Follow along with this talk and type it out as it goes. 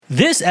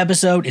This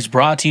episode is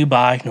brought to you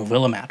by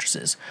Novilla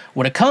Mattresses.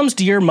 When it comes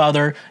to your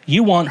mother,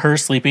 you want her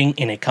sleeping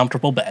in a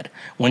comfortable bed.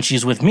 When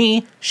she's with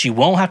me, she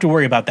won't have to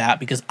worry about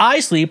that because I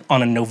sleep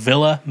on a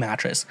Novilla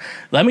mattress.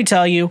 Let me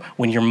tell you,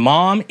 when your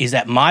mom is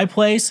at my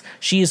place,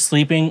 she is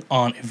sleeping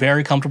on a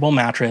very comfortable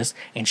mattress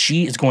and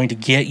she is going to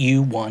get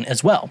you one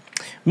as well.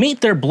 Meet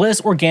their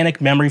Bliss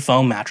Organic Memory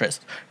Foam Mattress.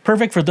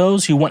 Perfect for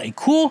those who want a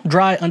cool,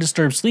 dry,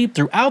 undisturbed sleep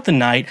throughout the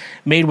night,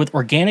 made with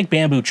organic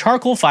bamboo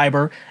charcoal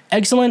fiber,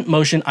 excellent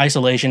motion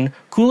isolation,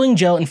 cooling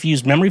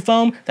gel-infused memory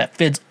foam that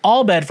fits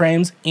all bed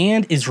frames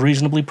and is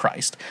reasonably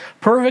priced.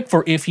 Perfect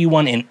for if you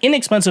want an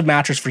inexpensive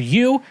mattress for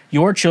you,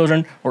 your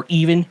children, or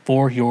even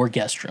for your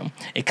guest room.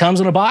 It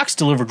comes in a box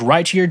delivered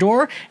right to your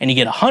door, and you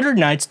get 100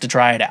 nights to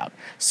try it out.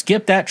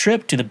 Skip that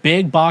trip to the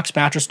big box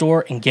mattress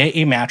store and get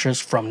a mattress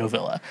from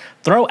Novilla.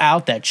 Throw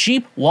out that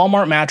cheap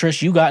Walmart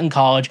mattress you got in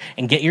college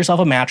and get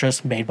yourself a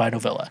mattress made by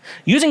Novilla.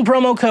 Using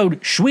promo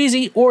code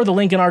Schweezy or the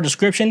link in our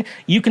description,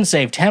 you can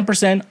save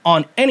 10%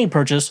 on any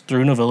purchase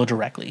through Novilla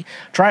directly.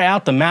 Try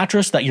out the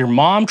mattress that your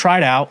mom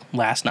tried out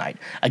last night.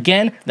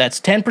 Again,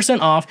 that's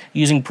 10% off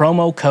using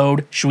promo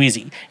code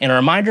Schweezy. And a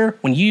reminder,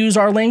 when you use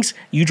our links,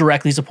 you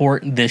directly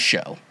support this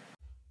show.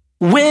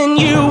 When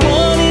you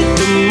want it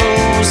the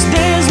most,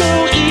 there's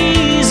no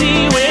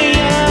easy way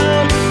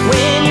out.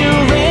 When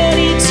you're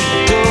ready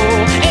to go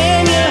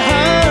and your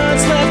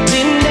heart's left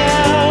in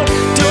doubt,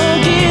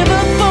 don't give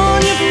up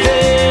on your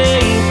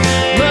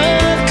faith.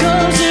 Love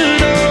comes to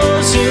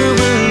those who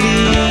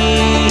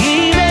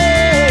believe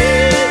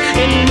it,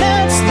 and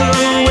that's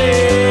the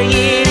way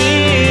it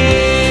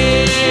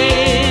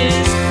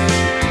is.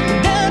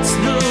 That's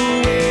the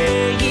way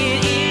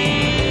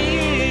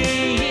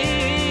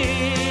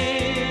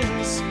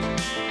it is.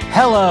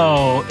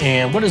 Hello,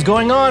 and what is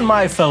going on,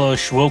 my fellow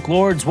Schwoke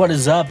Lords? What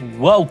is up?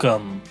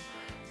 Welcome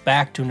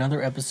back to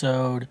another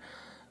episode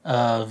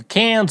of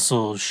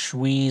Cancel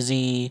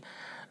Schweezy.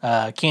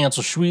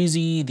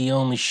 The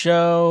only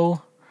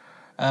show.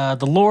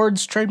 The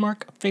Lord's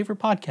trademark favorite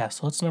podcast.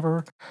 So let's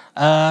never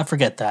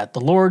forget that.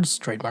 The Lord's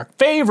trademark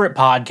favorite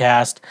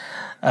podcast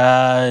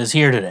is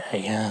here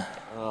today.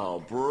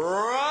 Oh,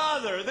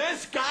 brother,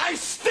 this guy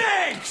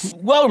stinks!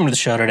 Welcome to the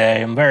show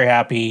today. I'm very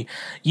happy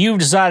you've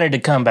decided to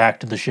come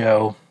back to the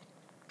show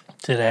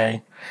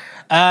today.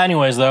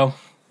 Anyways, though,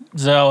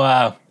 so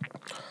I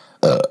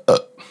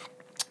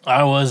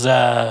was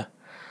the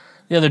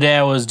other day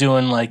I was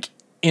doing like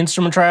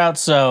instrument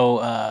tryouts.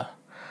 So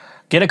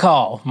get a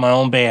call. My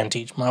old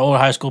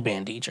high school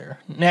band teacher.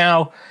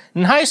 Now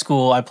in high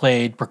school, I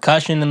played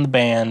percussion in the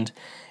band,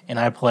 and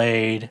I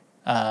played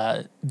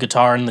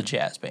guitar in the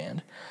jazz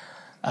band.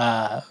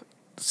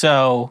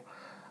 So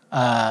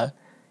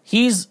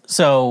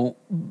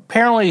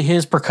apparently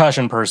his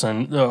percussion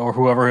person, or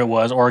whoever it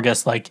was, or I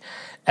guess like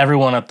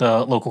everyone at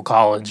the local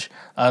college,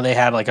 they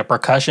had like a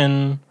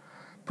percussion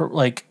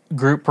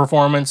group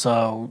performance,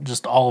 so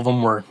just all of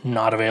them were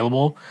not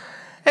available.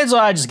 And so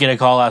I just get a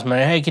call last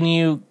minute, hey, can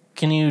you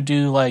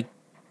do like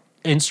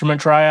instrument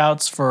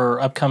tryouts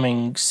for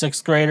upcoming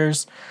 6th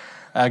graders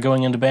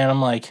going into band?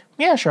 I'm like,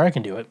 yeah, sure, I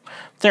can do it.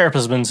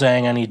 Therapist has been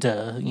saying I need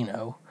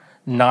to,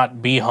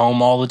 not be home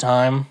all the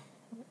time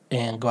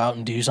and go out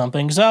and do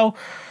something. So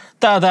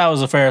thought that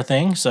was a fair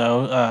thing.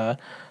 So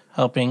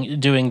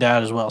doing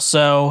that as well.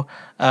 So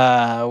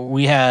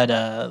we had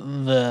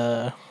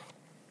let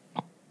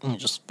me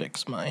just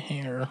fix my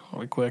hair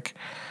really quick.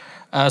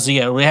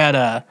 We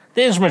had the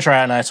instrument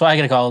tryout night. So I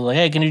get a call like,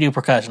 hey, can you do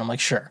percussion? I'm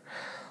like, sure.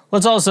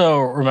 Let's also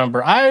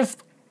remember I've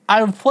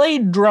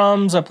played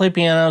drums, I play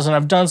pianos, and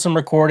I've done some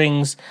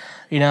recordings.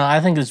 I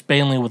think it's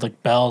mainly with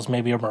like bells,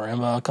 maybe a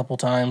marimba a couple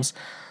times.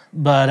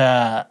 But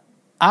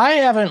I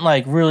haven't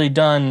like really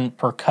done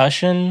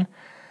percussion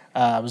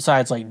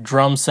besides like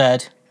drum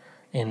set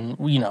and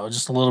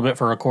just a little bit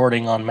for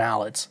recording on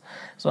mallets.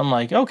 So I'm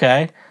like,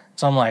 okay.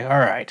 So I'm like, all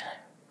right.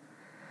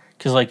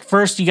 Because like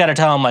first you got to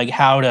tell them like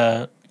tell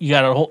them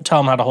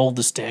how to hold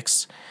the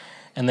sticks,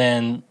 and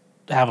then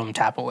have them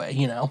tap away,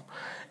 and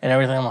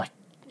everything. I'm like,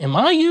 am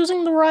I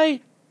using the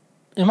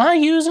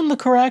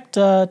correct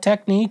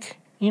technique?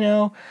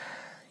 And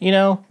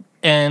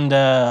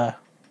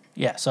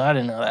yeah, so I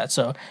didn't know that.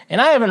 So,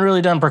 and I haven't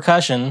really done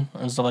percussion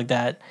and stuff like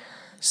that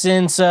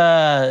since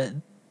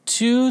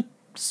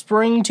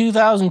spring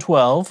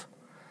 2012.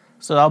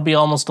 So that'll be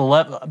almost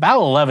about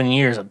 11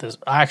 years at this.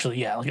 Actually,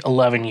 yeah, like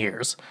 11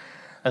 years.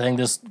 I think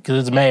this,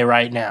 because it's May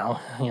right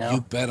now.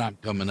 You bet I'm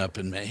coming up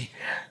in May.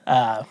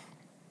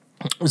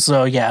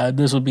 So yeah,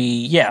 this would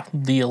be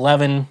the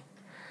 11th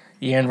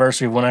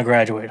anniversary of when I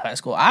graduated high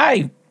school.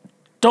 I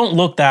don't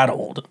look that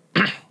old.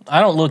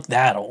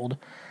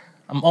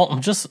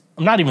 I'm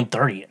not even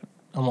 30 yet.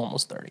 I'm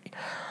almost 30.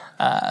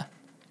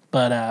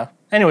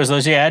 Anyways, though,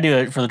 I do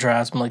it for the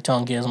tryouts. I'm like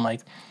telling kids, I'm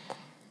like,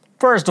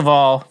 first of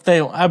all,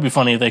 I'd be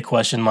funny if they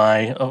question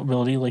my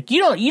ability. Like,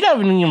 you don't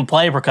even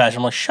play percussion.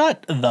 I'm like,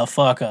 shut the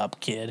fuck up,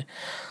 kid.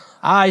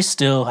 I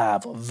still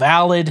have a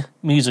valid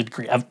music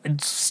degree.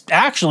 It's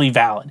actually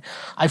valid.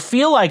 I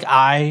feel like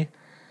I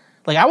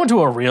went to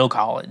a real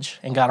college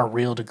and got a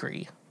real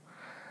degree.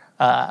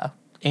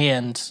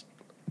 And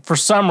for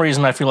some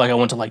reason, I feel like I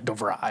went to like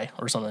DeVry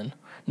or something.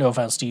 No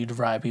offense to you,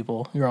 DeVry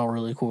people. You're all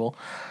really cool.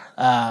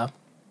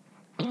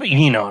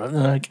 You know,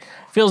 like,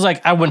 feels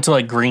like I went to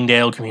like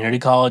Greendale Community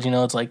College. You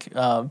know, it's like you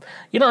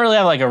don't really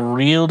have like a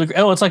real degree.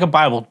 Oh, it's like it's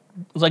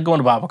like going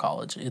to Bible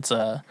college. It's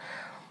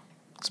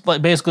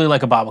basically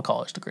like a Bible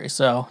college degree.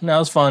 So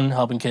no, it's fun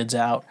helping kids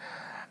out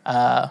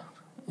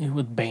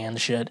with band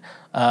shit.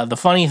 The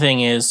funny thing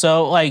is,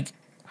 so like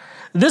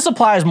this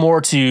applies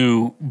more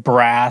to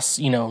brass,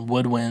 you know,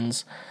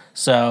 woodwinds.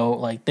 So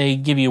like they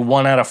give you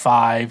 1 out of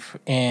 5,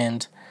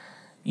 and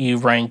you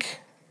rank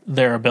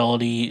their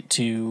ability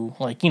to,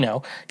 like, you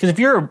know, because if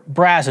you're a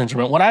brass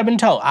instrument, what I've been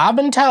told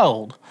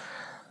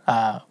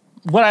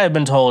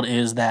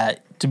is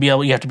that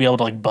you have to be able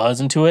to like buzz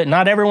into it.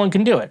 Not everyone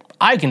can do it.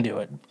 I can do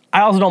it.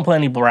 I also don't play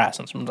any brass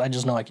instruments. I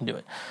just know I can do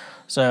it.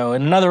 So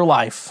in another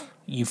life,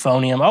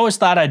 euphonium. I always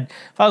thought if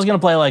I was gonna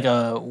play like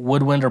a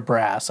woodwind or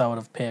brass, I would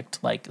have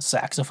picked like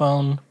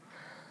saxophone.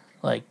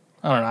 Like,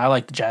 I don't know. I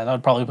like the jazz. I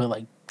would probably play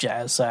like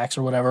jazz sax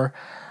or whatever.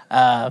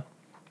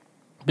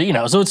 But, you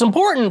know, so it's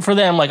important for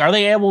them, like, are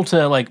they able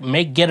to, like,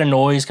 get a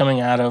noise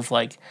coming out of,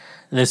 like,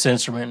 this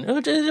instrument,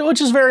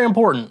 which is very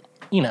important,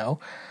 you know,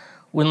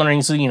 when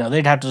learning, so, you know,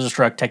 they'd have to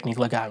instruct technique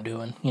like I'm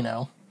doing, you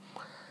know,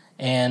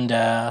 and,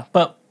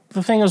 but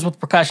the thing is with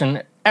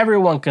percussion,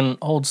 everyone can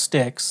hold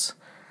sticks,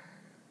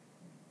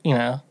 you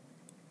know,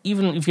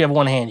 even if you have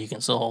one hand, you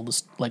can still hold,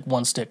 this, like,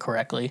 one stick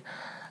correctly,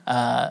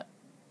 and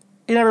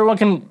everyone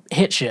can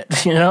hit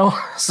shit, you know,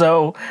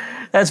 so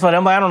that's fun.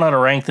 I don't know how to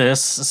rank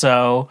this,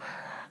 so...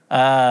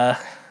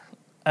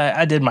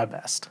 I did my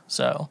best.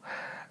 So,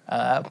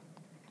 I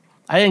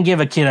didn't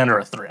give a kid under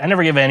a 3. I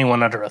never give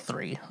anyone under a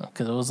 3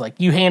 because it was like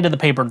you handed the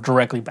paper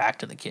directly back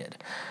to the kid,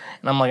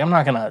 and I'm like, I'm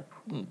not gonna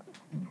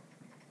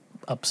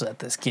upset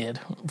this kid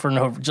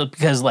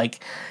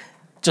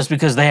just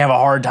because they have a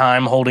hard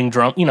time holding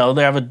drum. You know,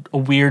 they have a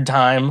weird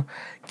time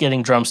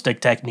getting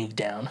drumstick technique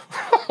down.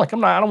 Like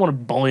I don't want to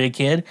bully a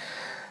kid.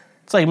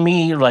 It's like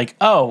me, like,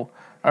 oh,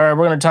 all right,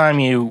 we're gonna time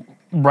you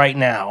right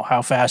now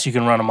how fast you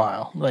can run a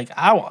mile. Like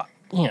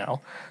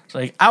it's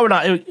like I would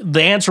not.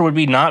 The answer would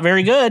be not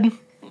very good.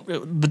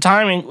 The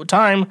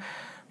time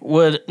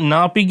would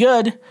not be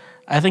good.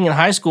 I think in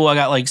high school I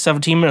got like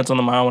 17 minutes on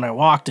the mile when I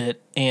walked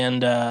it,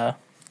 and I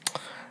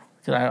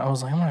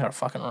was like, I'm not gonna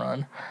fucking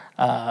run.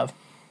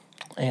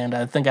 And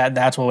I think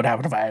that's what would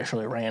happen if I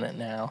actually ran it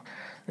now.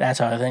 That's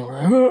how I think.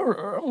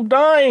 I'm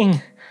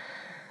dying.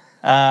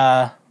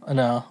 No,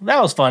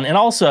 that was fun, and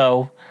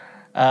also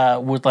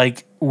with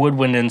like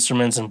woodwind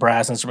instruments and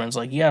brass instruments,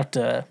 like you have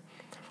to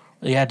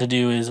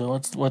do is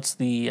what's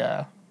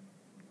the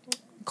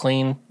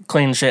clean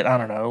shit. I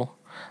don't know.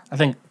 I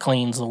think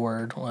clean's the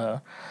word.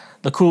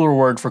 The cooler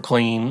word for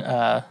clean.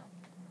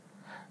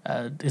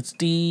 It's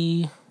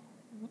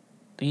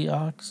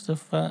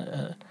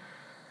deoxify.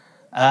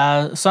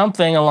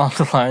 Something along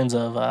the lines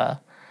of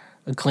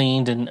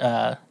cleaned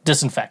and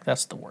disinfect.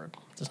 That's the word.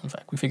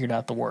 Disinfect. We figured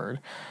out the word.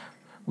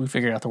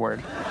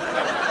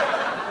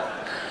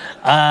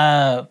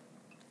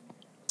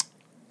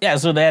 Yeah,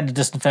 so they had to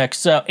disinfect.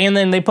 So, and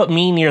then they put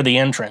me near the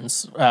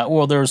entrance.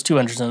 Well, there was 2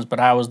 entrances, but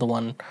I was the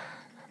one.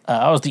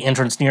 I was the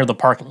entrance near the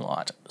parking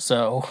lot.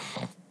 So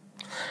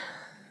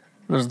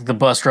there's the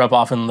bus drop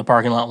off in the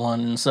parking lot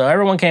one, and so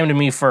everyone came to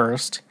me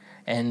first,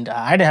 and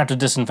I didn't have to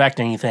disinfect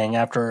anything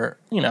after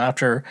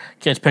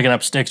kids picking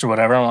up sticks or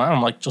whatever.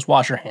 I'm like, just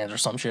wash your hands or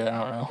some shit.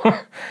 I don't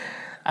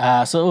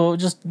know. So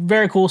just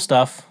very cool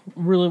stuff.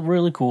 Really,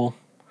 really cool.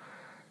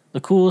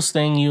 The coolest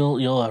thing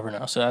you'll ever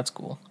know. So that's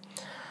cool.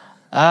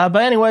 But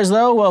anyways,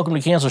 though, welcome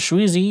to Cancel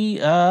Schweezy,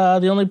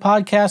 the only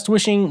podcast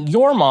wishing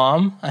your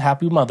mom a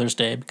happy Mother's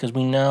Day, because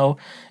we know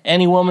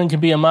any woman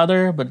can be a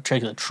mother, but it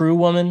takes a true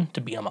woman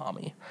to be a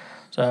mommy.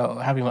 So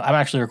I'm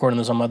actually recording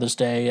this on Mother's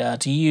Day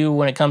to you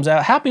when it comes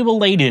out. Happy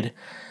belated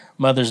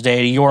Mother's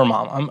Day to your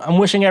mom. I'm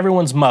wishing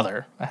everyone's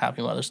mother a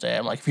happy Mother's Day.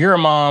 I'm like, if you're a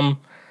mom,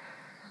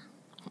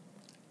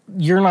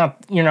 you're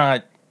not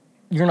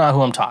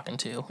who I'm talking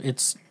to.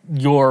 It's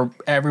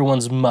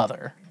everyone's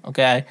mother.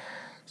 Okay,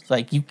 it's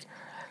like you.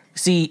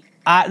 See,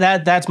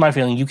 that's my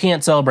feeling. You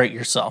can't celebrate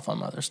yourself on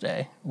Mother's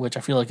Day, which I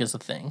feel like is the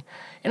thing.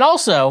 And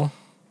also,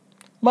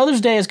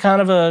 Mother's Day is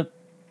kind of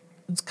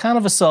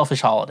a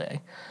selfish holiday.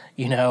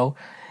 You know,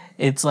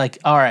 it's like,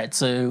 all right,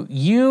 so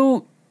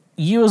you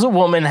as a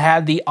woman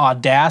had the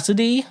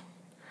audacity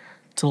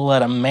to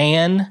let a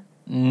man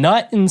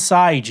nut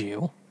inside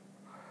you.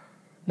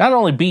 Not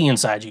only be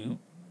inside you,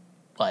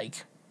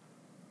 like,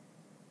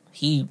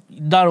 he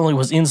not only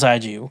was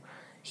inside you,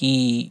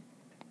 he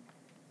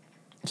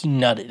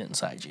nutted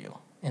inside you,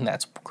 and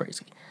that's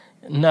crazy.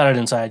 Nutted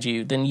inside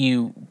you, then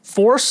you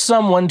force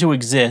someone to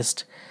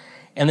exist,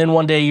 and then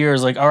one day you're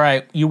like, all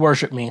right, you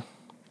worship me.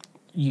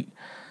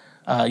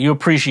 You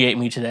appreciate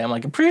me today. I'm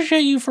like,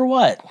 appreciate you for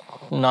what?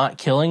 Not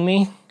killing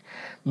me?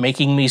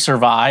 Making me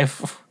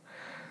survive?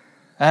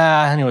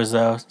 Anyways,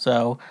 though,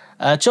 so,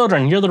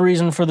 children, you're the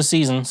reason for the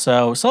season,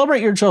 so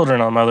celebrate your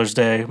children on Mother's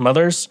Day.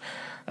 Mothers,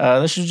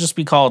 this should just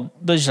be called,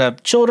 they should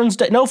have Children's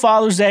Day, no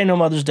Father's Day, no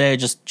Mother's Day,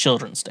 just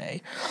Children's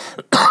Day.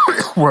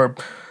 Where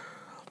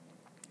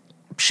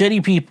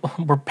shitty people,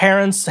 where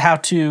parents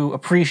have to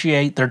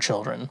appreciate their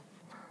children.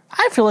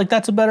 I feel like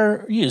that's a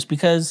better use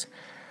because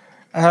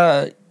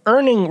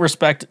earning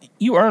respect,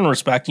 you earn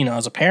respect,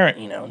 as a parent,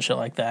 and shit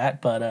like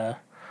that. But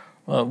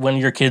when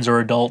your kids are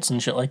adults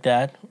and shit like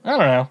that, I don't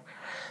know.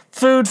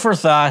 Food for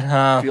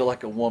thought. Feel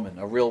like a woman,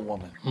 a real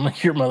woman.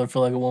 Make your mother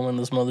feel like a woman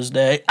this Mother's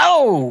Day.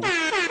 Oh!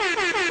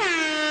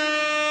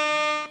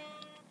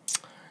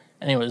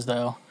 Anyways,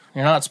 though,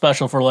 you're not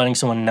special for letting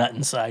someone nut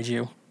inside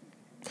you.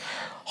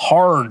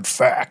 Hard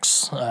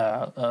facts.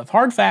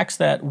 Hard facts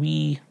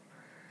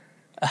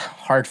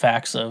hard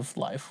facts of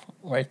life,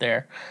 right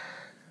there.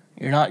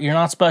 You're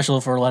not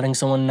special for letting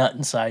someone nut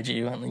inside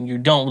you, and you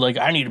don't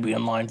I need to be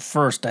in line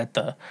first at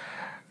the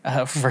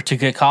to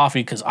get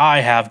coffee because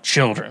I have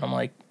children. I'm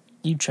like,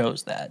 you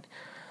chose that.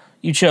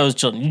 You chose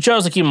children. You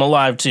chose to keep them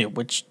alive too.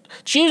 Which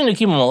choosing to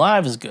keep them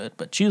alive is good,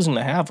 but choosing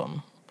to have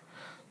them,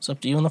 it's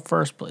up to you in the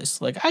first place.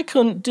 I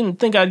didn't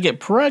think I'd get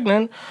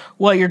pregnant.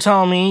 What, you're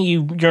telling me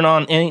you're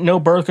not on no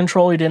birth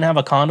control, you didn't have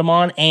a condom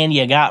on, and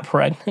you got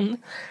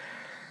pregnant?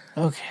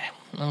 Okay.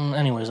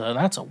 Anyways,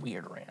 that's a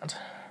weird rant.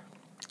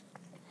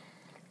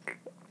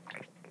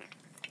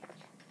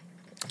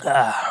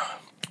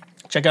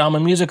 Check out my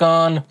music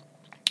on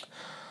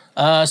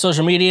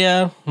social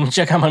media.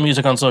 Check out my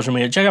music on social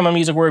media. Check out my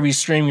music wherever you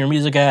stream your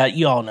music at.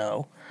 You all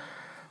know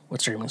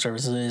what streaming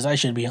services is. I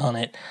should be on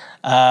it.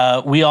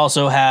 We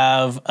also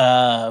have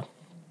our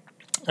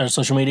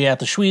social media at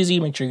the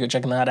Schweezy. Make sure you go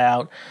checking that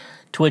out.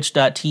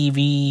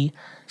 Twitch.tv/the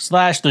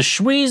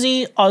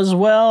Schweezy as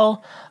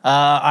well.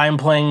 I'm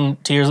playing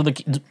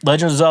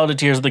Legend of Zelda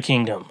Tears of the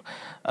Kingdom.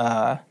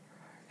 And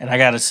I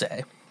gotta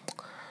say,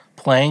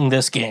 playing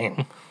this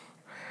game,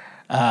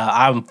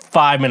 I'm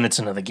 5 minutes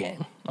into the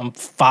game. I'm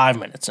 5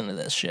 minutes into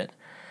this shit.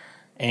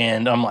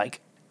 And I'm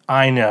like,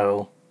 I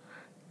know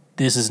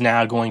this is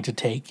now going to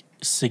take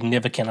a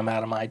significant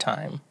amount of my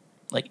time.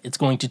 It's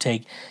going to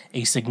take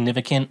a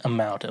significant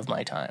amount of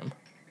my time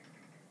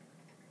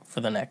for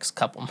the next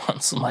couple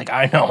months. I'm like,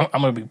 I know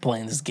I'm going to be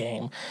playing this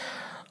game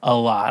a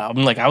lot.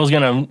 I'm like, I was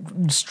going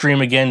to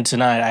stream again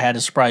tonight. I had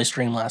a surprise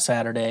stream last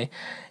Saturday.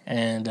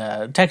 And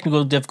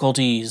technical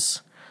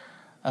difficulties,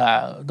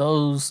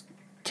 those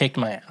kicked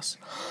my ass.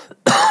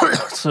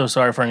 So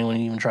sorry for anyone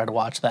who even tried to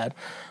watch that.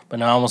 But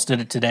no, I almost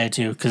did it today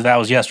too, because that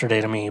was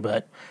yesterday to me,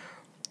 but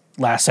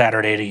last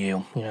Saturday to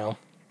you,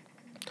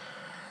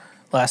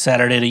 Last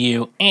Saturday to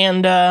you.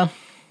 And yeah,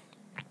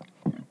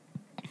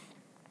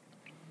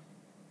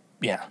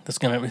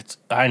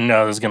 I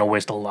know this is gonna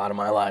waste a lot of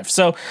my life.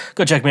 So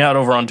go check me out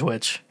over on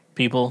Twitch,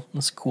 people.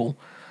 That's cool.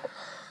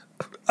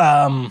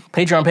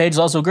 Patreon page is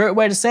also a great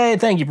way to say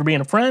thank you for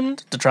being a friend,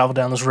 to travel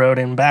down this road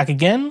and back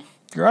again.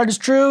 If your art is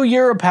true,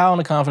 you're a pal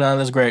and a confidant.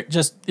 That's great.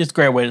 It's a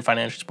great way to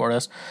financially support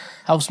us.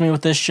 Helps me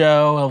with this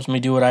show, helps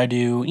me do what I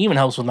do, even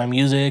helps with my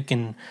music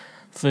and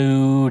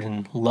food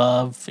and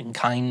love and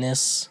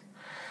kindness.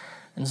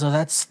 And so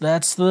that's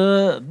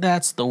the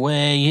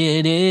way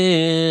it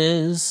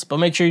is. But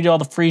make sure you do all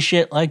the free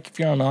shit, if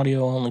you're on an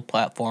audio only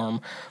platform.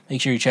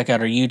 Make sure you check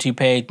out our YouTube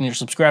page and you're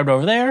subscribed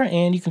over there,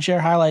 and you can share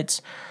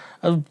highlights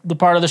of the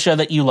part of the show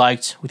that you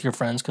liked with your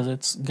friends, because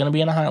it's gonna be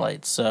in a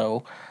highlight.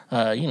 So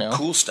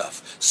cool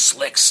stuff,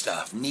 slick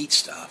stuff, neat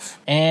stuff.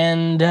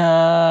 And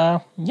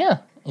yeah,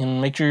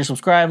 and make sure you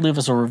subscribe, leave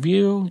us a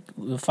review,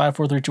 5,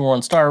 4, 3, 2,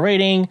 1 star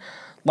rating,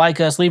 like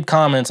us, leave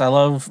comments. I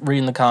love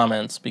reading the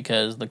comments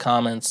because the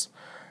comments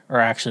are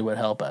actually what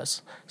help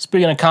us.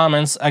 Speaking of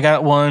comments, I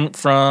got one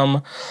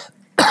from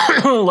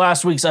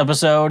last week's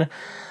episode.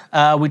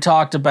 We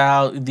talked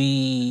about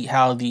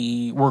how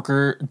the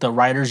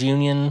writers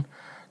union,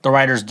 the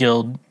Writers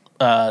Guild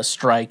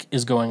strike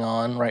is going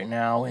on right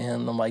now,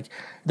 and I'm like,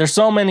 there's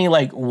so many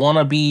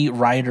wannabe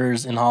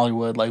writers in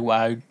Hollywood.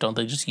 Why don't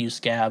they just use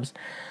scabs?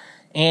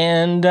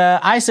 And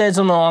I said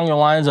something along the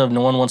lines of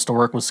no one wants to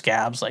work with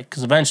scabs,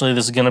 because eventually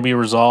this is going to be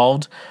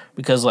resolved,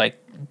 because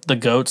the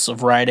goats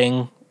of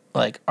writing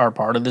are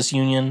part of this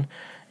union,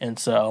 and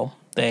so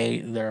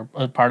they're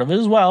a part of it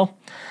as well.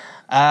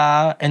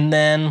 And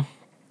then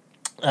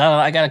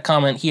I got a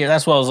comment here.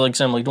 That's what I was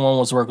saying. No one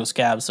wants to work with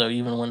scabs, so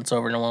even when it's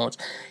over, no one wants.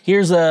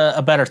 Here's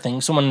a better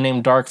thing. Someone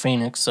named Dark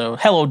Phoenix. So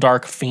hello,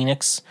 Dark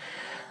Phoenix.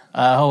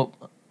 I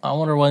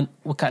wonder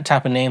what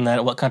type of name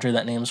what country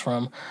that name's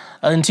from.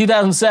 In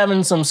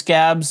 2007, some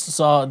scabs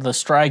saw the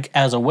strike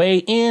as a way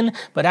in,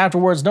 but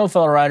afterwards, no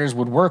fellow writers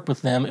would work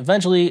with them,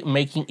 eventually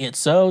making it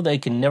so they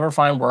can never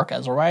find work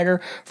as a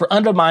writer for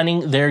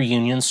undermining their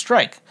union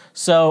strike.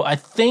 So I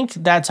think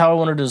that's how I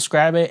wanted to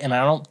describe it, and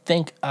I don't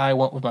think I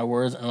went with my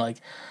words, and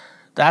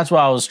that's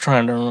why I was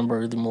trying to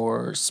remember the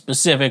more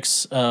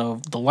specifics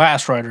of the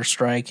last writer's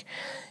strike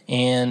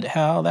and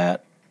how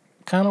that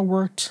kind of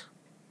worked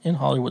in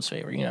Hollywood's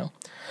favor,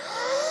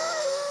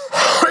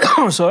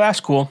 So that's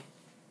cool.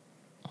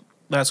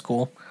 That's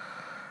cool.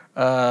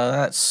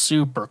 That's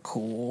super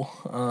cool.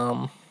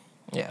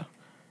 Yeah.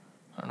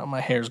 I don't know,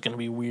 my hair's going to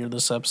be weird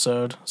this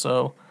episode,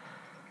 so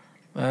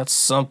that's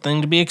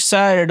something to be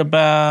excited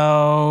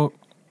about.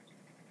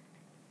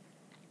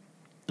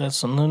 That's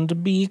something to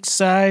be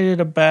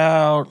excited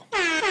about.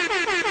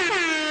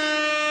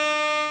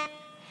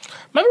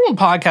 Remember when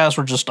podcasts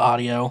were just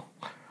audio?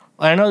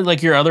 I know,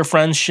 like, your other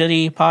friend's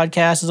shitty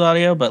podcast is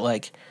audio, but,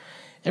 like,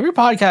 every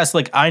podcast,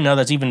 like, I know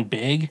that's even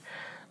big,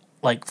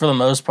 like, for the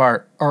most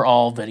part, are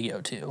all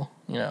video, too,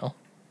 you know?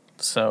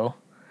 So,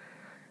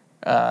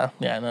 yeah,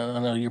 I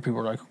know your people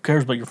are like, who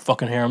cares about your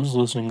fucking hair? I'm just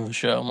listening to the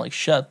show. I'm like,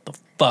 shut the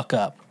fuck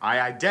up. I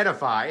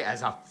identify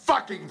as a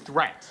fucking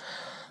threat.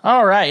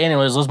 All right,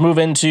 anyways, let's move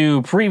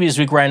into previous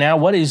week right now.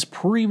 What is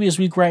previous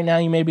week right now,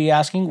 you may be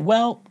asking?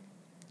 Well,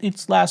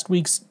 it's last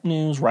week's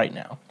news right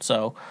now.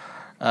 So,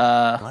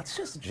 let's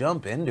just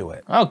jump into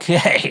it.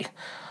 Okay.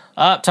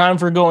 Time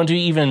for going to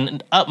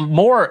even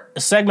more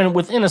segment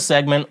within a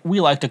segment we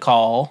like to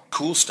call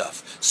Cool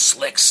stuff,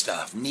 slick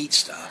stuff, neat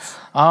stuff.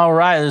 All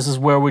right, this is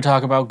where we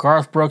talk about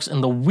Garth Brooks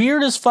and the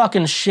weirdest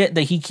fucking shit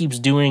that he keeps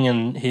doing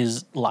in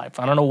his life.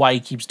 I don't know why he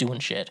keeps doing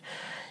shit.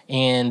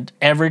 And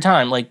every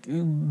time, like,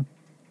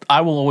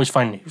 I will always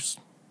find news.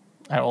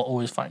 I will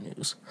always find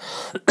news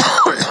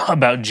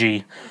about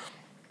G.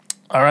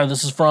 All right,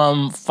 this is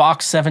from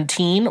Fox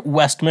 17,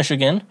 West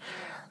Michigan.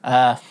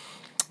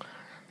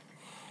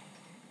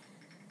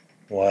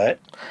 What?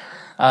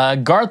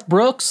 Garth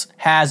Brooks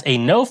has a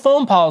no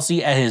phone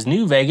policy at his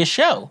new Vegas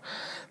show.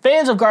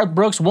 Fans of Garth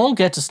Brooks won't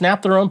get to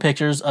snap their own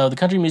pictures of the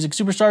country music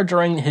superstar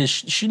during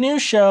his new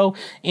show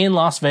in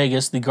Las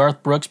Vegas. The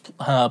Garth Brooks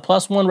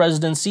Plus One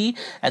residency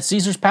at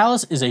Caesars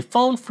Palace is a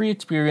phone-free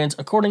experience,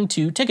 according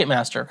to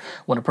Ticketmaster.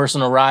 When a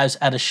person arrives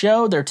at a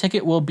show, their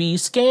ticket will be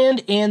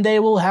scanned and they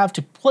will have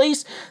to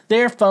place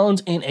their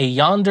phones in a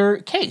Yonder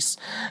case.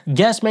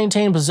 Guests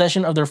maintain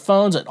possession of their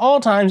phones at all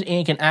times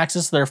and can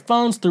access their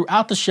phones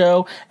throughout the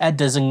show at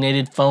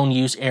designated phone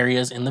use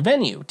areas in the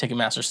venue.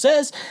 Ticketmaster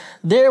says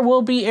there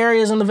will be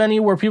areas in the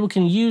venue where people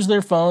can use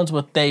their phones,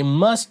 but they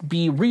must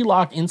be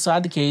relocked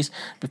inside the case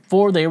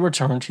before they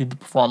return to the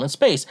performance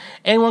space.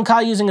 Anyone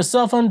caught using a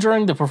cell phone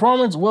during the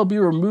performance will be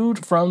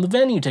removed from the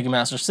venue,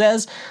 Ticketmaster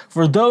says.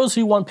 For those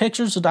who want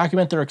pictures to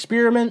document their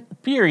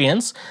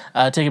experience,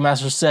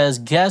 Ticketmaster says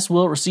guests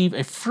will receive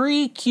a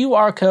free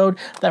QR code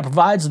that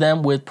provides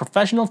them with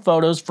professional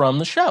photos from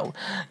the show.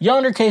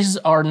 Yonder cases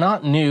are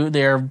not new.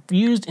 They are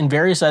used in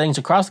various settings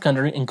across the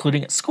country,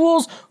 including at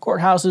schools,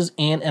 courthouses,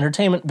 and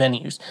entertainment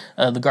venues.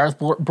 The Garth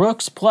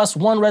Brooks Plus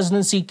One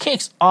residency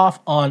kicks off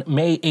on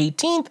May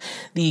 18th.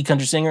 The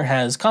country singer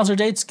has concert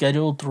dates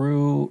scheduled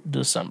through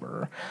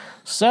December.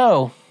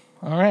 So,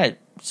 all right.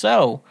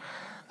 So,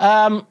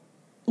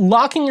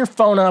 locking your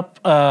phone up,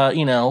 I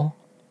know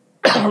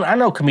a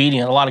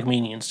lot of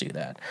comedians do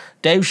that.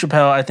 Dave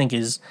Chappelle, I think,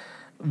 is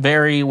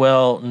very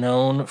well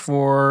known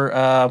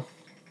for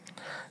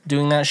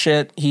doing that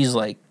shit. He's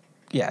like,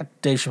 yeah,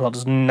 Dave Chappelle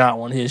does not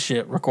want his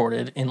shit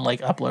recorded and, like,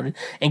 uploaded.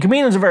 And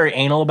comedians are very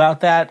anal about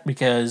that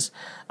because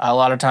a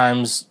lot of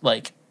times,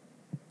 like,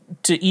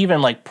 to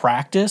even, like,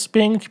 practice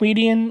being a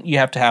comedian, you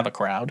have to have a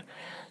crowd.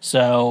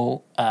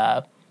 So,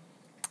 they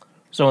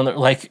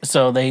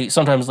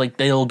sometimes, like,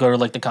 they'll go to,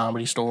 like, the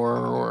Comedy Store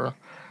or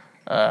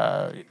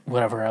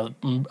whatever other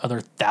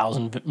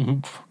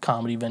 1,000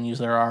 comedy venues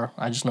there are.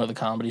 I just know the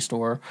Comedy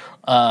Store.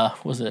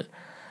 Comedy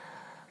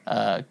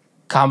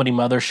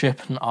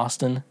Mothership in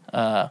Austin.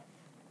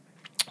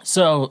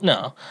 So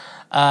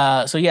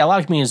yeah, a lot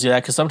of comedians do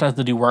that because sometimes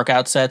they do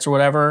workout sets or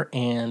whatever,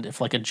 and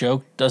if, like, a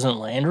joke doesn't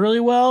land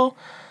really well,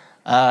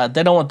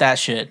 they don't want that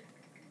shit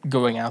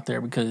going out there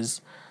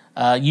because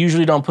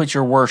usually don't put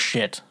your worst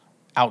shit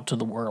out to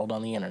the world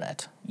on the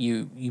internet.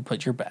 You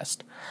put your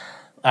best.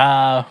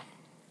 And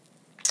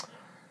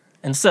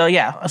so,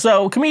 yeah,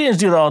 so comedians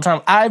do that all the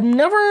time. I've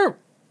never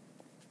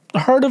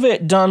heard of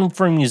it done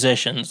for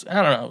musicians.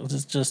 I don't know.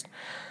 It's just,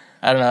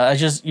 I don't know.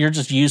 You're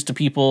just used to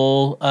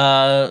people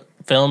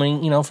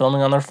filming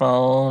on their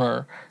phone,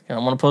 or, I'm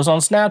going to post on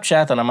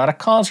Snapchat that I'm at a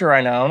concert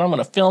right now, and I'm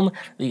going to film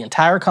the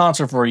entire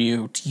concert for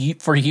you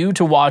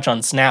to watch on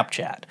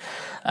Snapchat,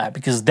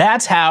 because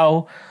that's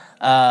how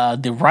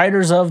the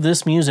writers of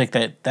this music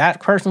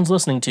that person's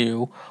listening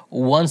to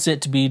wants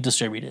it to be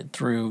distributed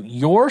through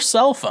your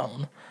cell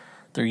phone,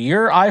 through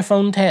your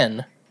iPhone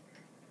 10,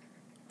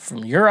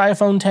 from your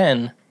iPhone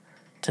 10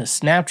 to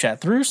Snapchat,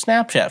 through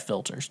Snapchat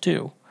filters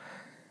too.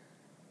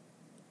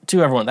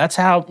 To everyone. That's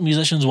how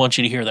musicians want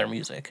you to hear their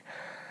music.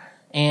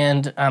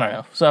 And I don't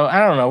know. So I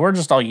don't know. We're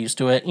just all used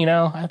to it,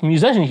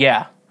 Musicians,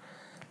 yeah.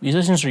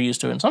 Musicians are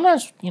used to it. And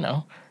sometimes,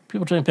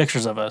 people taking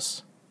pictures of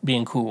us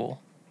being cool.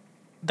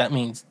 That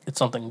means it's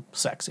something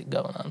sexy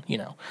going on, You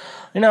know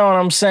what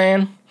I'm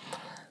saying?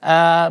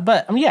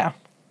 But yeah,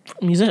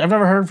 I've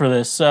never heard for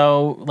this.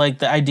 So, like,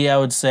 the idea I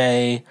would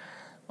say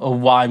of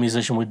why a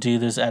musician would do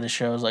this at a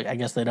show is, like, I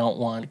guess they don't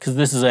want, because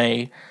this is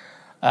a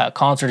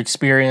concert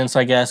experience,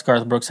 I guess,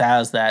 Garth Brooks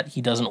has that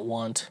he doesn't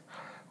want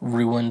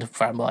ruined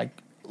from, like,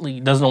 he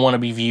doesn't want to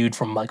be viewed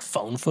from, like,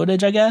 phone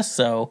footage, I guess.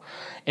 So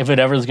if it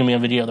ever is going to be a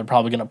video, they're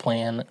probably going to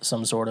plan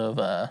some sort of,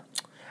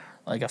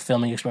 like, a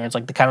filming experience,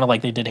 like kind of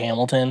like they did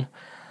Hamilton.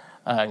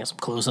 Get some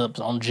close-ups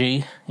on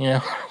G,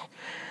 and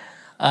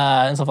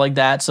stuff like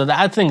that. So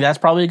I think that's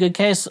probably a good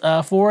case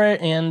for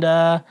it. And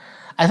I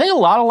think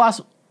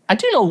I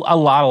do know a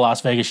lot of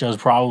Las Vegas shows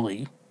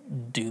probably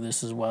do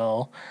this as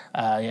well.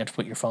 You have to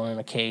put your phone in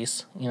a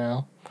case, you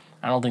know?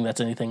 I don't think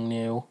that's anything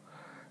new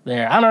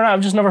there. I don't know.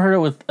 I've just never heard it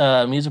with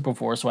music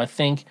before, so I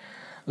think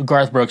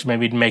Garth Brooks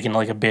maybe making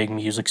like a big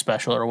music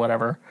special or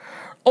whatever.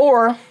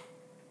 Or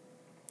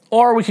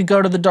we could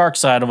go to the dark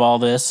side of all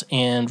this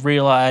and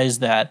realize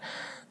that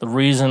the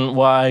reason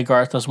why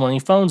Garth doesn't want any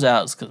phones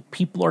out is because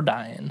people are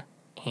dying.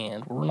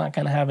 And we're not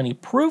going to have any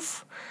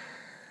proof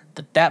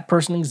that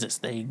person exists.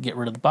 They get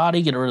rid of the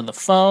body, get rid of the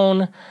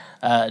phone.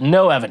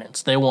 No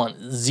evidence. They want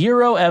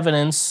zero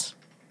evidence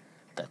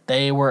that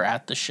they were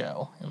at the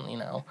show. And,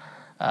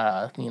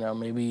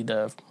 maybe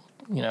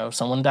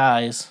someone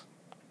dies.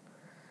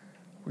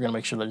 We're going to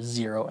make sure there's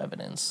zero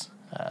evidence.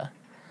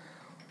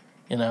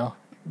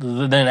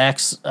 The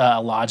next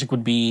logic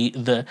would be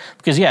so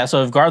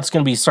if Garth's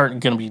going to be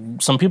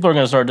some people are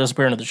going to start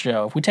disappearing at the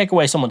show. If we take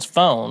away someone's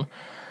phone,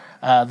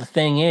 the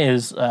thing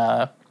is,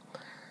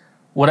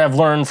 what I've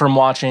learned from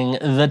watching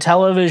the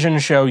television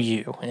show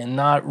You and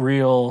not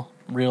real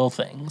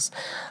things,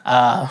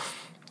 that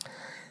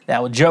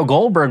what Joe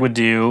Goldberg would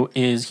do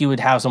is he would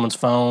have someone's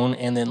phone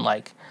and then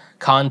like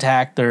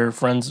contact their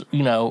friends,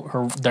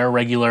 their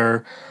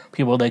regular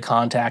people they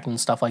contact and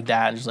stuff like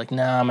that. And just like,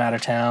 nah, I'm out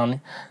of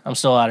town. I'm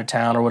still out of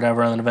town or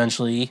whatever. And then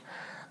eventually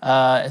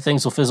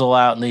things will fizzle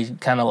out and they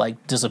kind of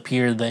like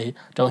disappear. They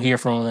don't hear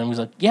from them. He's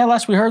like, yeah,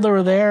 last we heard they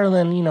were there. And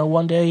then,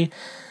 one day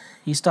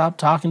he stopped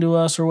talking to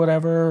us or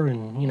whatever.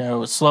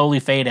 And, slowly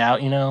fade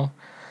out,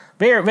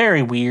 Very,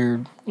 very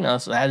weird.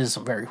 So that is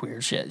some very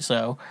weird shit.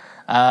 So,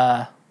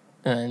 Garth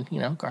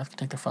can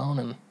take their phone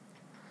and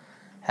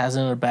has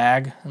it in a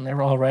bag and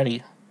they're all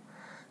ready.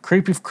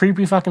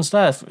 Creepy fucking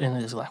stuff.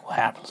 And it's like, what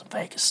happens in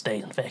Vegas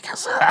stays in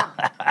Vegas.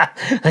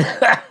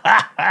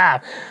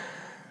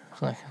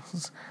 It's like,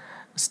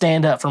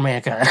 stand up for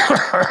mankind.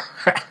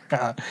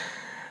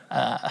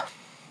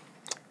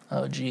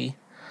 OG.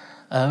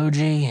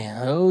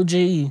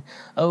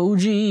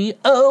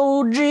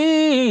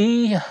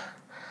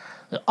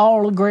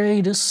 All the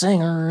greatest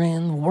singer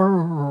in the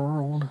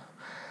world.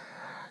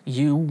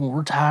 You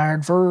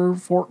retired for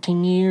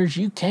 14 years.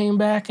 You came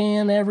back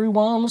and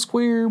everyone was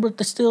queer, but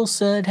they still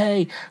said,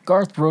 hey,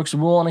 Garth Brooks,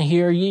 we want to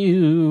hear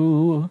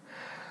you.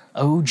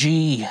 OG.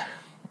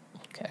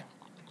 Okay,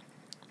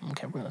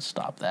 we're going to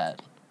stop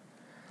that.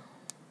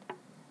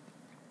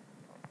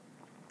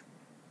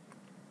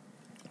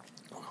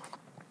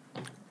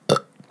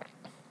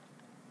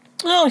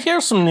 Oh,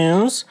 here's some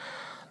news.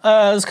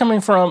 It's coming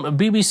from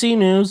BBC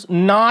News,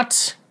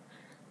 not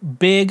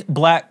Big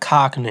Black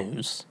Cock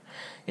News.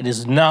 It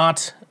is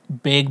not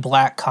Big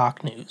Black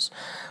Cock News.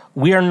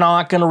 We are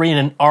not going to read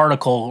an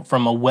article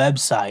from a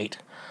website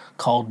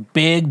called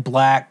Big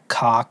Black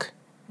Cock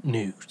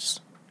News.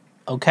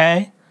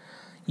 Okay?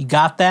 You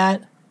got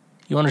that?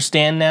 You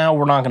understand now?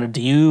 We're not going to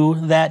do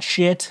that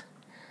shit.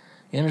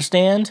 You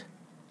understand?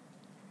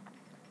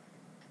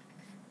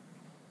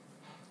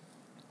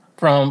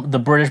 From the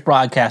British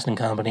Broadcasting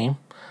Company,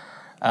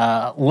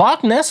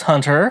 Loch Ness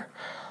Hunter,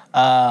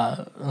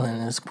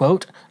 in this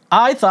quote,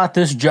 I thought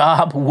this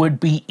job would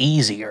be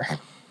easier.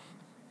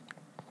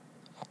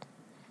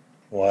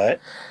 What?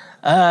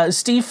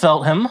 Steve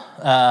Feltham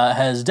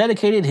has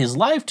dedicated his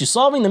life to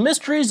solving the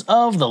mysteries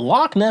of the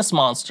Loch Ness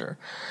Monster.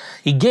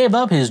 He gave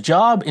up his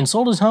job and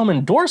sold his home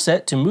in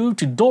Dorset to move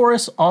to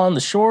Doris on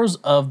the shores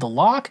of the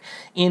Loch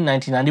in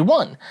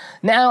 1991.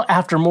 Now,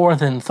 after more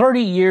than 30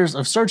 years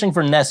of searching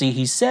for Nessie,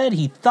 he said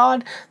he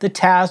thought the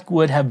task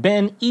would have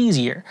been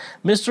easier.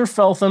 Mr.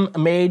 Feltham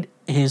made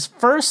his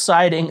first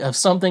sighting of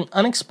something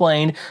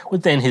unexplained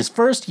within his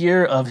first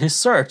year of his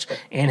search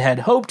and had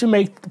hoped to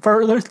make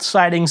further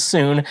sightings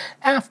soon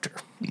after.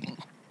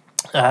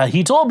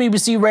 He told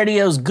BBC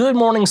Radio's Good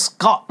Morning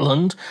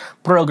Scotland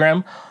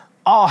program,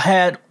 I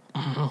had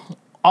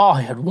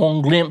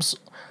one glimpse.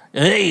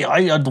 Hey,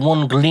 I had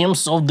one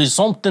glimpse of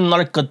something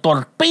like a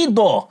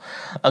torpedo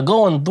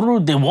going through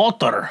the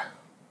water.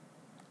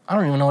 I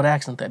don't even know what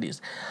accent that is.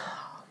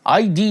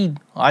 I did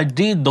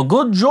the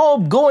good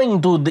job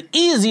going to the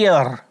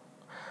easier,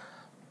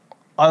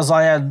 as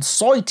I had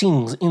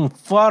sightings in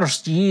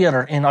first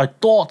year and I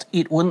thought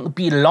it wouldn't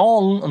be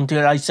long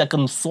until a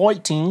second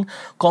sighting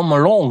come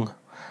along.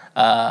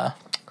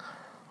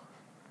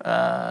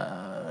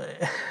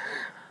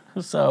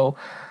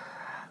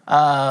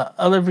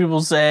 Other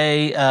people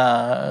say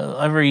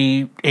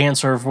every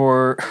answer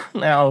for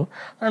now,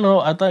 I don't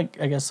know, I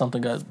guess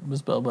something got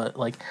misspelled, but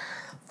like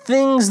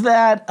things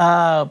that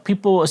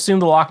people assume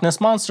the Loch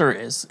Ness Monster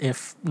is,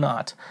 if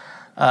not.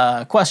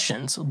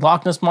 Questions.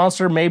 Loch Ness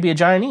Monster may be a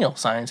giant eel,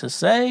 scientists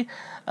say.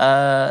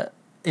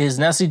 Is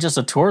Nessie just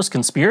a tourist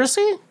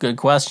conspiracy? Good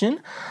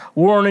question.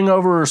 Warning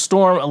over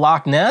storm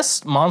Loch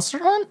Ness Monster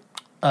hunt?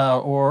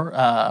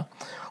 Or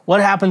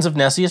what happens if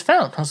Nessie is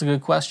found? That's a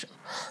good question.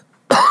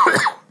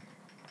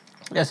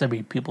 I guess there'd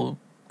be people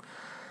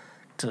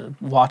to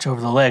watch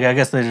over the lake. I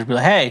guess they'd just be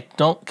like, hey,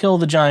 don't kill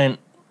the giant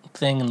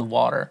thing in the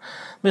water.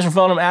 Mr.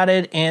 Feldham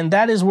added, and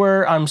that is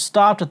where I'm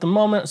stopped at the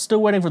moment,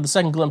 still waiting for the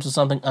second glimpse of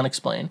something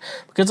unexplained.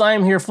 Because I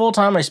am here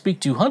full-time, I speak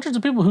to hundreds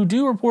of people who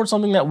do report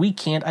something that we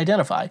can't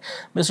identify.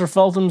 Mr.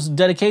 Feltham's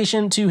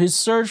dedication to his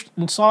search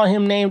saw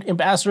him named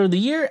Ambassador of the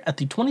Year at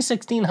the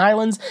 2016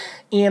 Highlands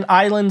and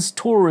Islands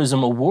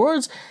Tourism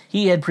Awards.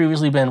 He had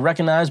previously been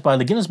recognized by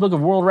the Guinness Book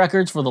of World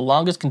Records for the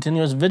longest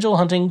continuous vigil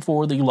hunting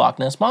for the Loch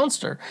Ness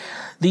Monster.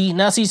 The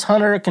Nessie's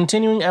Hunter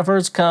continuing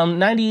efforts come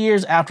 90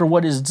 years after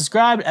what is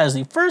described as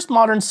the first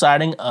modern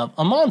sighting of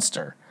a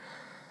monster.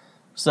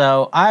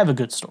 So I have a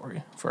good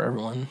story for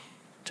everyone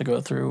to go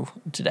through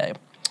today.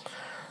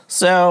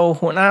 So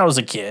when I was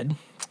a kid,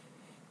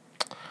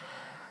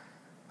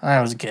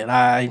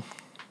 I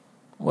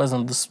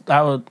wasn't this.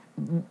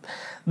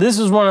 This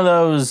was one of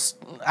those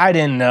I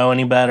didn't know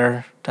any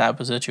better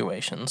type of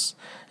situations.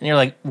 And you're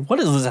like, what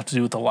does this have to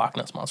do with the Loch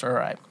Ness Monster? All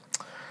right.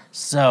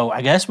 So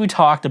I guess we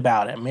talked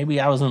about it. Maybe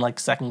I was in like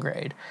second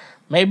grade.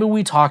 Maybe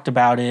we talked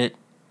about it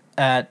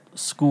at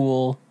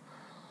school.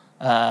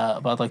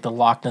 About like the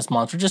Loch Ness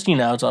Monster, just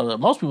so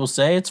most people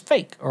say it's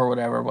fake or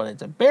whatever, but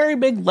it's a very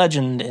big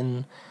legend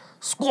in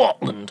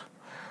Scotland.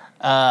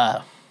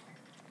 But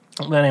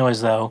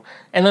anyways, though,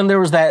 and then there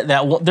was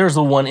there's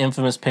the one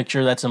infamous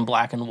picture that's in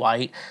black and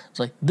white. It's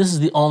like this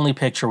is the only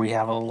picture we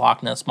have of the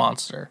Loch Ness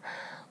Monster,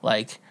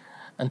 like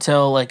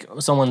until like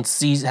someone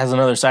has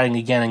another sighting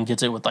again and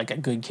gets it with like a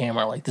good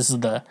camera. Like this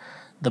is the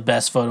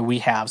best photo we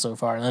have so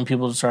far, and then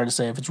people just try to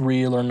say if it's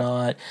real or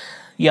not,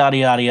 yada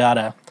yada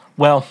yada.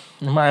 Well,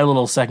 in my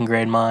little second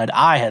grade mind,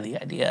 I had the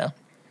idea.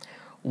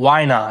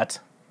 Why not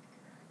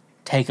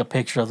take a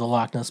picture of the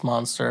Loch Ness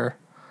Monster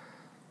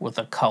with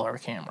a color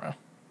camera?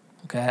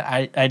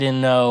 Okay, I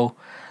didn't know.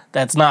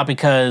 That's not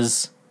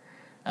because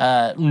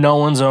no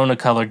one's owned a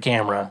colored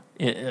camera,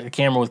 a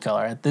camera with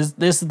color. This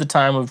is the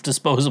time of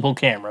disposable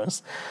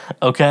cameras.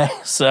 Okay,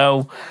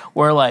 so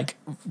where like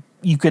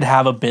you could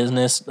have a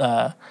business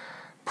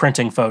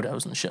printing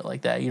photos and shit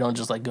like that. You don't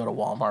just like go to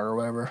Walmart or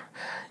whatever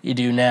you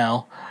do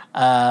now.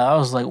 I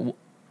was like,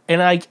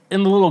 and I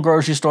in the little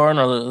grocery store in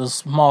the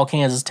small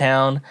Kansas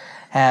town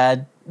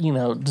had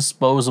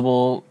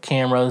disposable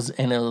cameras,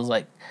 and it was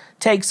like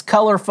takes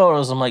color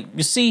photos. I'm like,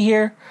 you see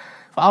here,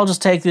 if I'll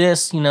just take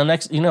this,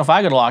 next, if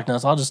I go to Loch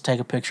Ness, I'll just take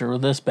a picture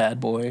of this bad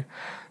boy.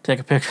 Take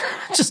a picture,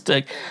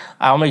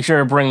 I'll make sure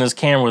to bring this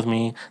camera with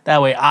me.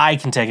 That way I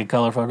can take a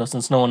color photo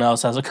since no one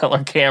else has a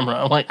color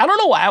camera. I'm like, I don't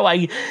know how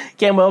I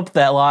came up with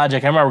that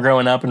logic. I remember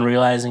growing up and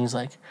realizing it's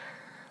like,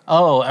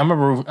 oh, I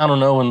don't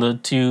know when the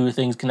two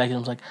things connected. I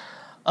was like,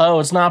 oh,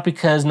 it's not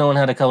because no one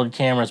had a colored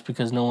camera. It's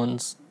because no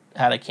one's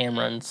had a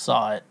camera and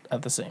saw it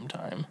at the same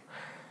time.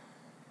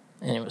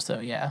 Anyway, so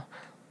yeah.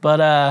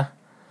 But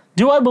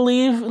do I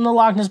believe in the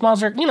Loch Ness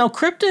Monster?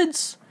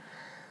 Cryptids,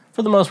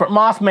 for the most part.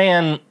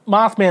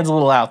 Mothman's a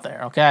little out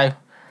there, okay?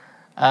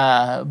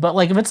 But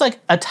like if it's like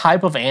a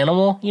type of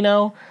animal,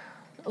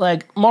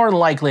 like more than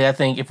likely, I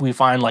think if we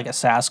find like a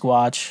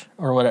Sasquatch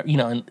or whatever, in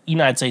the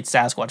United States,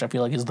 Sasquatch I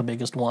feel like is the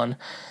biggest one.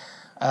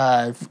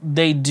 If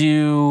we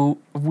do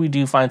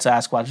find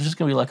Sasquatch, it's just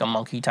gonna be like a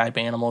monkey type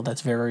animal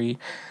that's very,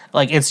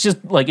 like it's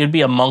just like it'd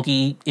be a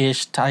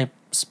monkey-ish type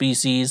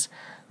species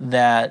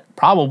that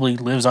probably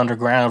lives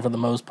underground for the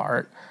most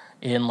part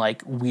in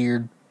like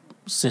weird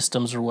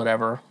systems or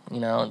whatever,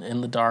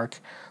 in the dark,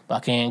 but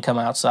can come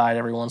outside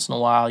every once in a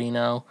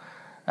while,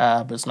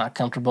 but it's not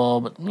comfortable,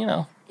 but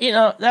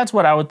that's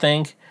what I would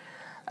think.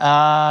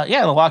 The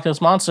Loch Ness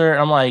Monster,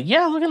 I'm like,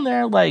 yeah, look in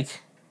there,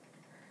 like,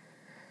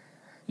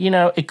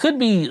 it could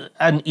be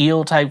an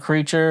eel type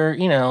creature,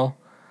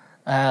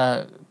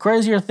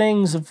 crazier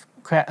things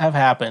have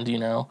happened,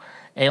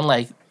 and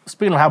like,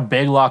 speaking of how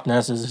big Loch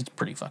Ness is, it's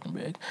pretty fucking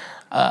big.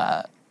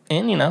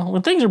 And,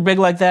 when things are big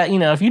like that,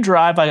 if you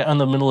drive like in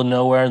the middle of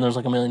nowhere and there's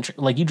like a million,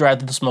 like you drive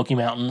through the Smoky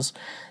Mountains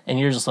and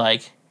you're just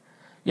like,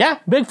 yeah,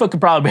 Bigfoot could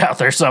probably be out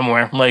there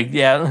somewhere. Like,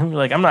 yeah,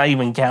 like I'm not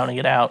even counting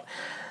it out.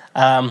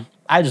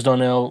 I just don't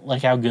know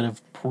like how good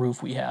of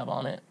proof we have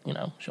on it,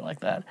 shit like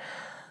that.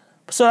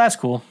 So that's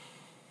cool.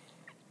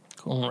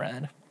 Cool and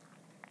rad.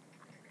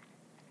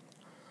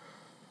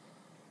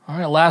 All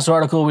right, last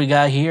article we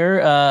got here.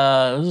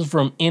 This is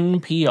from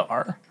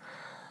NPR.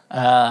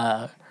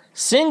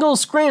 Single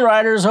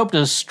screenwriters hope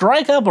to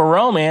strike up a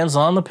romance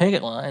on the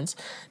picket lines.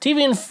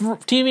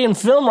 TV and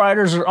film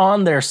writers are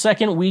on their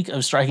second week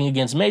of striking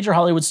against major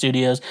Hollywood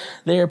studios.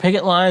 Their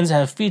picket lines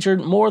have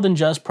featured more than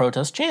just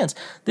protest chants.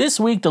 This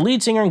week, the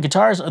lead singer and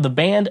guitarist of the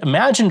band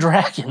Imagine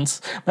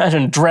Dragons,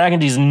 imagine dragging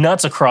these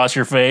nuts across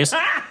your face.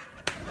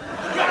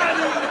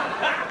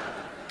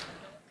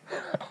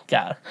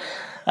 God.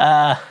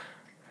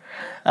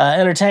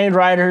 Entertained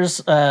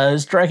writers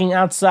striking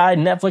outside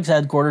Netflix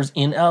headquarters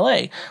in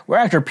LA, where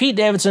actor Pete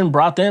Davidson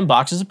brought them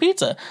boxes of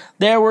pizza.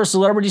 There were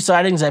celebrity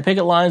sightings at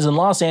picket lines in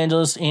Los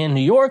Angeles and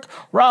New York.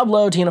 Rob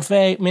Lowe, Tina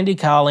Fey, Mindy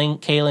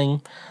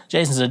Kaling,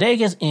 Jason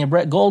Sudeikis, and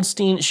Brett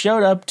Goldstein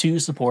showed up to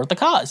support the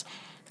cause.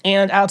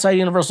 And outside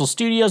Universal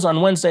Studios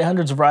on Wednesday,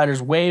 hundreds of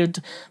riders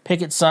waved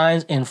picket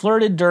signs and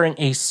flirted during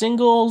a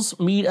singles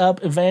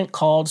meetup event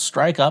called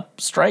Strike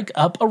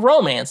Up a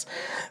Romance.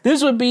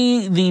 This would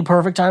be the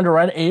perfect time to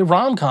write a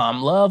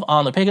rom-com. Love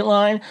on the picket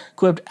line,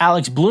 quipped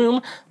Alex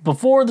Bloom.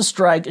 Before the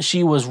strike,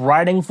 she was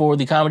writing for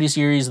the comedy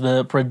series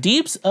The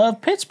Pradeeps of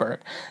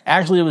Pittsburgh.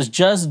 Actually, it was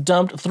just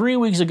dumped 3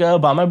 weeks ago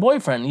by my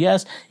boyfriend.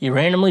 Yes, he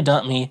randomly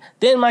dumped me.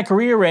 Then my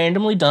career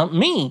randomly dumped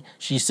me,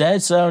 she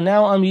said. So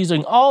now I'm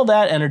using all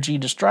that energy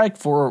to strike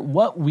for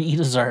what we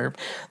deserve.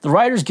 The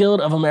Writers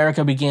Guild of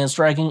America began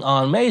striking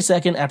on May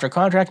 2nd after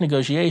contract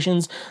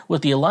negotiations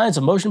with the Alliance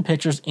of Motion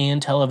Pictures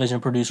and Television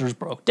Producers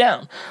broke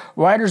down.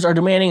 Writers are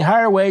demanding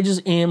higher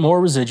wages and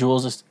more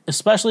residuals,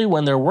 especially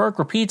when their work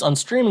repeats on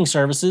streaming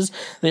services.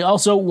 They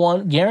also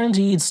want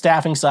guaranteed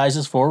staffing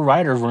sizes for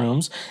writers'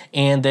 rooms,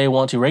 and they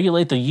want to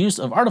regulate the use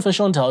of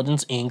artificial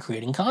intelligence in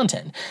creating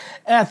content.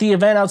 At the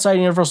event outside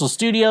Universal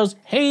Studios,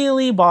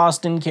 Haley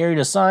Boston carried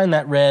a sign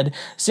that read,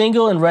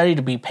 "Single and ready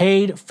to be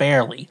paid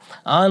fairly."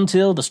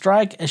 Until the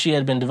strike, she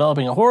had been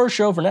developing a horror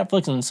show for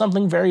Netflix, and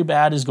something very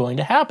bad is going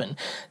to happen.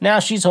 Now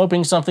she's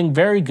hoping something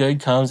very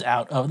good comes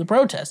out of the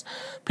protest.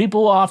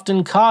 People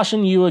often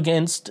caution you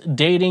against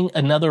dating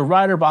another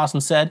writer,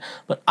 Boston said,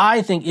 but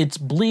I think it's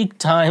bleak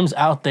times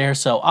out there,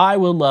 so I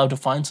would love to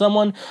find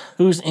someone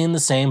who's in the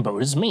same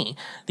boat as me.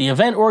 The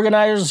event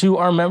organizers, who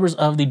are members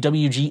of the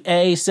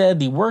WGA, said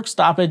the work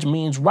stoppage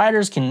means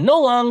writers can no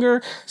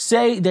longer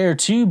say they're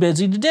too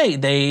busy to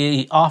date.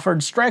 They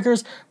offered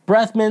strikers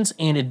breath mints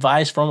and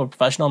advice from a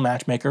professional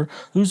matchmaker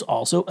who's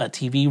also a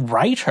TV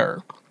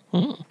writer.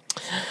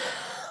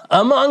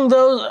 Among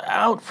those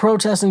out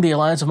protesting the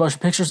Alliance of Motion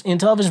Pictures and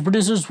Television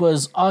Producers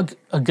was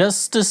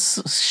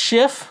Augustus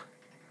Schiff.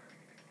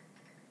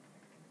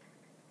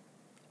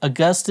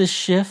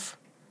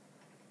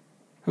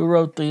 Who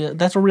wrote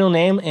that's a real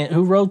name, and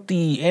who wrote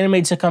the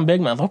animated sitcom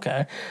Big Mouth.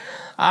 Okay.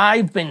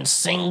 I've been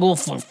single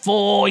for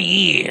 4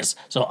 years,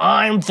 so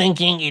I'm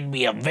thinking it'd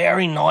be a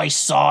very nice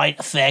side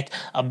effect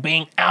of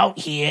being out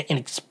here and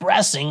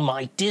expressing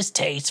my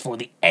distaste for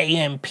the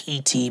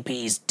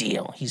AMPTP's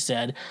deal, he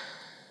said.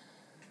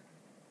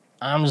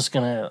 I'm just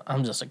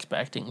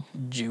expecting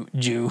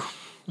Jew,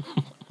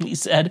 he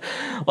said.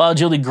 While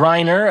Julie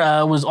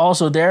Greiner was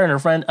also there, and her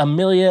friend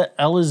Amelia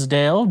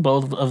Ellisdale,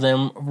 both of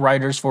them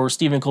writers for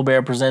Stephen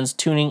Colbert Presents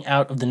Tuning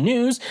Out of the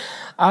News,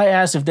 I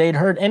asked if they'd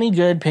heard any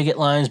good picket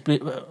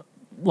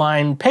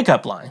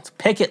pickup lines.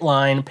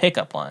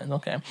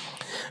 Okay.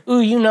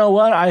 Ooh, you know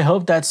what? I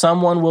hope that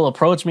someone will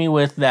approach me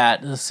with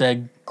that,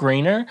 said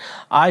Greiner.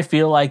 I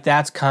feel like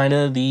that's kind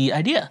of the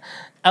idea.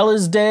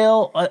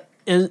 Ellisdale,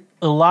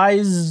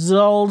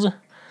 Elizold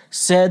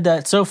said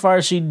that so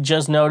far she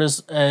just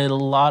noticed a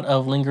lot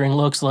of lingering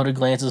looks, loaded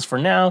glances for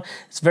now.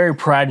 It's very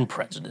Pride and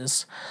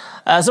Prejudice.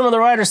 Some of the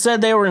writers said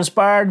they were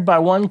inspired by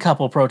one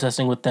couple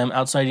protesting with them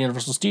outside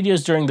Universal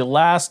Studios during the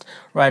last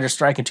writer's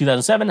strike in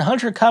 2007.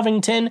 Hunter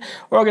Covington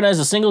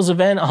organized a singles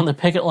event on the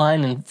picket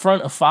line in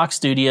front of Fox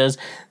Studios.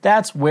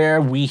 That's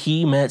where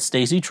he met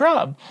Stacey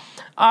Traub.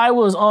 I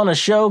was on a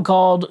show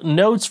called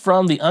Notes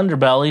from the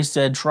Underbelly,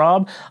 said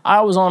Traub.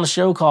 I was on a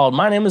show called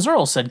My Name is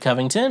Earl, said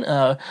Covington.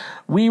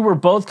 We were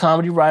both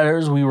comedy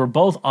writers. We were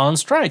both on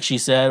strike, she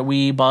said.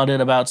 We bonded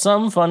about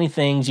some funny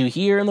things you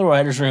hear in the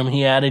writer's room,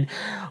 he added.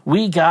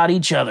 We got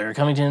each other.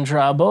 Covington and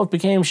Traub both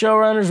became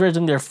showrunners,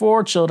 raising their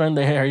 4 children.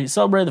 They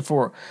celebrated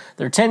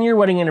their 10-year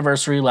wedding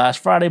anniversary last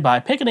Friday by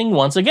picketing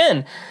once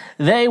again.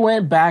 They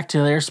went back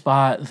to their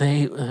spot.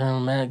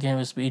 Matt gave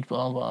a speech,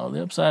 blah, blah.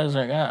 The upside is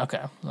like,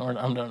 okay,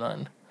 I'm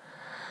done.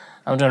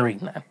 I'm done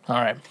reading that.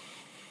 All right.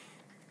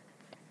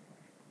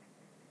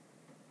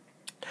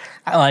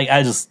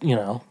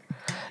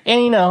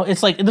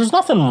 It's like, there's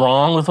nothing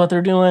wrong with what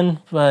they're doing,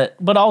 but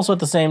also at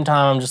the same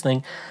time, I'm just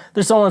thinking,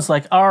 there's someone that's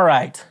like, all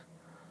right,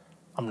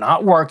 I'm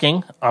not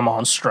working, I'm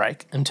on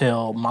strike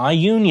until my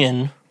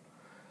union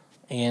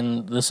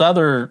and this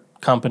other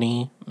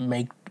company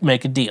make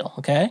a deal,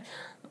 okay?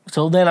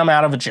 Till then, I'm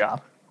out of a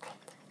job.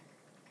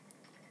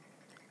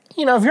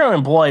 If you're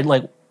unemployed,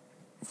 like,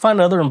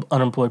 find other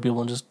unemployed people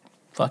and just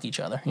fuck each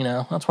other,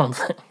 That's what I'm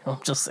saying. I'm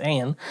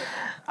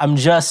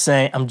just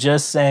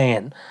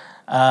saying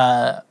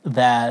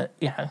that,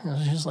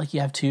 it's just like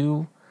you have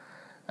two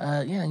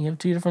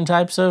different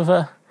types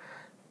of,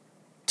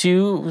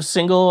 two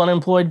single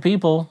unemployed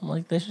people.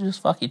 Like, they should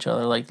just fuck each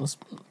other. Like,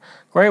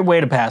 great way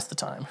to pass the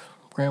time.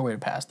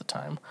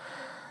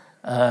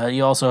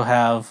 You also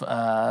have,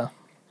 I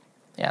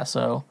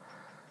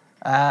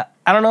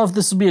don't know if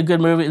this would be a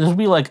good movie. This would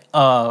be like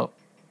a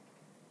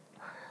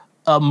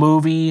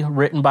movie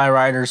written by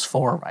writers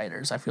for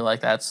writers. I feel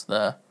like that's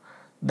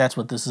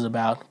what this is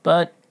about.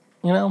 But,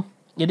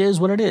 it is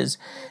what it is.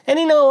 And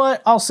you know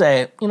what? I'll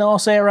say it. I'll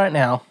say it right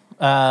now.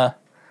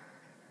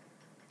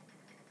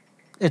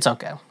 It's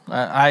okay.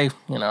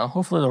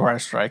 Hopefully the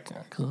writers strike.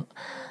 'Cause,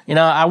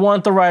 I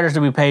want the writers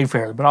to be paid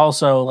fairly, but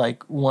also,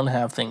 like, want to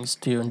have things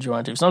to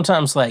enjoy too.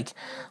 Sometimes, like,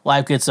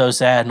 life gets so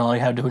sad and all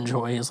you have to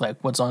enjoy is, like,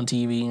 what's on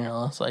TV,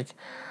 It's like,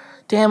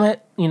 damn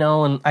it,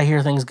 and I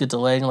hear things get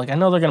delayed, and like I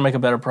know they're gonna make a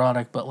better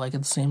product, but like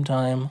at the same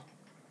time,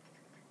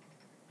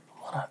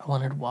 I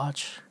wanted to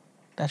watch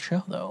that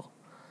show though.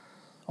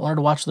 I wanted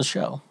to watch the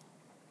show.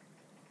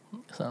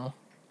 So,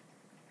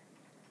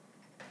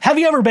 have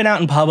you ever been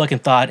out in public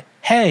and thought,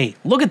 "Hey,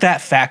 look at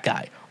that fat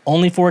guy,"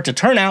 only for it to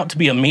turn out to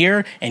be a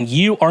mirror and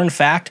you are in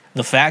fact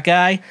the fat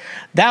guy?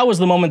 That was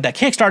the moment that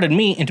kickstarted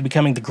me into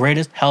becoming the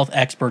greatest health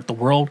expert the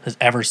world has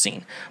ever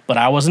seen. But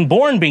I wasn't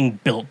born being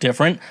built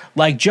different.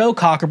 Like Joe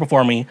Cocker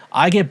before me,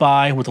 I get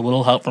by with a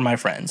little help from my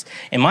friends.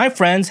 And my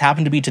friends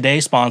happen to be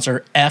today's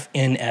sponsor,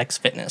 FNX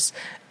Fitness.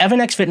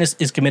 FNX Fitness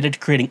is committed to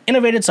creating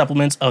innovative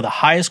supplements of the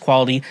highest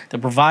quality that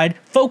provide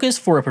focus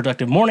for a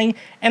productive morning,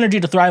 energy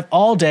to thrive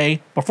all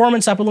day,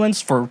 performance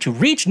supplements to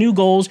reach new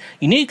goals,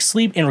 unique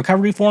sleep and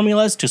recovery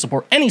formulas to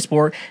support any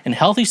sport, and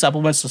healthy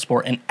supplements to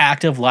support an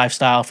active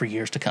lifestyle for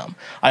years to come.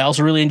 I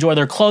also really enjoy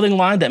their clothing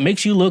line that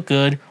makes you look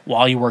good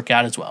while you work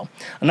out as well.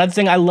 Another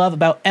thing I love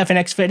about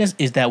FNX Fitness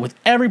is that with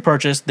every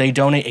purchase, they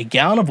donate a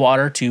gallon of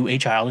water to a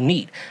child in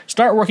need.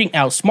 Start working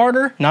out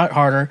smarter, not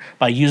harder,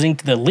 by using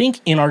the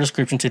link in our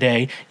description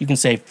today. You can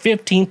save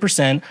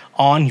 15%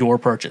 on your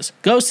purchase.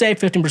 Go save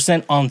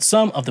 15% on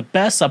some of the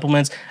best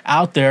supplements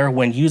out there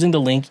when using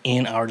the link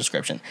in our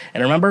description.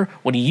 And remember,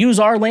 when you use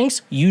our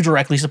links, you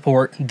directly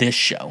support this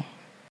show.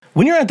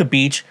 When you're at the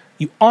beach,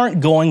 you aren't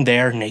going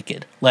there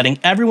naked, letting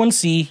everyone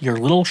see your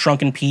little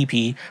shrunken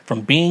PP from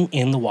being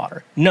in the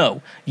water.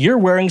 No, you're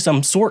wearing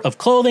some sort of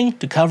clothing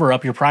to cover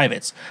up your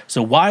privates.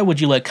 So why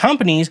would you let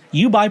companies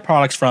you buy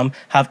products from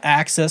have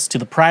access to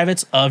the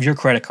privates of your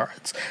credit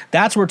cards?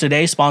 That's where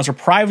today's sponsor,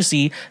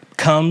 Privacy,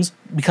 becomes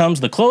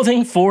the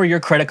clothing for your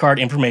credit card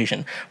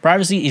information.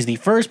 Privacy is the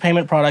first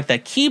payment product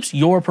that keeps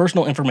your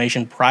personal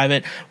information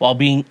private while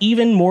being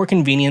even more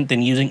convenient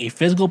than using a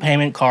physical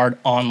payment card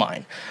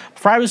online.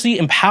 Privacy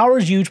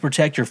empowers you to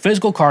protect your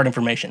physical card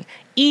information.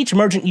 Each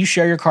merchant you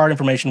share your card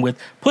information with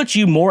puts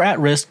you more at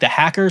risk to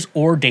hackers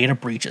or data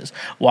breaches.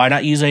 Why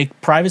not use a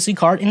privacy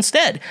card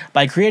instead?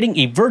 By creating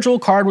a virtual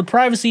card with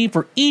privacy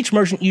for each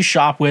merchant you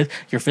shop with,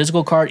 your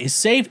physical card is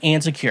safe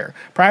and secure.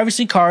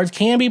 Privacy cards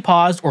can be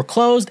paused or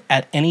closed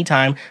at any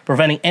time,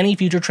 preventing any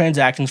future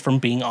transactions from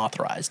being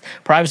authorized.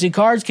 Privacy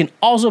cards can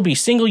also be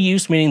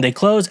single-use, meaning they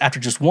close after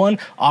just one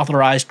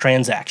authorized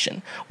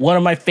transaction. One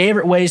of my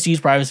favorite ways to use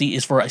privacy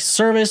is for a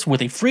service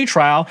with a free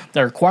trial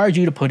that requires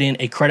you to put in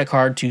a credit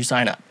card to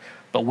sign up.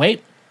 But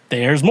wait,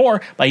 there's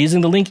more. By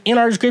using the link in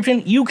our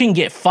description, you can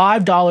get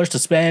 $5 to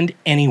spend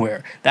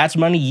anywhere. That's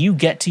money you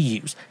get to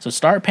use. So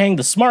start paying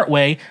the smart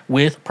way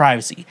with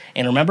Privacy.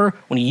 And remember,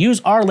 when you use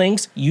our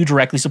links, you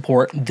directly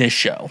support this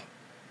show.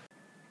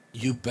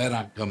 You bet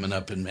I'm coming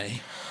up in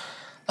May.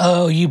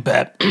 Oh, you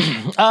bet.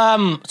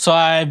 So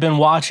I've been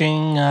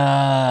watching.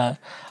 I've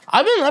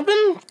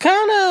been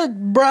kind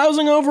of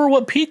browsing over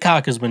what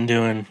Peacock has been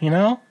doing.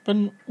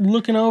 Been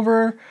looking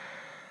over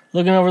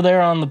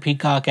there on the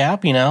Peacock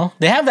app. They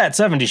have that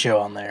 '70s show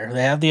on there.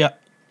 They have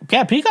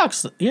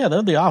Peacock's. Yeah,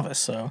 they're The Office.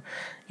 So,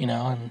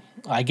 and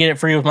I get it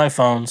free with my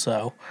phone.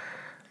 So,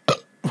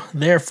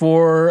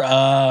 therefore,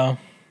 I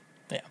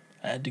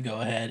had to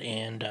go ahead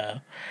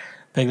and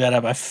pick that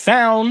up. I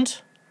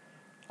found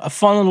a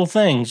fun little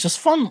thing. Just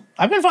fun.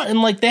 I've been fun.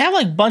 And they have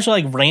a bunch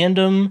of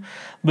random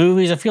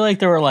movies. I feel like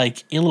they were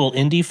little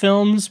indie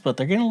films, but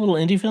they're getting little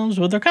indie films,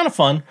 but they're kind of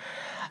fun.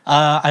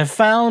 I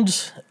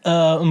found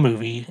a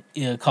movie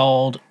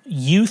called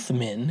Youth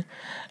Men,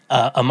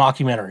 a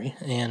mockumentary.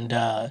 And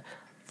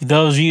for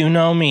those of you who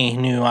know me,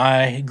 knew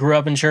I grew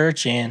up in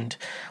church and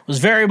was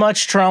very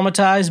much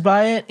traumatized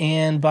by it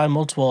and by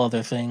multiple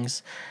other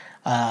things.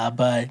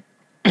 But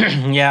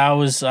yeah, I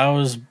was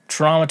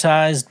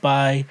traumatized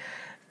by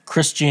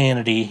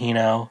Christianity,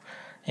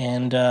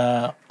 and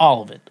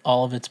all of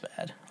it's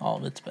bad.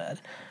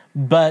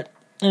 But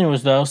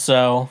anyways, though,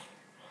 so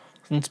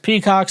since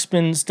Peacock's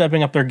been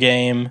stepping up their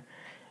game,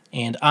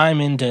 and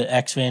I'm into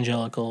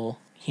evangelical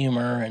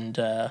humor, and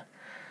that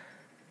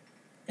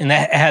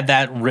had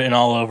that written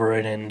all over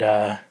it, and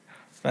that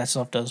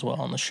stuff does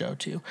well on the show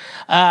too.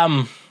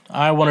 I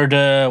wanted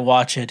to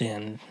watch it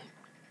and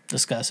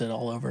discuss it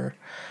all over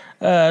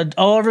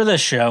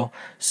this show.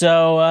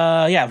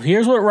 So,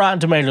 here's what Rotten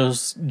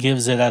Tomatoes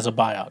gives it as a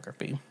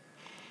biography.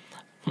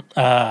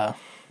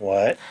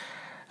 What?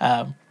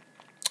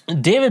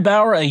 David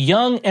Bauer, a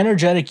young,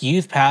 energetic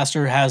youth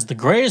pastor, has the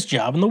greatest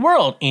job in the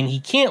world, and he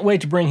can't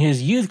wait to bring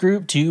his youth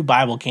group to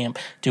Bible camp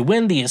to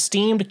win the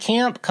esteemed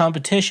camp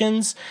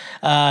competitions.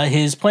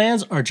 His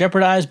plans are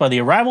jeopardized by the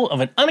arrival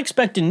of an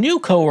unexpected new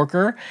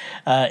coworker,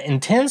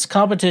 intense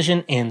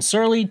competition, and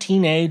surly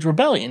teenage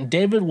rebellion.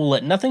 David will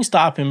let nothing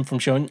stop him from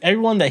showing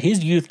everyone that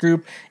his youth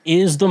group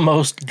is the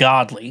most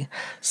godly.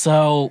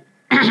 So,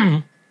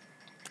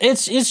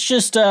 it's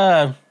just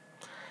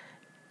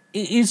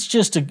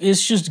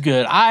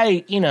good.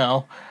 I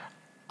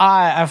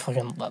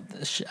fucking love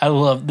this shit. I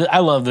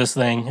love this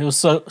thing. It was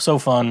so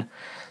fun.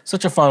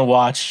 Such a fun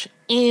watch,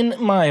 in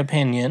my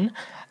opinion,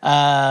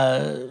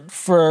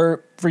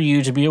 for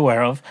you to be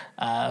aware of.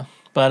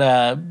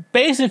 But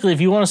basically, if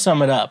you want to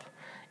sum it up,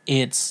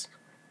 it's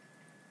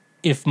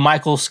if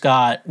Michael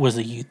Scott was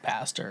a youth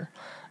pastor.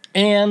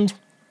 And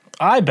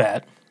I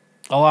bet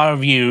a lot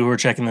of you who are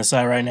checking this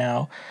out right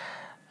now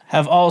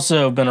have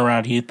also been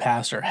around a youth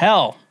pastor.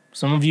 Hell,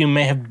 some of you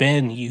may have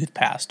been youth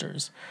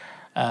pastors.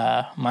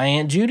 My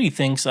Aunt Judy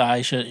thinks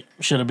I should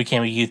have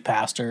became a youth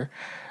pastor.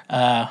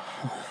 The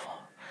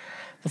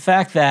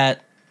fact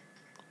that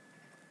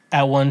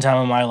at one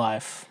time in my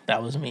life,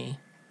 that was me.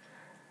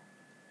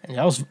 And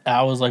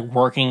I was like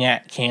working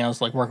at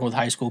camps, like working with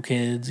high school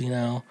kids, you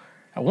know.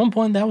 At one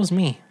point, that was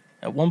me.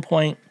 At one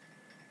point,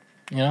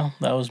 you know,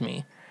 that was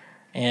me.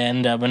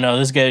 And, but no,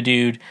 this guy,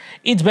 dude,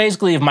 it's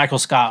basically if Michael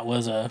Scott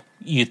was a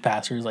youth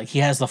pastor. Like, he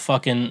has the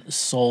fucking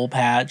soul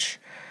patch,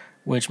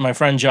 which my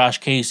friend Josh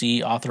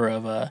Casey, author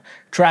of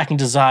Tracking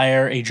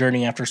Desire, A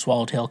Journey After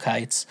Swallowtail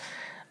Kites,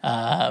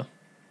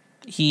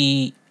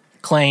 he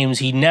claims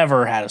he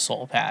never had a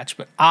soul patch,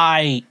 but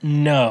I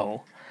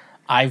know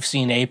I've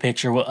seen a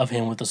picture of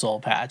him with the soul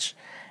patch,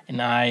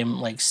 and I'm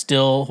like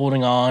still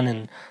holding on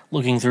and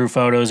looking through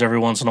photos every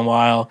once in a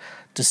while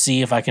to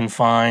see if I can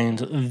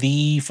find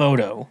the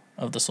photo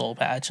of the soul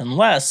patch,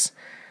 unless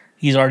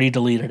he's already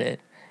deleted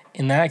it.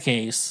 In that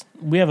case,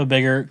 we have a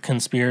bigger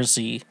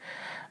conspiracy.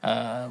 We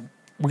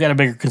got a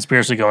bigger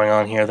conspiracy going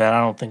on here that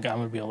I don't think I'm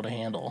going to be able to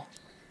handle.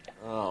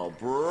 Oh,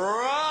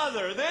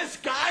 brother, this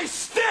guy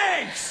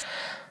stinks!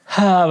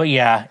 But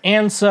yeah,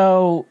 and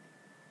so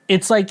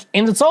it's like,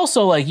 and it's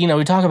also like, you know,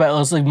 we talk about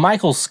it's like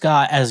Michael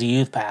Scott as a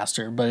youth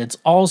pastor, but it's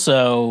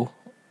also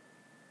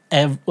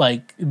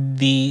like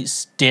the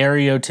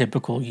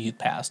stereotypical youth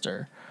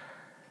pastor.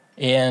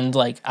 And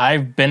like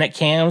I've been at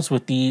camps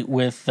with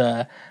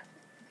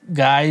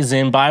guys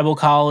in Bible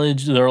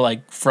college. They're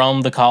like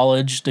from the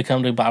college to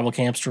come to Bible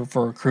camps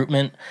for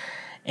recruitment,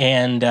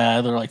 and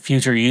they're like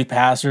future youth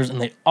pastors,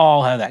 and they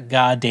all have that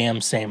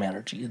goddamn same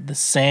energy. The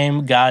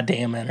same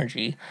goddamn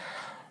energy.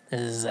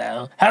 Is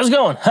how's it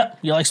going? Huh?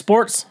 You like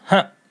sports?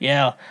 Huh?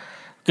 Yeah.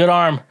 Good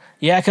arm.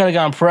 Yeah, I could have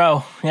gone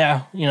pro.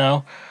 Yeah, you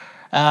know.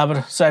 But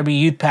I decided to be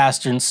youth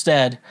pastor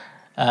instead.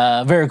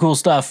 Very cool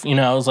stuff. You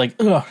know, it's like,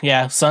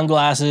 yeah,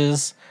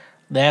 sunglasses.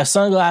 They have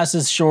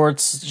sunglasses,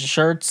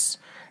 shirts.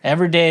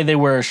 Every day they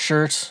wear a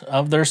shirt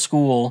of their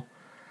school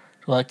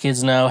to let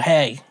kids know,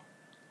 hey,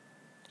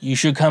 you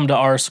should come to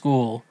our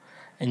school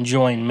and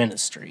join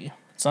ministry.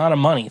 It's not a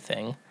money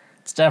thing.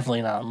 It's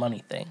definitely not a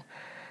money thing.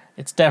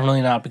 It's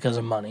definitely not because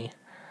of money.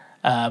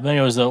 But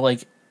anyways, though,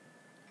 like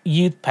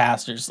youth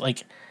pastors,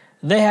 like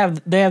they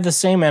have the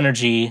same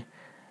energy,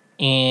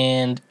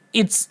 and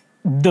it's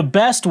the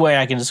best way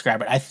I can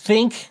describe it. I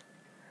think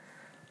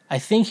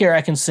here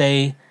I can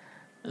say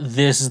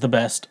this is the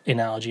best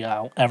analogy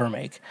I'll ever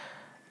make.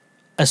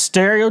 A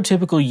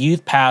stereotypical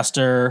youth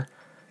pastor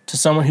to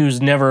someone who's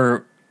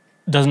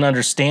doesn't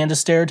understand a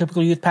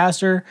stereotypical youth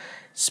pastor,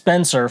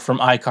 Spencer from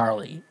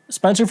iCarly.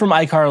 Spencer from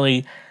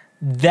iCarly,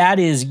 that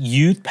is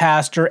youth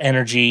pastor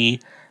energy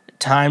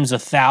times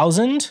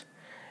 1,000,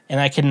 and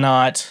I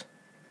cannot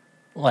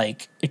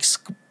like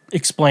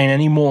explain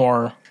any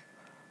more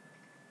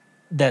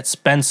that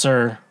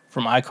Spencer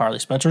from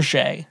iCarly, Spencer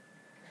Shea,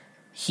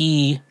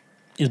 he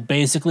is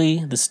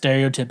basically the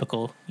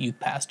stereotypical youth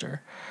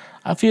pastor.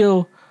 I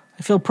feel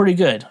pretty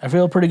good. I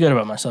feel pretty good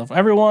about myself.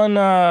 Everyone,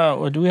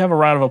 do we have a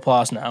round of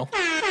applause now?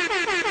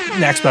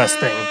 Next best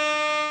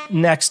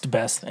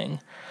thing.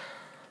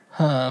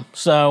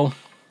 So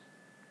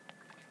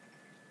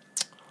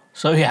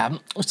yeah.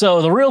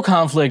 So the real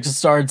conflict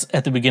starts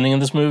at the beginning of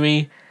this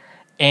movie,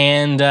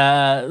 and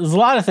there's a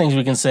lot of things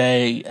we can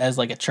say as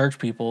like a church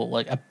people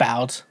like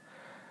about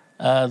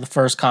the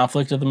first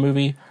conflict of the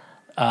movie.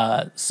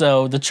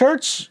 So the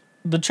church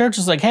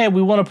is like, hey,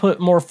 we want to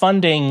put more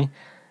funding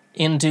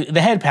into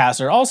the head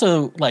pastor.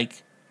 Also,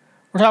 like,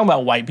 we're talking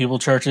about white people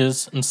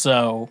churches, and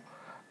so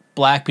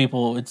black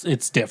people,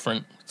 it's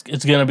different.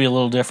 It's going to be a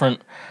little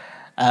different.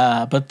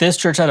 But this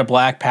church had a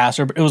black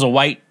pastor. But it was a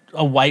white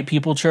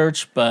people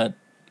church, but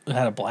it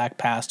had a black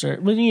pastor.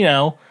 But, you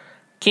know,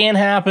 can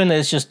happen.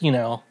 It's just, you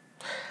know,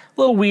 a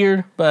little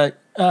weird. But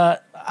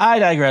I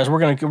digress. We're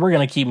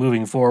gonna keep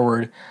moving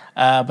forward.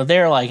 But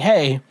they're like,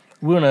 hey,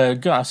 we want to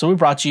go. So we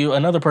brought you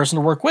another person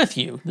to work with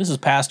you. This is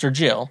Pastor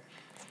Jill.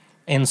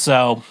 And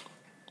so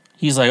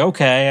he's like,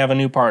 okay, I have a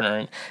new partner.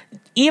 And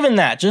even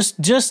that,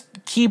 just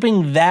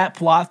keeping that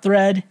plot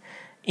thread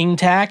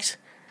intact,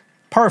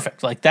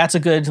 perfect. Like, that's a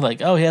good,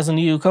 like, oh, he has a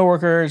new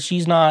coworker.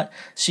 She's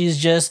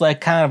just like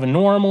kind of a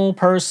normal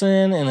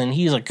person. And then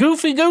he's a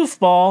goofy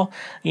goofball.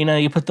 You know,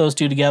 you put those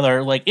two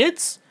together. Like,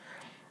 it's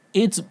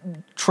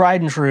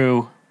tried and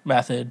true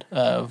method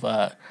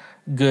of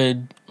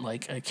good,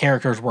 like,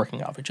 characters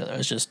working off each other.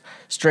 It's just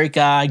straight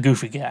guy,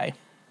 goofy guy,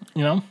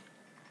 you know?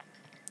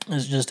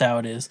 It's just how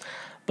it is.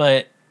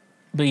 But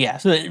yeah,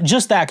 so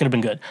just that could have been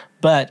good.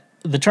 But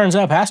it turns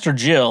out Pastor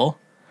Jill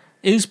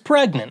is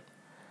pregnant.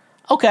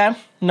 Okay,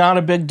 not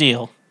a big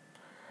deal.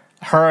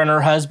 Her and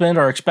her husband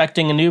are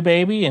expecting a new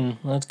baby, and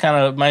that's kind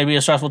of might be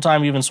a stressful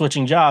time even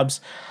switching jobs.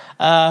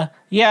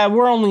 Yeah,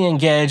 we're only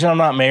engaged. I'm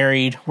not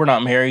married. We're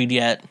not married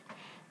yet.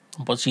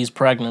 but she's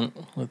pregnant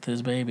with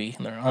his baby,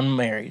 and they're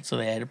unmarried, so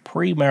they had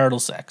premarital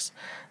sex.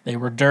 They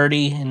were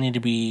dirty and need to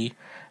be.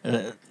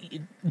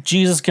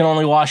 Jesus can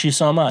only wash you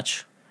so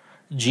much.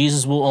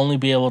 Jesus will only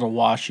be able to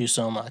wash you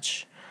so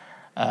much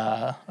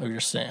of your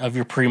sin, of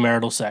your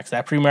premarital sex.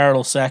 That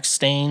premarital sex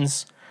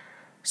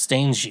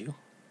stains you,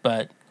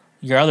 but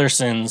your other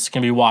sins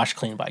can be washed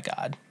clean by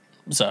God.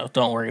 So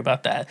don't worry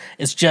about that.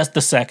 It's just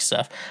the sex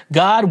stuff.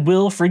 God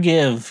will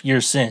forgive your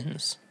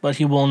sins, but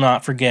he will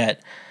not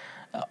forget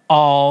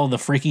all the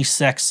freaky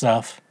sex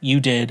stuff you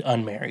did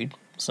unmarried.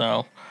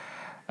 So,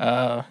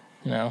 you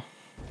know.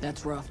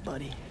 That's rough,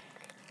 buddy.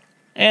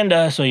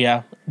 And so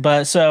yeah,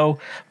 but so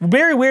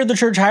very weird the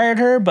church hired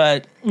her,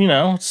 but you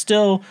know,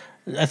 still,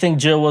 I think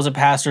Jill was a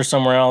pastor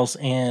somewhere else,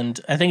 and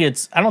I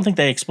don't think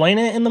they explain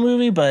it in the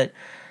movie, but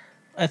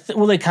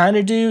well, they kind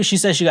of do. She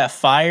says she got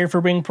fired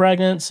for being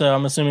pregnant, so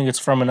I'm assuming it's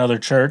from another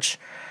church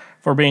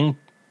for being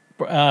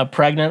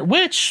pregnant,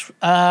 which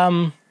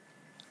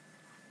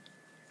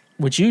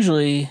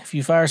usually, if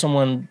you fire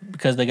someone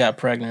because they got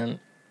pregnant,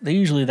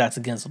 that's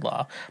against the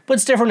law. But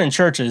it's different in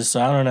churches,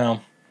 so I don't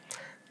know.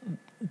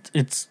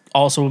 It's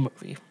also a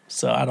movie,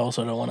 so I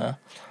also don't want to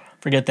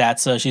forget that.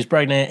 So she's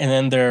pregnant,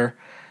 and then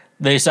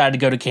they decide to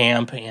go to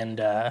camp, and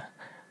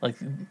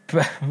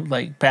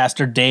like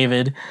Pastor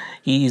David,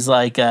 he's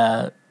like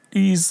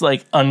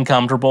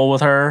uncomfortable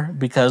with her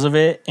because of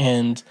it,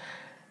 and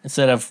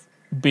instead of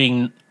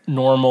being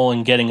normal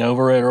and getting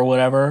over it or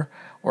whatever,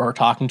 or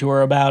talking to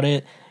her about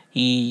it,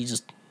 he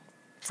just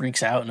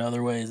freaks out in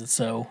other ways. It's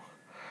so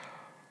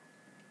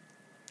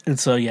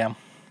yeah,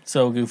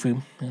 so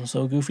goofy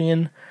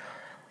and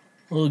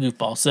a little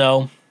goofball.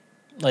 So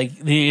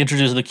like he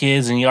introduces the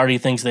kids, and he already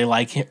thinks they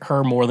like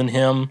her more than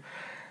him,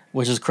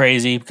 which is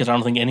crazy because I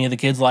don't think any of the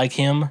kids like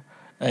him.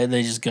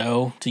 They just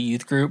go to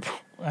youth group.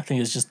 I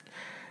think it's just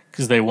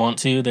because they want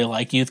to. They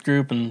like youth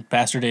group, and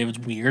Pastor David's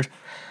weird.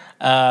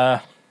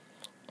 So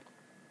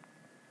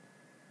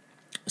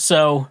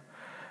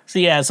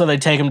they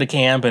take him to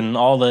camp, and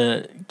all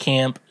the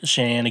camp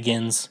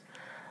shenanigans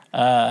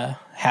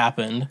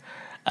happened.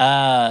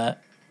 But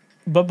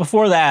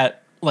before that,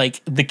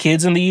 like, the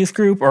kids in the youth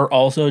group are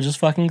also just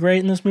fucking great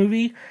in this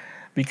movie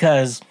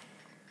because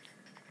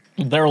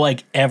they're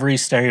like every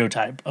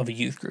stereotype of a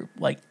youth group.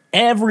 Like,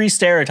 every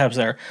stereotype's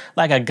there.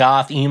 Like a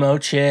goth emo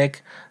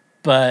chick,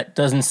 but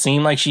doesn't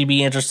seem like she'd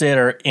be interested,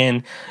 or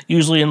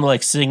usually in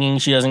like singing,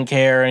 she doesn't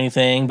care or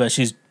anything, but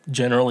she's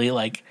generally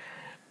like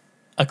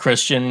a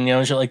Christian, you know,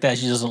 and shit like that.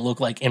 She doesn't look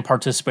like in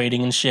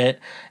participating in shit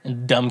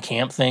and dumb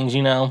camp things,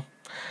 you know.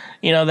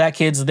 You know, that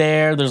kid's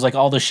there. There's like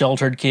all the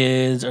sheltered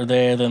kids are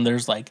there. Then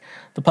there's like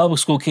the public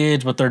school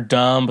kids, but they're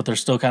dumb, but they're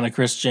still kind of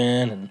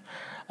Christian, and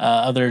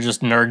other just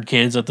nerd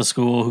kids at the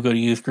school who go to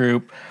youth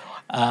group.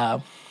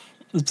 So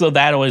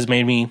that always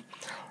made me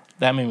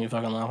fucking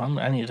laugh.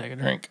 I need to take a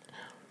drink.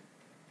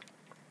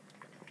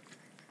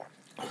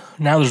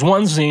 Now there's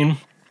one scene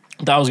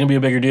that was going to be a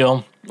bigger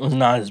deal. It was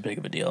not as big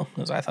of a deal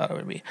as I thought it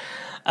would be.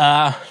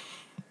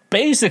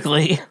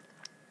 Basically,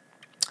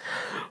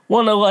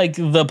 one of like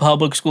the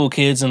public school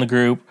kids in the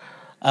group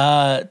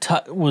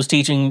was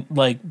teaching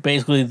like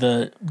basically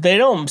they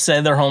don't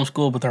say they're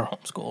homeschooled, but they're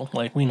homeschooled.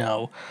 Like we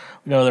know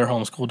they're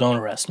homeschooled. Don't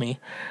arrest me.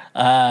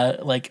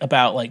 Like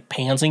about like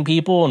pantsing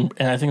people,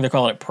 and I think they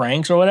call it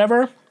pranks or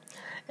whatever.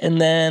 And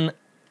then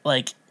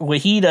like what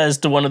he does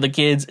to one of the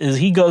kids is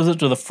he goes up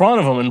to the front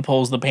of him and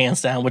pulls the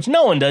pants down, which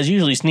no one does.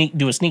 Usually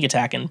do a sneak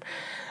attack and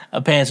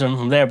pants him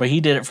from there, but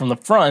he did it from the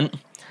front.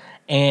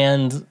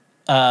 And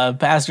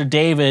Pastor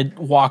David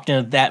walked in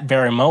at that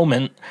very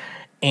moment,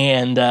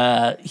 and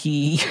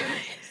he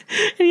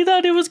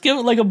thought it was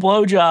giving like a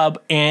blowjob,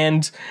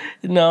 and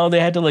no, they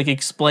had to like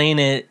explain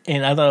it,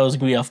 and I thought it was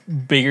gonna be a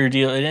bigger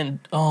deal. It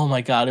didn't. Oh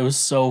my god, it was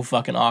so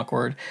fucking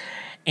awkward.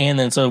 And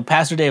then so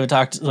Pastor David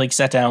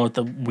sat down with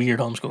the weird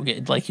homeschool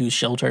kid, like he was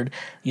sheltered.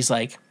 He's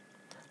like,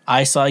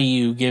 I saw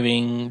you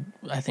giving,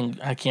 I can't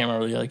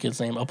remember the other kid's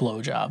name, a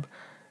blowjob.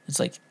 It's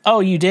like, oh,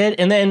 you did?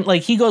 And then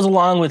like he goes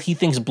along with, he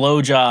thinks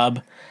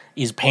blowjob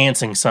is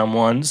pantsing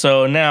someone.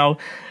 So now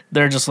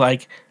they're just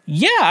like,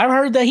 yeah, I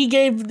heard that he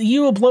gave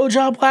you a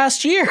blowjob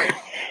last year.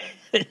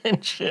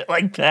 And shit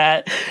like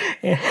that.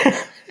 And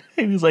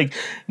he's like,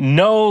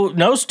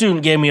 no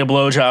student gave me a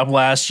blowjob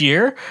last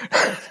year.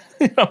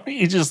 You know,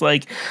 he's just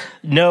like,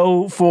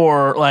 no,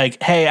 for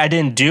like, hey, I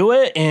didn't do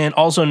it, and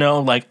also no,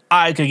 like,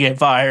 I could get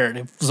fired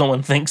if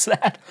someone thinks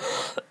that.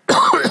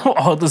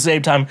 All at the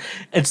same time,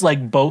 it's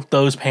like both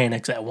those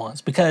panics at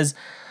once, because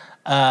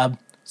now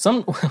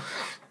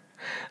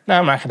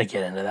I'm not going to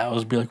get into that. I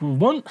was be like,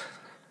 one,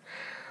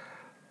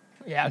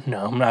 yeah,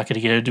 no, I'm not going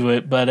to get into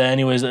it. But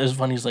anyways, it was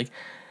funny. He's like,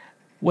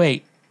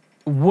 wait,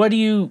 what do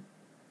you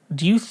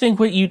think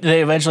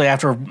they eventually,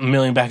 after a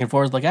million back and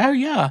forth, like, oh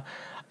yeah,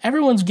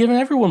 everyone's giving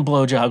everyone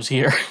blowjobs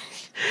here.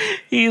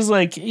 He's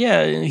like,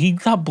 yeah, he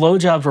thought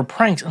blowjobs were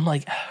pranks. I'm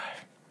like,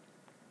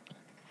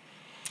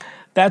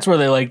 that's where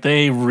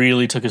they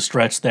really took a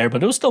stretch there,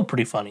 but it was still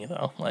pretty funny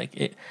though. Like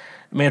it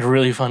made a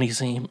really funny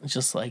scene. It's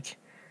just like,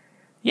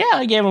 Yeah,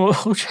 I gave him a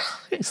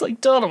blowjob. He's like,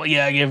 totally.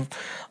 Yeah, I gave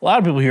a lot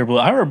of people here.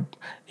 I heard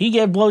he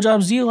gave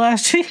blowjobs to you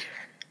last year.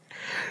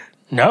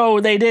 No,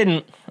 they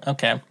didn't.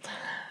 Okay.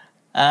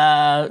 So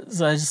I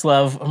just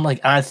love, I'm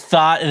like, I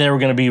thought they were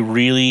going to be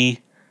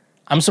really,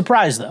 I'm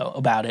surprised though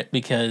about it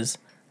because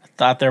I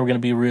thought they were going to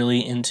be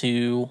really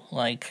into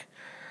like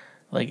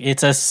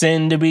it's a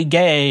sin to be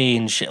gay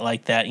and shit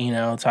like that, you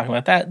know, talking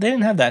about that. They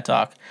didn't have that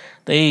talk.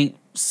 They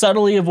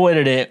subtly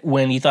avoided it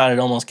when you thought it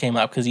almost came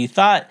up because you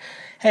thought,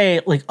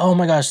 hey, like, oh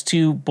my gosh,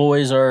 two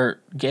boys are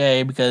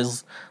gay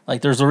because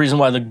like there's a reason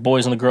why the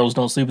boys and the girls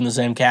don't sleep in the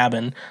same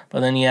cabin.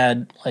 But then you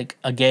had like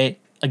a gay,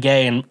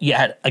 and you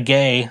had a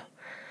gay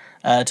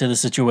to the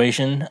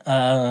situation.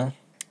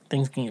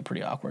 Things can get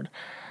pretty awkward.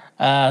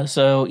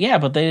 So yeah,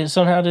 but they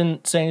somehow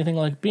didn't say anything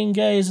like being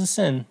gay is a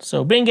sin.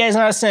 So being gay is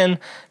not a sin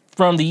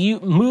from the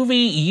movie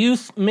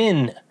Youth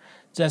Men.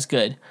 That's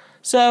good.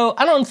 So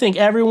I don't think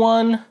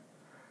everyone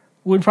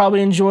would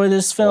probably enjoy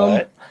this film.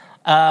 What?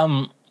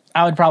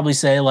 I would probably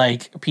say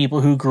like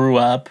people who grew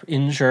up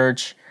in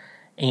church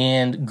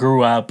and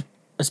grew up,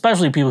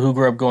 especially people who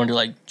grew up going to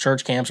like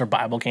church camps or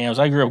Bible camps.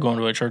 I grew up going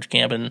to a church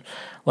camp, and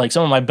like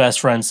some of my best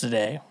friends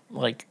today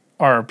like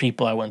are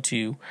people I went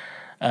to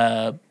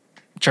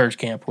church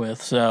camp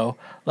with. So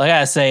like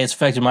I say, it's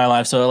affected my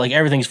life. So like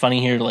everything's funny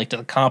here, like to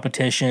the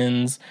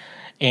competitions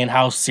and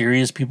how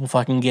serious people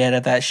fucking get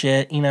at that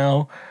shit, you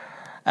know.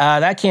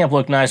 That camp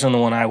looked nicer than the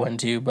one I went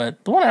to,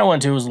 but the one I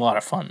went to was a lot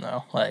of fun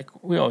though. Like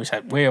we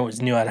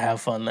always knew how to have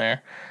fun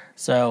there,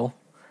 so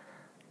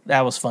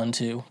that was fun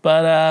too.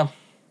 But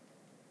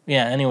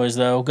yeah. Anyways,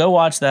 though, go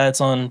watch that.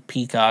 It's on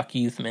Peacock.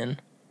 Youth Men.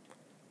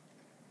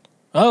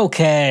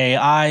 Okay,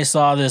 I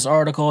saw this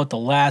article at the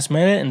last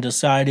minute and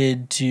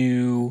decided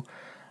to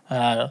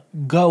go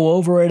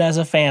over it as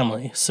a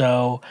family.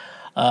 So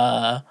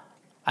I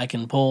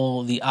can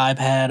pull the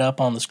iPad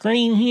up on the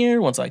screen here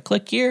once I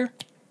click here.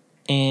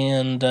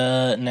 And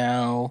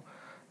now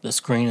the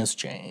screen has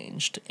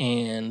changed,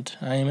 and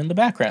I am in the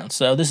background.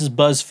 So this is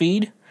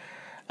BuzzFeed.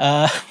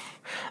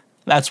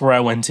 That's where I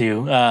went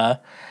to.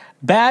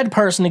 Bad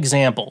person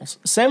examples.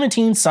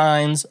 17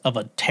 signs of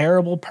a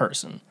terrible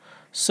person.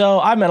 So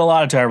I've met a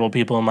lot of terrible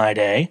people in my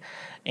day,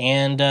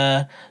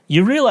 and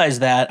you realize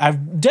that.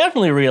 I've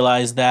definitely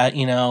realized that,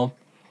 you know,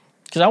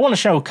 because I want to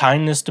show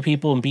kindness to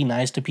people and be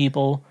nice to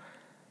people,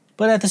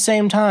 but at the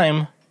same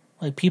time,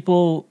 like,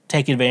 people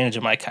take advantage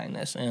of my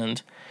kindness,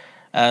 and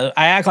I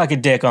act like a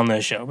dick on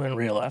this show, but in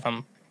real life,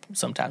 I'm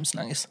sometimes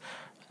nice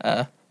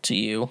to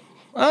you.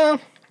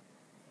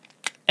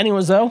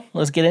 Anyways, though,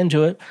 let's get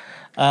into it.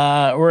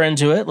 We're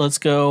into it. Let's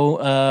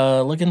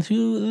go looking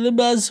through the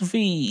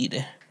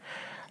BuzzFeed.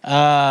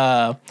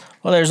 Well,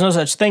 there's no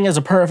such thing as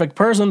a perfect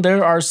person.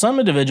 There are some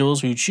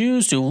individuals who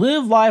choose to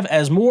live life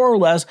as more or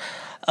less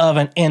of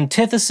an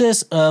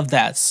antithesis of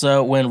that.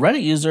 So when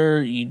Reddit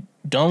user, you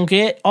don't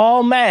get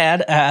all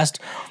mad, asked,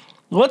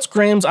 what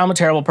screams I'm a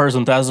terrible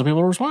person? Thousands of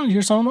people responded,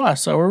 here's some of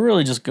us. So we're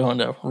really just going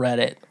to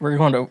Reddit.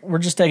 We're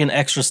just taking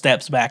extra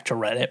steps back to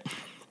Reddit.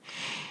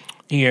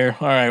 Here,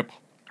 all right.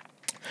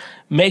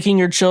 Making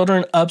your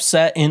children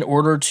upset in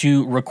order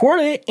to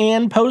record it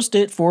and post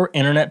it for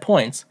internet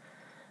points.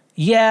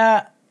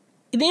 Yeah,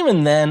 and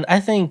even then, I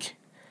think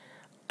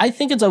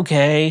it's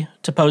okay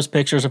to post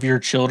pictures of your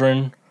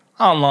children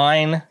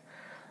online.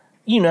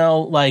 You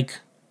know, like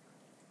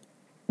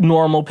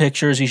normal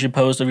pictures you should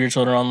post of your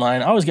children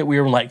online. I always get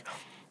weird when, like,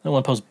 they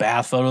want to post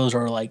bath photos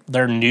or like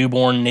their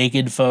newborn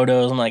naked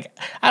photos. I'm like,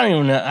 I don't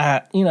even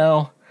know. You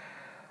know,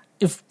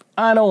 if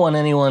I don't want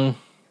anyone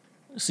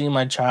seeing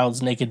my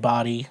child's naked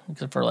body,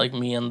 except for like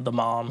me and the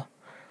mom,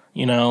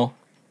 you know,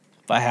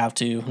 if I have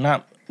to.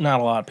 Not a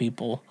lot of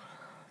people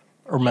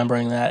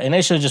remembering that, and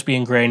it should just be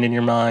ingrained in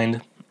your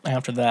mind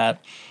after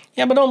that.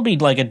 Yeah, but don't be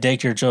like a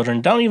dick to your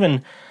children. Don't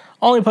even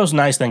only post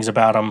nice things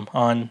about them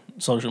on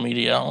social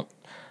media.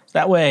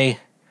 That way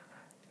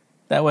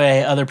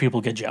other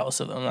people get jealous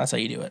of them. That's how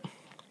you do it.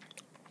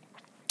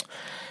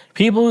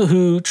 People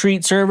who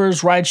treat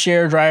servers,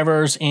 rideshare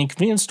drivers, and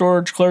convenience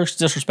store clerks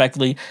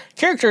disrespectfully.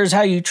 Character is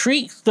how you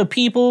treat the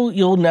people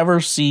you'll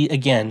never see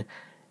again.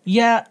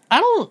 Yeah,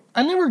 I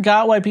never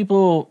got why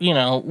people, you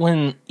know,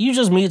 when you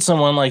just meet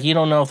someone, like, you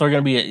don't know if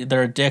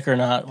they're a dick or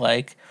not,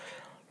 like,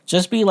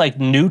 just be, like,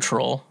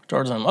 neutral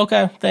towards them.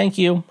 Okay, thank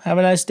you. Have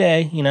a nice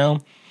day, you know,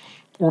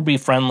 or be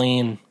friendly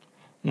and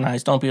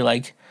nice. Don't be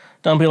like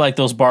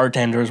those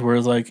bartenders where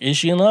it's like, is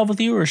she in love with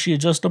you or is she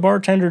just a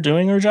bartender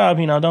doing her job?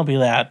 You know, don't be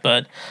that.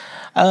 But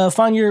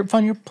find your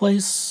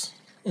place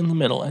in the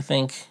middle, I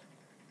think.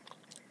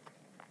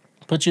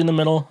 Put you in the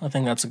middle. I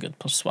think that's a good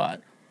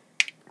spot.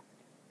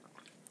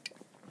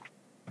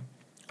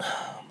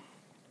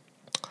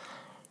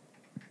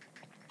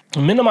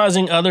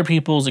 Minimizing other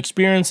people's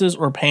experiences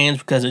or pains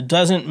because it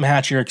doesn't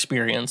match your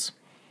experience.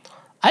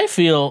 I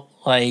feel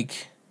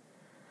like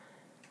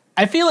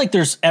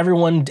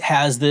everyone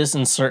has this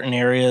in certain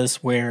areas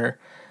where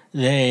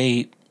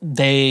they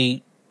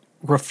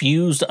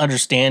refuse to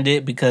understand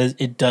it because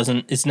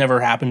it's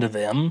never happened to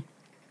them.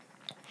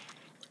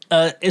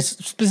 It's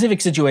specific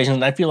situations,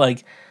 and I feel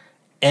like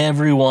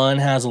everyone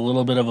has a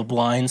little bit of a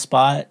blind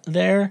spot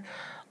there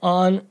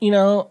on,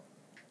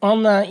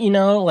 on that,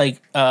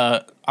 like,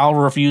 I'll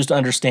refuse to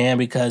understand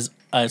because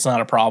it's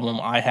not a problem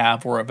I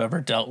have or I've ever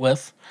dealt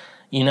with,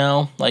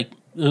 like,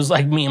 it was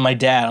like me and my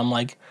dad. I'm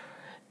like,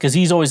 because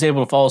he's always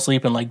able to fall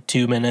asleep in like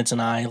 2 minutes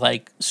and I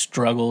like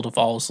struggle to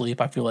fall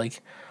asleep. I feel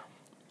like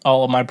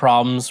all of my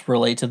problems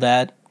relate to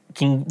that,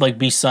 can like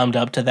be summed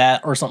up to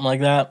that or something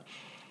like that.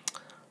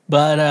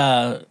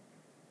 But,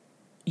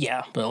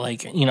 yeah, but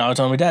like, I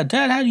told my dad,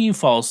 how do you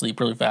fall asleep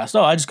really fast?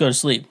 Oh, I just go to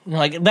sleep.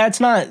 Like, that's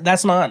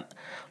not,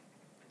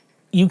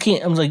 you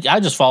can't, I was like, I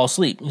just fall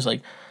asleep. He's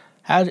like,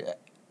 how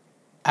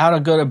to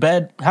go to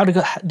bed?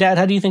 Dad,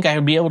 how do you think I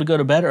would be able to go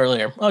to bed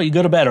earlier? Oh, you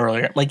go to bed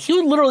earlier. Like, he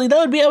would literally, that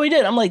would be how he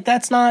did. I'm like,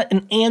 that's not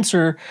an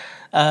answer.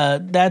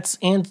 That's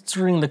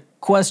answering the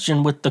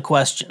question with the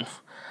question.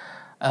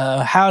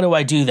 How do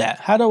I do that?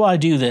 How do I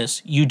do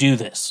this? You do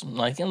this.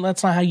 Like, and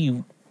that's not how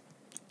you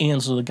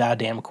answer the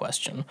goddamn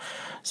question.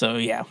 So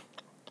yeah,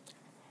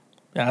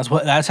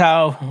 that's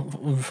how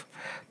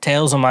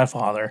tales of my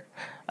father.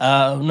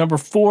 Number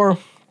 4,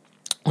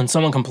 when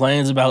someone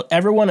complains about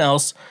everyone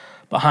else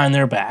behind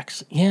their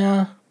backs.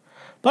 Yeah,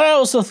 but I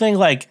also think,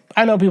 like,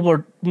 I know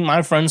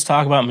my friends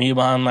talk about me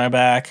behind my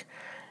back,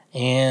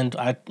 and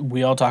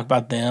we all talk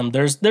about them.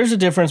 There's a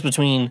difference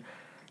between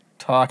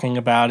talking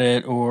about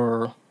it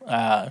or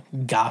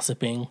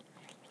gossiping,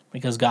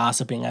 because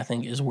gossiping, I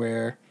think, is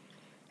where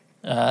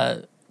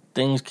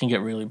things can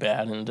get really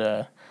bad. And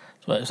so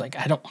it's like,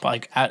 I don't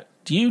like.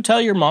 Do you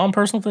tell your mom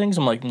personal things?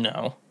 I'm like,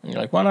 no. And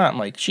you're like, why not? I'm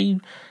like, she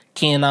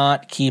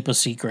cannot keep a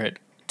secret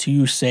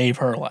to save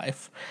her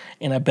life.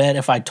 And I bet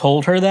if I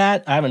told her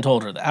that, I haven't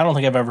told her that. I don't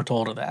think I've ever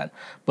told her that.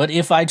 But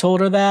if I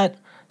told her that,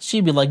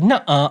 she'd be like,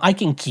 nuh-uh, I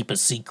can keep a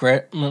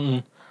secret.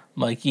 I'm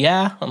like,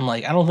 yeah. I'm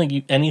like, I don't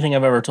think anything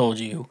I've ever told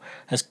you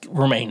has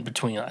remained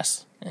between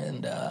us.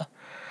 And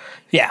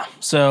yeah,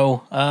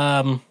 so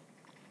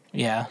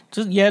yeah,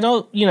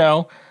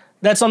 don't,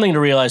 that's something to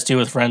realize too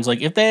with friends.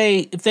 Like, if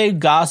they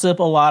gossip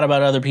a lot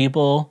about other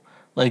people,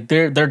 like,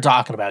 they're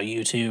talking about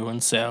you too.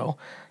 And so,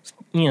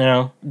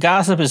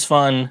 gossip is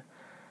fun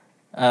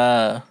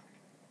to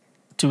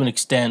an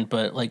extent,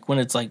 but like when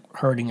it's like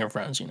hurting your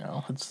friends,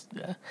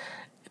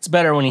 it's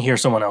better when you hear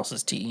someone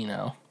else's tea.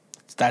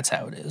 That's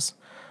how it is.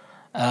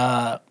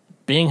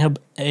 Being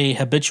a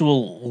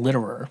habitual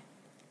litterer.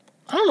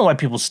 I don't know why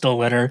people still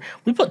litter.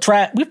 We've put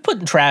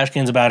trash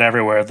cans about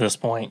everywhere at this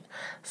point,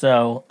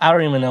 so I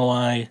don't even know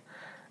why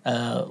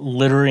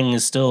littering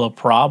is still a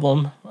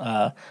problem.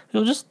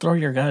 People just throw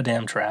your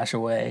goddamn trash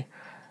away,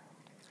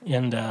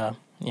 and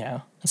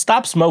yeah, and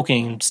stop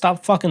smoking.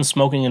 Stop fucking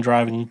smoking and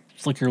driving.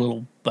 Flick your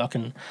little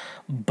fucking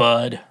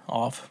bud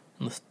off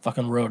on the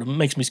fucking road. It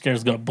makes me scared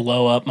it's gonna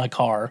blow up my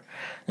car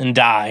and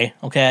die.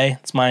 Okay,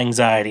 it's my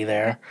anxiety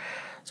there,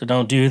 so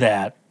don't do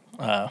that.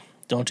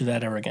 Don't do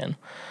that ever again.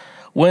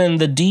 When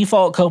the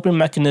default coping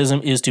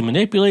mechanism is to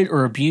manipulate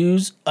or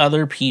abuse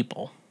other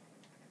people.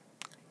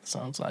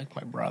 Sounds like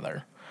my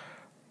brother.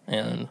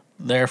 And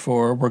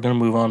therefore, we're going to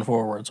move on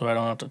forward, so I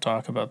don't have to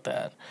talk about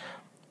that.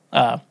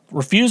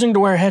 Refusing to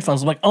wear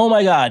headphones. I'm like, oh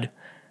my God.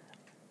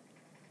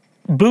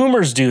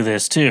 Boomers do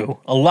this too.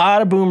 A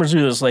lot of boomers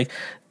do this. Like,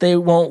 they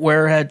won't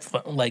wear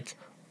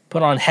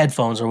put on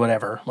headphones or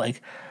whatever.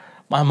 Like,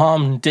 my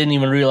mom didn't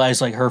even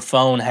realize, like, her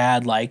phone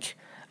had, like,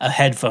 a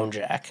headphone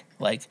jack.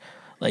 Like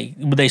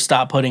they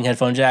stopped putting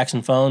headphone jacks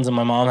in phones, and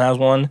my mom has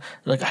one.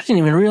 They're like, I didn't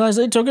even realize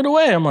they took it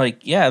away. I'm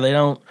like, yeah, they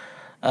don't.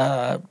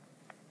 I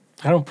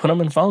don't put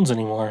them in phones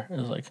anymore. It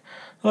was like,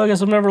 oh, I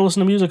guess I've never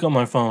listened to music on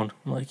my phone.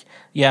 I'm like,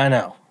 yeah, I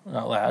know,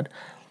 out loud.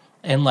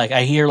 And like,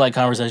 I hear like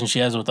conversations she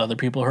has with other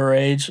people her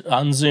age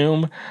on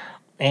Zoom,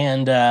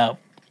 and they'll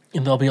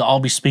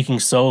all be speaking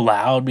so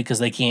loud because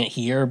they can't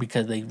hear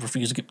because they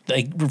refuse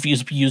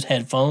to use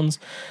headphones.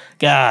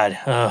 God,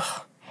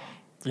 ugh,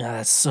 yeah,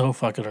 that's so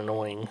fucking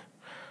annoying.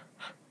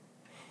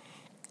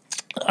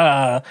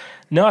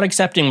 Not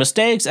accepting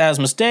mistakes as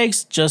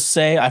mistakes. Just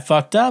say I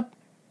fucked up.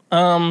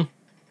 As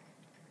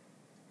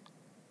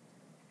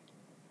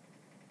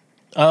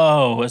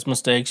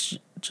mistakes.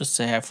 Just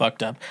say I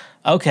fucked up.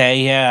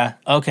 Okay, yeah.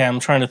 Okay, I'm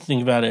trying to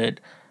think about it.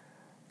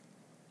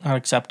 Not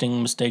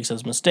accepting mistakes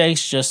as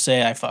mistakes. Just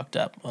say I fucked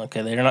up.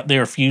 Okay, they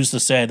refuse to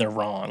say they're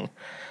wrong.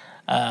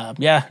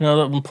 Yeah,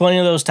 no, plenty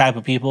of those type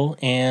of people,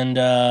 and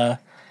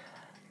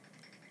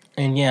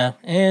yeah,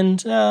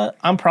 and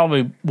I'm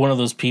probably one of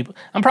those people.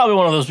 I'm probably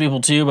one of those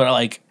people too, but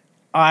like,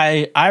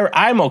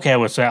 I'm okay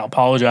with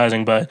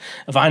apologizing, but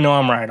if I know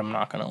I'm right, I'm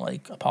not gonna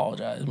like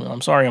apologize.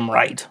 I'm sorry, I'm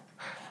right.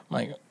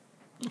 Like,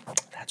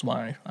 that's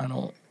why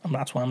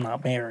that's why I'm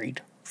not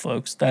married,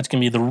 folks. That's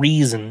gonna be the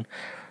reason.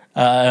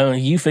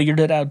 You figured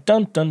it out.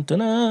 Dun dun dun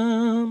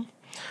dun.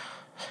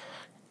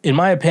 In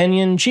my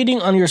opinion,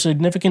 cheating on your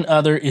significant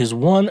other is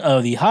one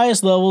of the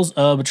highest levels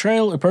of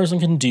betrayal a person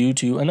can do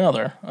to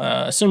another.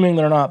 Assuming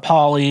they're not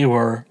poly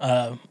or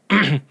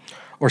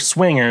or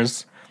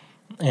swingers,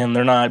 and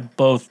they're not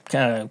both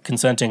kind of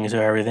consenting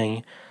to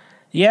everything.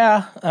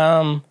 Yeah,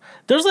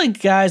 there's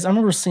like guys. I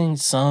remember seeing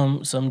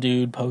some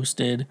dude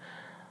posted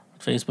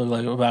Facebook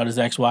like about his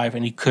ex-wife,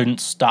 and he couldn't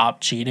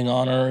stop cheating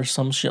on her or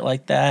some shit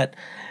like that.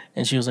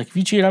 And she was like, if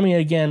you cheat on me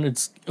again,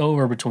 it's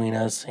over between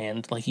us.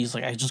 And like he's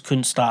like, I just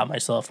couldn't stop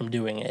myself from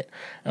doing it.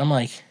 And I'm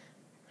like,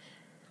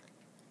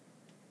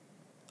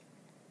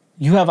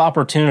 you have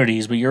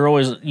opportunities, but you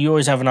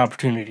always have an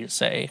opportunity to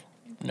say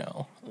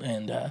no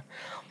and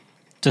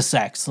to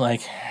sex,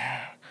 like,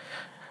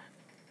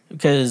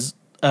 because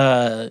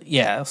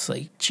it's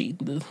like cheat.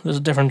 There's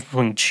a difference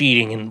between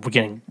cheating and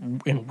getting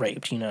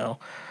raped,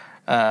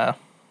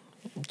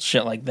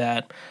 shit like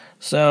that.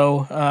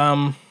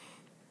 So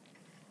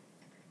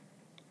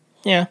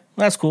yeah,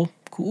 that's cool.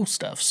 Cool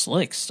stuff,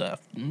 slick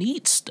stuff,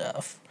 neat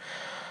stuff.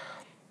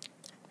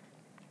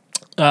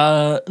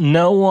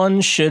 No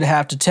one should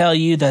have to tell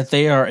you that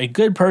they are a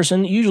good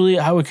person. Usually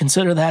I would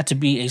consider that to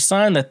be a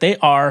sign that they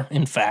are,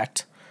 in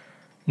fact,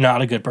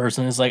 not a good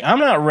person. It's like, I'm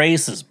not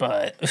racist,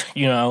 but,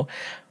 you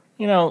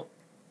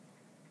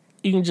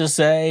can just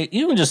say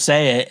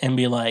it and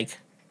be like,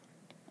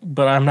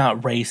 but I'm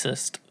not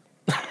racist.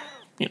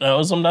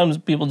 Sometimes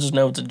people just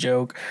know it's a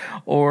joke,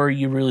 or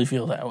you really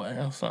feel that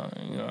way. So,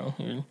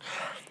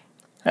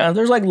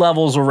 there's like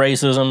levels of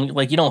racism.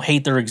 Like, you don't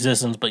hate their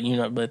existence, but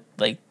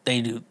like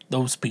they do.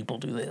 Those people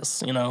do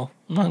this. We're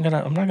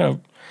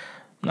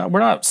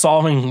not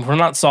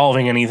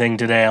solving anything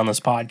today on this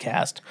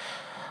podcast.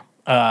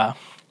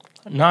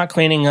 Not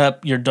cleaning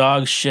up your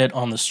dog's shit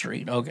on the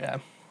street. Okay.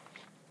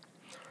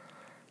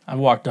 I've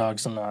walked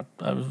dogs and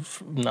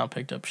I've not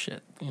picked up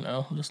shit.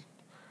 Just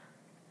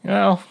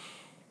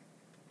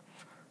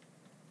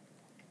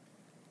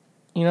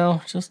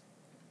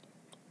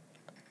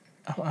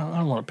I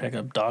don't want to pick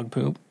up dog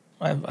poop.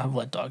 I've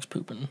let dogs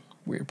poop in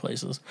weird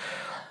places.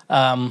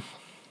 Yeah.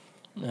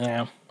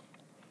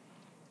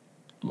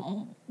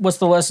 What's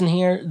the lesson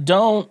here?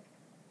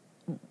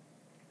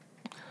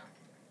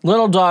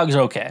 Little dogs,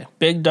 okay.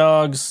 Big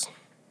dogs,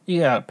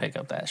 you gotta pick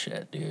up that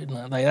shit, dude.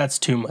 Like, that's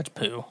too much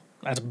poo.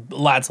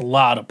 That's a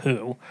lot of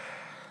poo.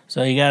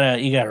 So you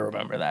gotta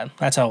remember that.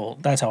 That's how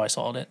I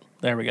solved it.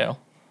 There we go.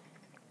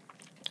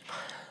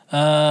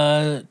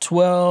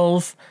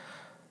 12.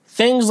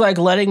 Things like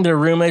letting their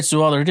roommates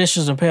do all their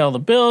dishes and pay all the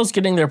bills,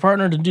 getting their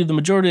partner to do the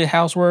majority of the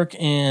housework,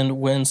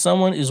 and when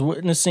someone is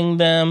witnessing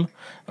them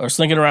or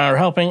slinking around or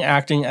helping,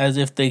 acting as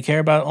if they care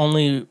about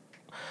only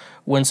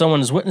when someone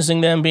is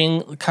witnessing them,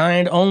 being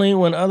kind only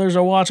when others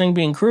are watching,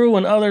 being cruel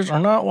when others are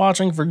not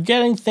watching,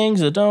 forgetting things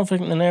that don't fit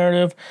in the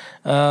narrative,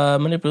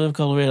 manipulative,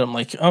 cultivated. I'm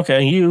like,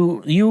 okay,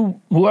 you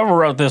whoever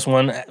wrote this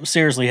one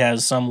seriously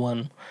has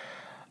someone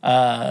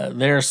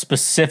they're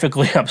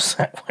specifically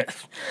upset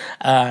with.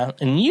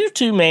 And you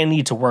two may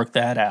need to work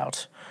that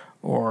out,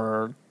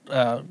 or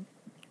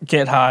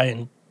get high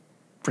and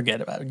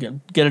forget about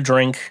it. Get a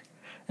drink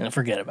and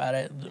forget about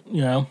it,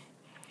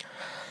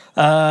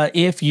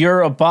 If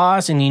you're a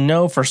boss and you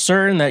know for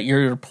certain that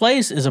your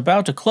place is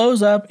about to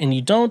close up and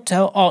you don't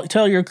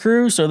tell your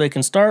crew so they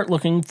can start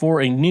looking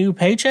for a new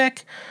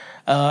paycheck,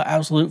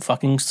 absolute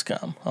fucking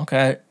scum.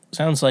 Okay,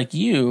 sounds like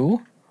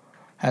you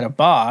had a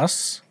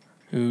boss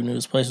who knew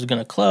his place was going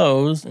to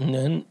close and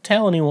didn't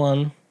tell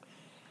anyone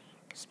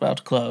it's about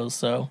to close.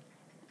 So,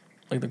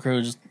 like, the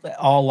crew just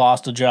all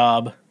lost a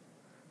job.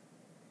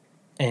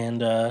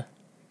 And,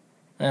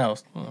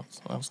 that's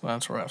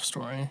a rough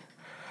story.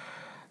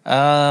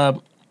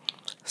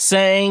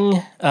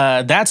 Saying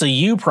that's a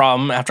you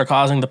problem after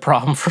causing the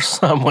problem for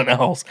someone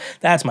else.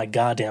 That's my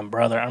goddamn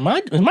brother.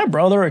 Is my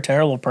brother a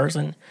terrible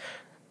person?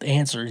 The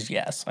answer is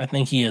yes. I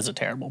think he is a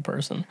terrible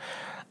person.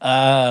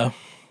 Yeah.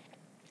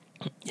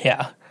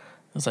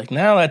 It's like,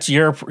 now that's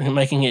your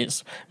making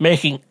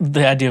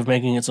the idea of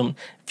making it some.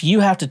 If you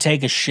have to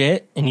take a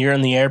shit and you're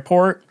in the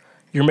airport,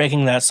 you're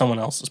making that someone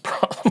else's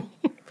problem.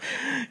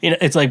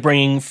 It's like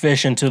bringing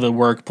fish into the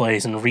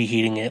workplace and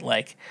reheating it.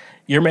 Like,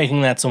 you're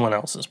making that someone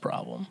else's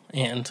problem,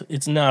 and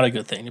it's not a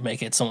good thing to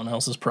make it someone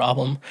else's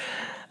problem.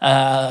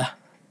 Now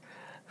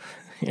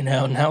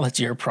that's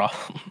your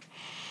problem.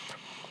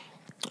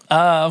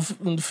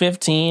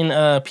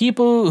 15,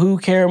 people who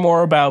care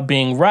more about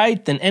being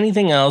right than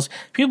anything else.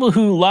 People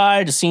who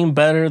lie to seem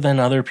better than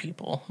other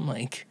people.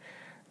 Like,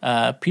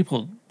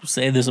 people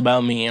say this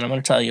about me, and I'm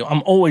going to tell you,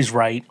 I'm always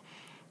right,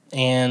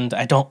 and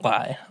I don't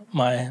lie.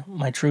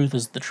 My truth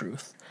is the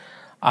truth.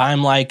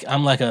 I'm like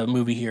a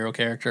movie hero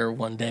character.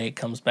 One day it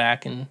comes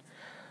back, and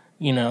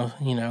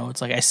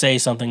it's like I say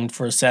something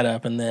for a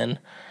setup, and then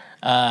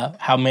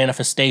how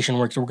manifestation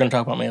works. We're going to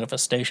talk about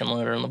manifestation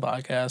later in the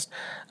podcast.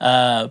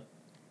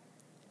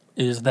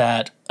 Is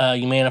that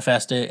you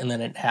manifest it and then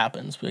it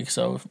happens.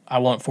 So I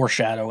want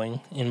foreshadowing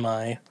in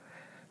my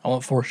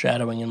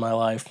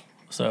life.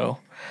 So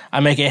I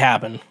make it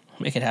happen.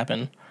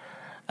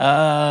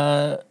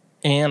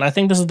 And I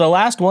think this is the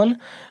last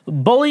one.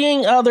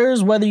 Bullying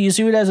others, whether you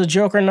see it as a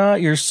joke or not,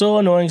 you're still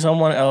annoying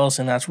someone else,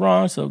 and that's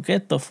wrong. So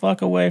get the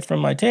fuck away from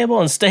my table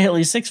and stay at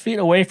least 6 feet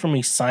away from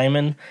me,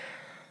 Simon.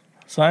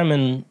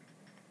 Simon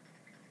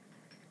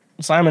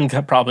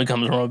probably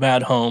comes from a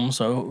bad home,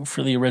 so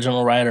for the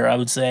original writer, I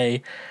would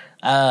say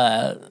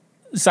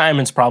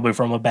Simon's probably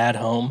from a bad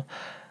home.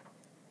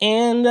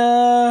 And,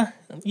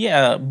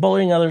 yeah,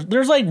 bullying others.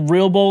 There's, like,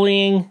 real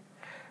bullying.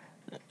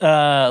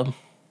 And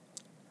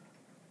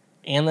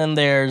then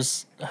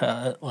there's,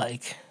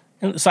 like,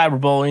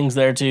 cyberbullying's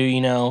there, too,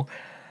 you know.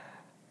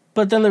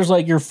 But then there's,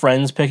 like, your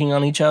friends picking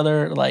on each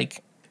other.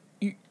 Like,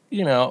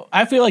 you know,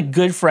 I feel like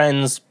good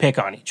friends pick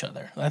on each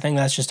other. I think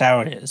that's just how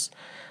it is.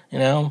 You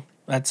know,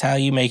 that's how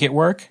you make it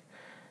work.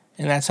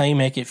 And that's how you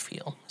make it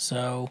feel.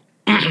 So,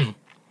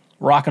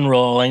 rock and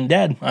roll ain't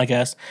dead, I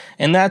guess.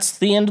 And that's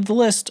the end of the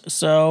list.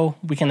 So,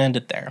 we can end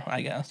it there,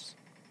 I guess.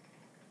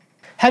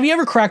 Have you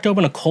ever cracked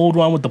open a cold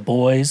one with the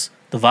boys?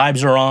 The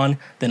vibes are on,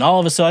 then all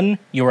of a sudden,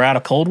 you are out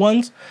of cold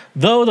ones?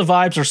 Though the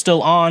vibes are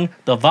still on,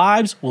 the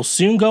vibes will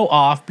soon go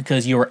off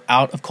because you are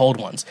out of cold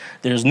ones.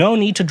 There's no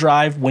need to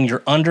drive when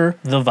you're under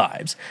the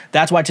vibes.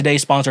 That's why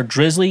today's sponsor,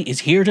 Drizzly, is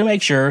here to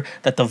make sure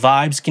that the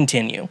vibes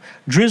continue.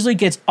 Drizzly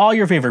gets all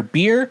your favorite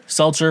beer,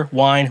 seltzer,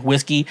 wine,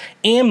 whiskey,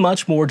 and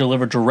much more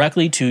delivered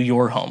directly to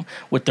your home.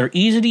 With their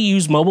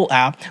easy-to-use mobile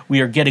app, we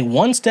are getting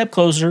one step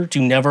closer to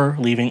never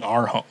leaving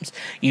our homes.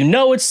 You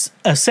know it's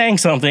saying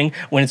something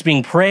when it's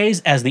being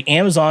praised as the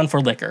Amazon for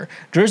liquor.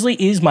 Drizzly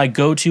is my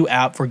go-to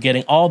app for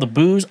getting all the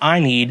booze I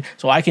need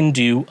so I can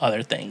do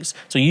other things.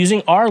 So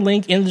using our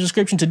link in the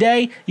description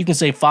today, you can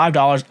save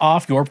 $5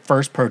 off your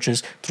first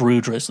purchase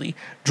through Drizzly.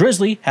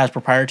 Drizzly has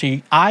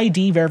proprietary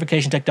ID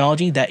verification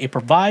technology that it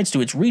provides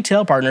to its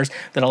retail partners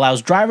that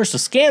allows drivers to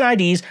scan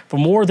IDs for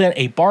more than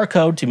a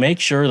barcode to make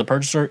sure the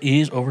purchaser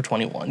is over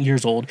 21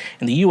 years old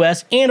in the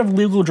US and of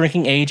legal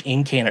drinking age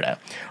in Canada.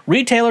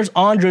 Retailers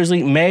on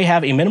Drizzly may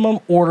have a minimum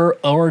order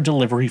or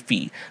delivery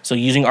fee. So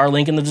using our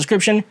link in the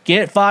description,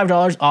 get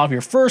 $5 off your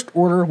first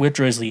order with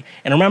Drizzly.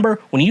 And remember,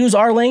 when you use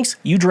our links,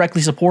 you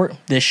directly support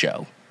this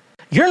show.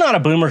 You're not a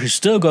boomer who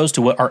still goes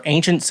to what our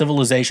ancient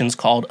civilizations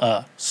called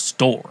a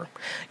store.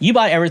 You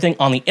buy everything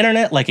on the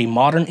internet like a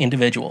modern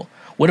individual.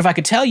 What if I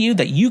could tell you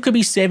that you could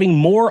be saving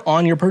more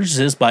on your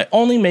purchases by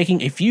only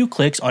making a few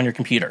clicks on your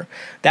computer?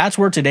 That's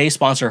where today's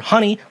sponsor,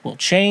 Honey, will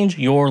change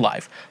your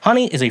life.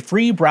 Honey is a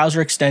free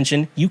browser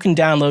extension you can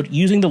download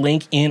using the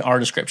link in our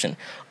description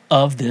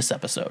of this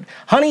episode.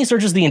 Honey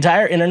searches the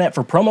entire internet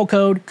for promo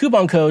code,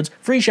 coupon codes,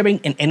 free shipping,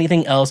 and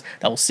anything else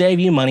that will save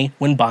you money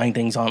when buying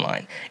things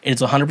online. It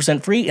is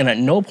 100% free, and at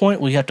no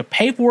point will you have to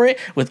pay for it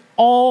with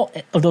all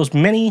of those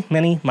many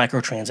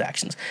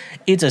microtransactions.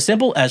 It's as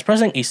simple as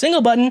pressing a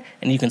single button,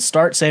 and you can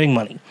start saving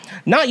money.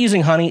 Not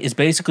using Honey is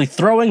basically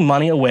throwing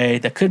money away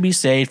that could be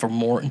saved for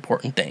more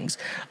important things.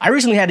 I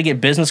recently had to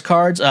get business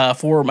cards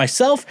for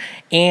myself,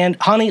 and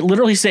Honey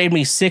literally saved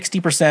me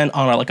 60%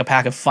 on a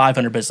pack of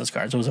 500 business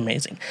cards. It was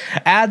amazing.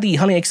 Add the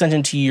Honey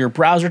extension to your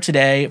browser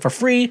today for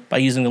free by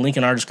using the link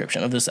in our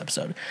description of this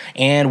episode.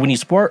 And when you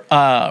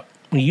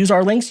use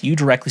our links, you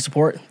directly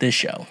support this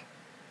show.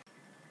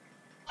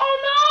 Oh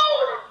no!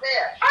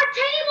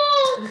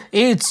 Our table!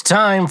 It's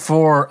time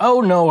for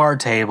Oh No, Our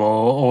Table,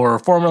 or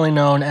formerly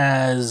known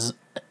as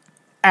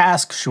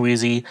Ask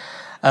Schweezy.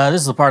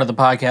 This is the part of the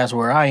podcast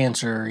where I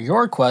answer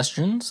your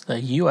questions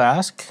that you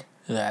ask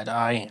that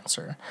I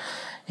answer.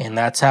 And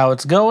that's how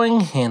it's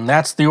going, and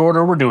that's the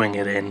order we're doing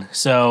it in.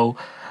 So,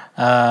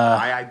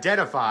 I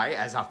identify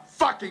as a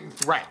fucking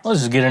threat.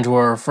 let's just get into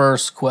our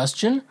first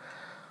question.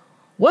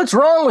 What's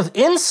wrong with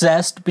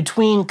incest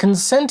between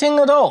consenting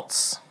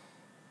adults?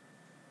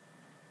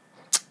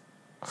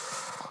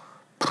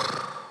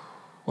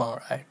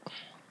 All right.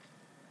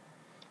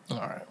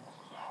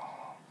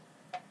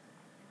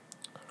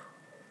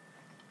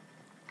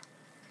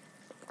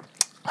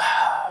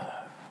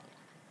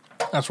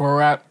 That's where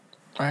we're at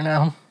right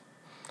now.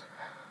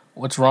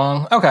 What's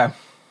wrong? Okay.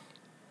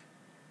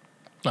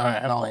 All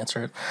right, I'll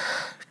answer it.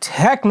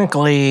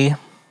 Technically,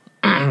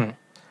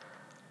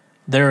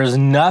 there's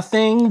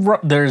nothing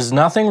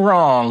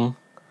wrong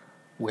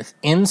with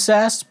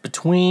incest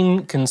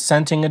between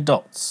consenting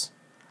adults.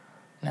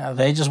 Now,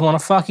 they just want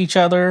to fuck each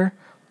other,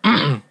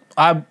 and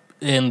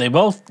they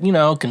both,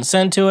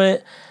 consent to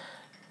it.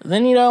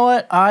 Then you know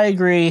what? I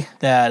agree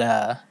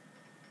that,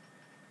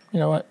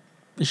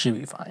 it should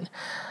be fine.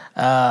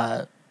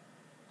 I'm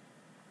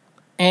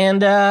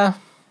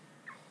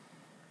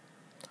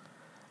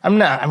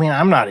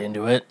not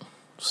into it,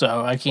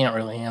 so I can't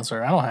really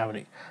answer. I don't have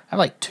any. I have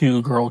like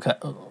two girl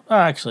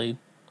actually,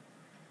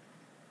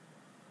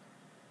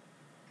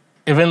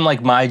 if in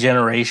like my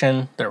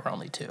generation, there were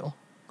only two,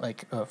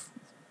 like of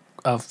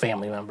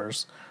family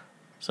members.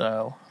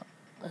 So,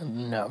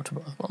 no to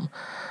both of them.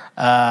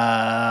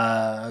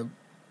 I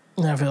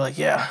feel like,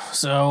 yeah.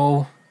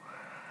 So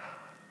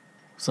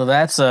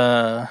that's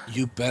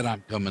You bet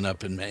I'm coming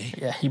up in May.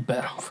 yeah, you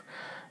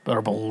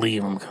better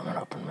believe I'm coming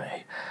up in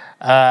May.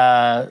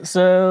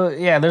 So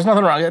yeah, there's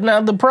nothing wrong.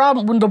 Now the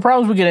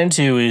problems we get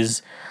into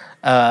is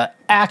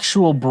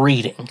actual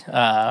breeding.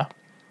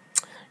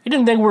 You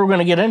didn't think we were going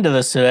to get into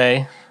this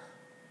today.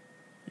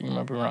 You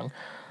might be wrong.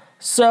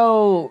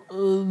 So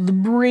the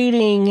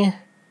breeding,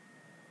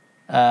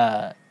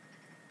 the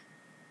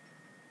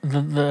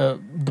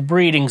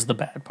breeding's the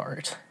bad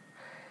part,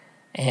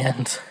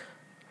 and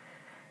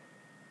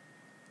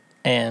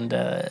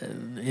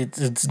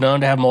it's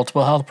known to have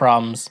multiple health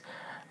problems.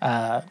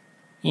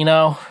 You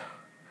know,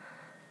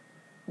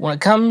 when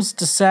it comes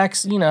to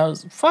sex, you know,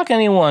 fuck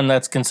anyone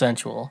that's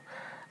consensual.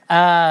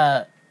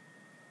 But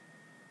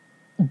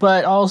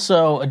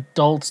also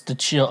adults to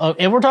chill. Oh,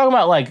 if we're talking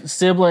about like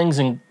siblings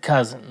and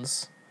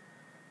cousins,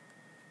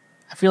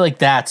 I feel like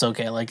that's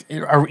okay. Like,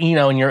 you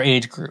know, in your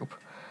age group,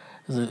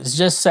 it's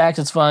just sex.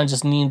 It's fun.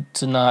 Just need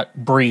to not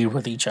breed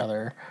with each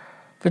other.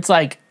 If it's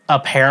like a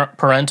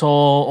parental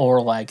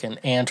or like an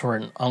aunt or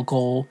an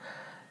uncle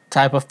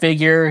type of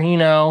figure, you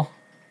know,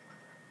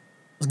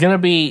 it's got to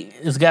be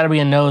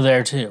a no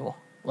there too.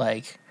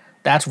 Like,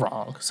 that's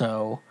wrong.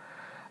 So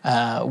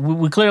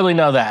we clearly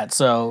know that.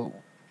 So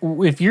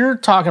if you're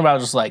talking about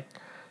just like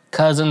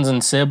cousins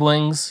and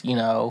siblings, you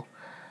know,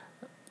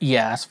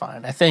 yeah, that's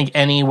fine. I think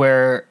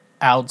anywhere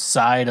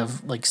outside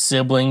of like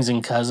siblings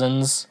and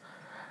cousins,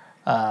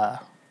 because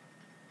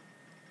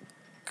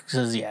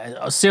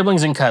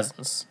siblings and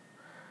cousins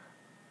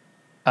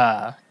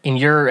in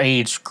your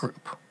age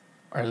group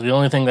are the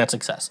only thing that's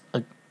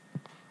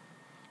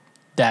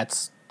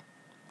that's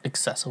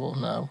accessible.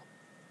 No,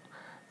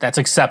 that's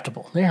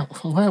acceptable. There,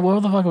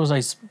 what the fuck was I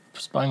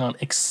spying on?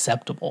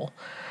 Acceptable.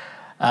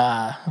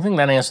 I think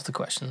that answers the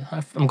question.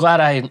 I'm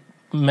glad I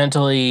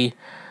mentally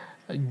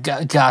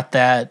got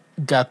to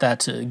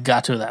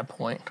that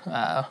point.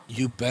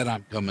 You bet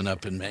I'm coming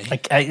up in May.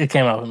 It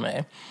came up in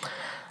May.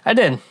 I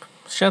did.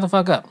 Shut the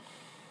fuck up.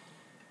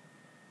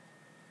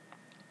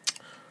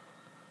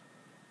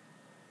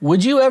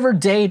 Would you ever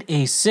date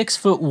a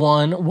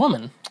 6'1"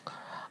 woman?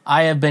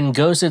 I have been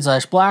ghosted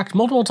 / blacked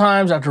multiple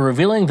times after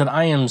revealing that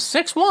I am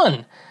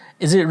 6'1".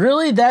 Is it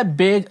really that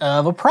big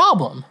of a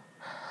problem?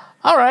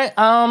 All right.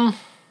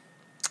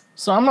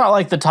 So I'm not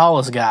like the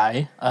tallest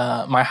guy.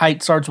 My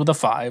height starts with a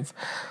 5.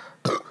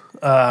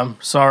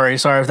 Sorry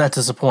if that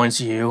disappoints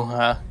you.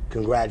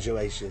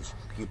 Congratulations,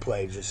 you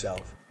played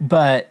yourself.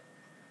 But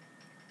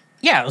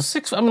yeah,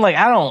 6. I mean, like,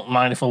 I don't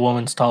mind if a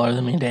woman's taller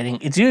than me dating.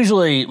 It's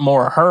usually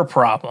more her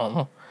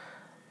problem.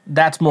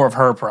 That's more of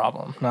her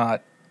problem.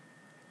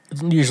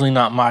 It's usually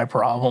not my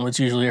problem. It's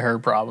usually her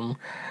problem.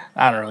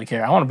 I don't really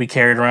care. I want to be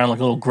carried around like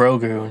a little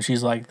Grogu, and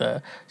she's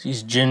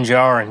Din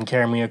Djarin and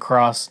carrying me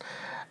across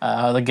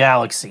the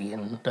galaxy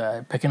and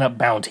picking up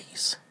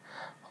bounties.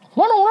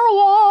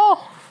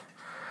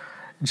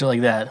 Shit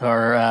like that.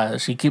 Or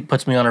she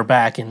puts me on her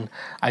back and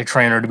I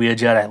train her to be a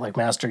Jedi like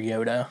Master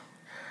Yoda.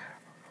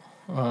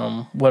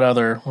 What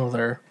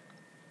other?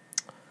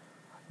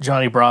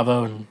 Johnny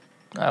Bravo and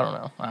I don't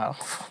know.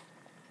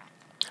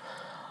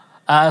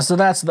 So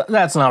that's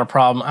not a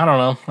problem. I don't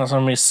know. That's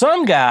what I mean.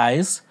 Some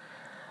guys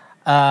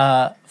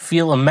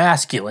feel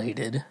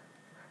emasculated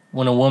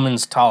when a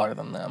woman's taller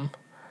than them.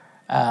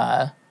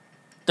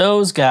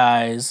 Those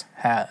guys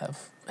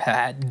have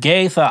had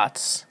gay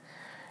thoughts,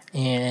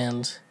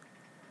 and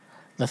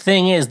the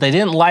thing is, they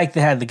didn't like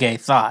they had the gay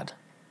thought,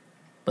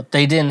 but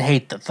they didn't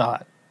hate the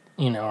thought.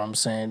 You know what I'm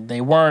saying? They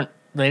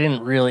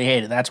didn't really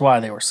hate it. That's why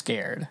they were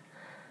scared.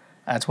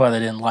 That's why they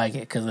didn't like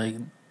it, because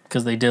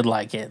they did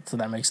like it, so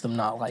that makes them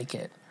not like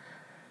it.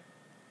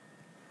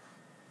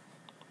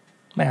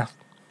 Math.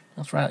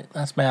 That's right.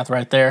 That's math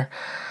right there.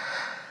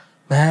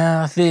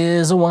 Math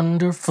is a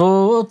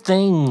wonderful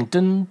thing.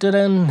 Dun, dun,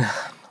 dun.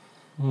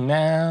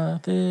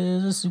 Math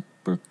is a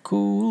super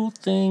cool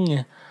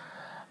thing.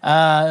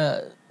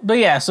 But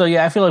yeah, so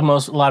yeah, I feel like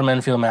a lot of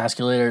men feel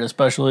emasculated,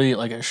 especially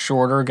like a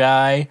shorter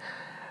guy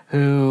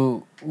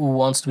who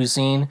wants to be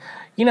seen.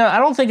 You know, I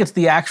don't think it's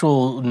the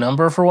actual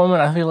number for women.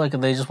 I feel like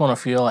they just want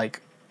to feel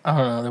like, I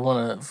don't know, they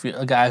want to feel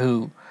a guy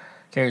who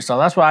carries tall.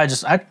 That's why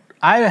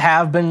I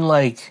have been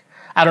like,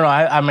 I don't know,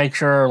 I make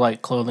sure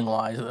like clothing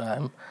wise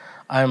that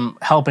I'm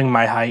helping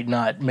my height,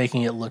 not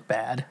making it look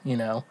bad, you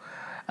know.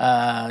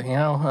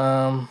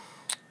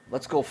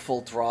 Let's go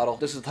full throttle.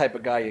 This is the type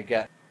of guy you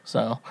get.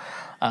 So,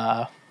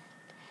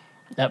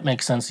 that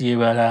makes sense to you,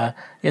 but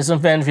yeah,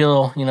 some men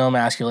feel, you know,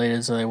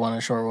 emasculated, so they want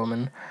a short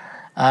woman.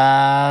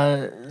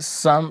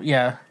 It's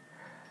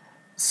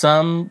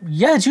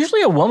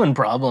usually a woman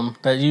problem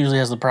that usually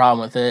has the problem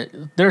with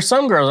it. There's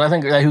some girls, I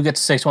think, who get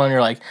to 6'1", and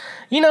you're like,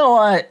 you know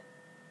what?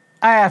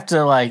 I have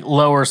to, like,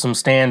 lower some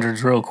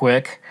standards real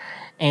quick,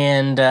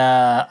 and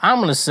I'm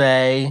going to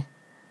say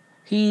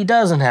he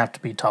doesn't have to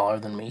be taller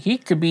than me. He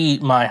could be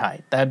my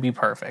height. That'd be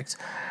perfect.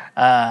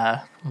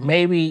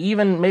 Maybe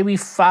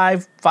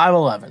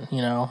 5'11",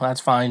 you know, that's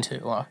fine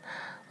too.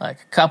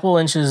 Like a couple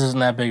inches isn't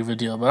that big of a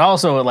deal, but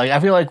also like I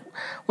feel like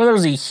when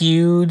there's a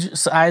huge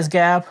size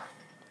gap,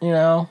 you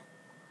know,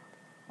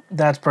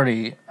 that's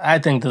pretty. I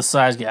think the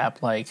size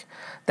gap like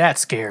that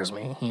scares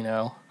me, you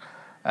know.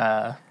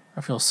 I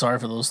feel sorry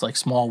for those like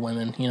small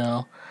women, you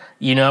know.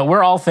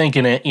 We're all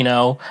thinking it, you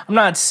know. I'm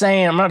not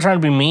trying to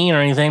be mean or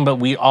anything, but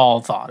we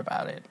all thought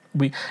about it.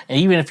 And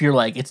even if you're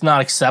like, it's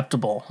not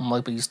acceptable, I'm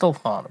like, but you still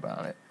thought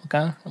about it,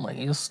 okay? I'm like,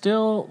 you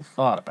still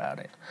thought about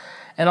it.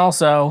 And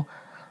also,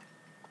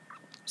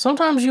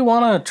 sometimes you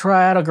want to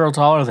try out a girl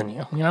taller than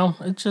you, you know?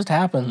 It just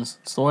happens.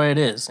 It's the way it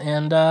is.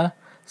 And there's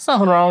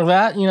nothing wrong with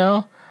that, you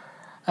know?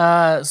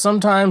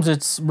 Sometimes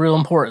it's real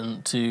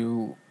important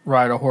to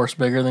ride a horse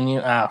bigger than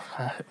you.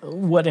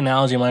 What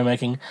analogy am I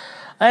making?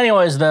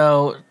 Anyways,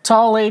 though,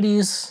 tall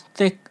ladies,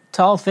 thick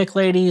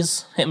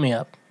ladies, hit me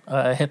up.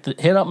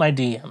 Hit up my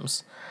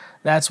DMs.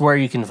 That's where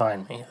you can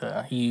find me.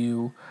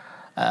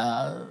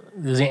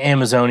 The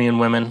Amazonian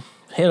women,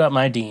 hit up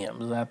my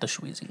DMs at the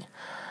Schweezy.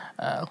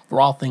 For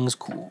all things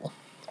cool.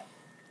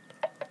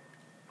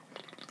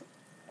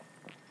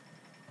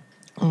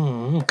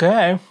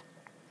 Okay.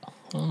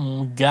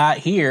 Got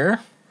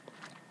here.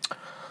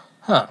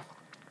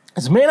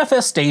 Is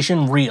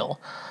manifestation real?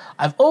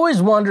 I've always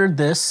wondered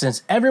this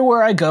since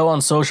everywhere I go on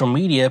social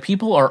media,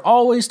 people are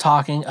always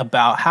talking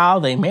about how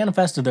they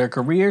manifested their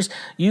careers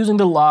using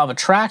the law of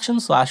attraction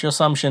 /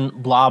 assumption,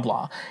 blah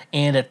blah.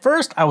 And at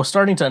first I was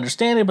starting to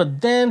understand it, but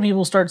then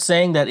people start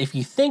saying that if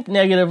you think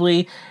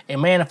negatively, it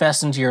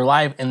manifests into your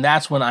life, and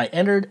that's when I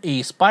entered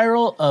a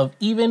spiral of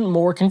even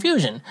more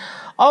confusion.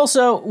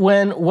 Also,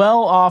 when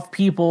well-off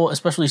people,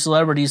 especially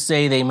celebrities,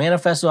 say they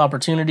manifest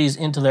opportunities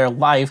into their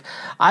life,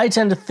 I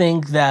tend to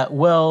think that,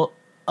 well,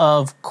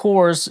 of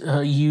course,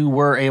 you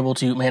were able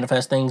to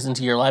manifest things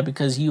into your life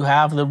because you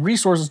have the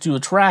resources to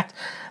attract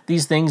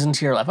these things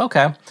into your life.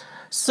 Okay,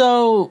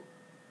 so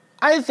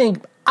I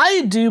think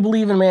I do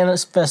believe in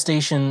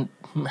manifestation.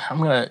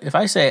 If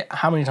I say,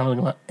 how many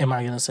times am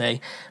I gonna say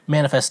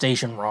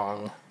manifestation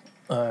wrong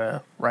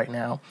right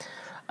now?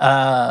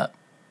 I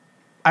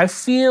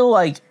feel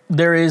like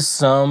there is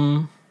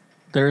some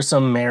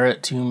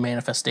merit to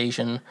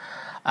manifestation.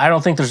 I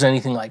don't think there's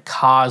anything like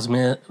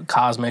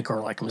cosmic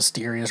or like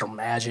mysterious or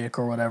magic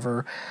or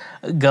whatever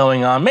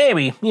going on.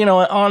 Maybe,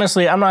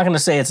 honestly, I'm not going to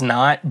say it's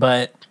not,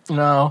 but, I'm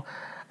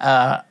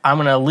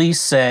going to at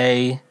least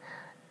say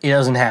it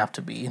doesn't have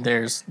to be.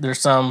 There's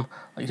some,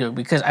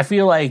 because I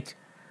feel like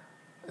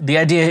the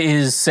idea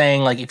is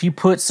saying, like, if you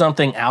put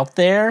something out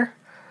there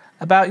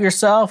about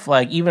yourself,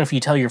 like, even if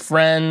you tell your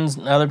friends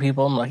and other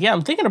people, I'm like, yeah,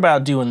 I'm thinking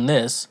about doing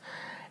this,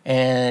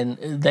 and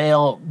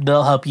they'll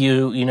help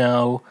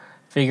you,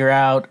 figure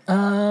out,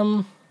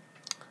 I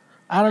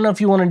don't know if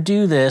you want to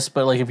do this,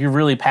 but like if you're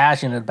really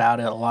passionate about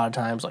it, a lot of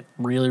times, like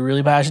really,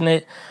 really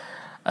passionate,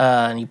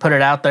 and you put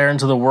it out there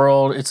into the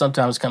world, it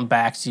sometimes comes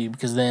back to you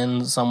because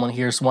then someone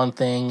hears one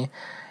thing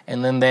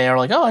and then they are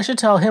like, oh, I should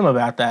tell him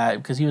about that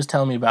because he was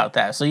telling me about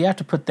that. So you have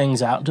to put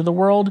things out into the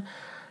world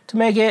to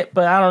make it,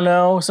 but I don't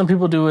know. Some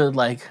people do it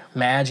like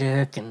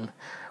magic and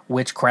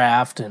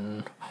witchcraft,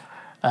 and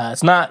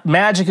it's not,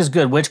 magic is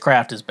good,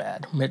 witchcraft is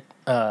bad.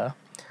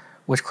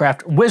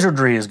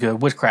 Wizardry is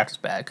good. Witchcraft is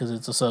bad because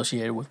it's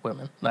associated with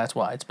women. That's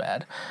why it's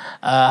bad.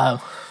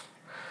 But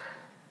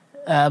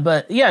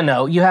yeah,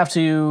 no, you have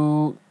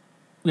to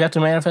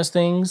manifest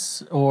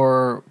things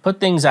or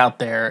put things out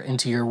there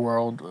into your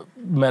world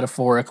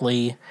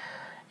metaphorically,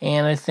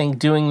 and I think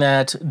doing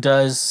that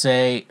does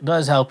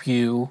help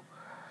you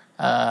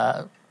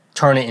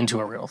turn it into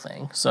a real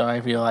thing. So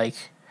I feel like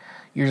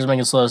you're just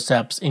making slow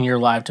steps in your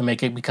life to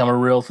make it become a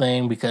real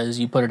thing because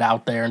you put it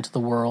out there into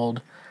the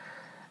world,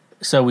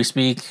 so we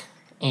speak,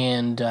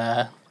 and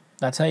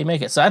that's how you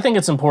make it. So I think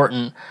it's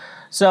important.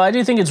 So I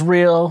do think it's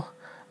real.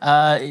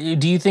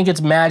 Do you think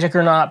it's magic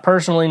or not?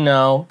 Personally,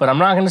 no, but I'm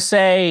not going to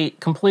say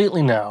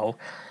completely no.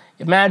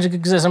 If magic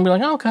exists, I'm going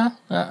to be like,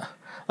 oh, okay.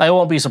 I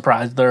won't be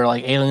surprised. There are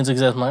like aliens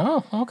exist. I'm like,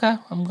 oh, okay.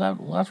 I'm glad.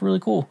 Well, that's really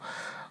cool.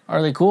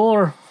 Are they cool,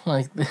 or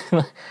like,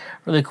 are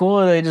they cool,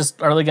 or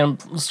are they going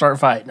to start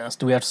fighting us?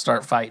 Do we have to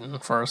start fighting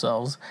for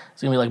ourselves?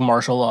 It's going to be like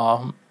martial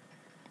law,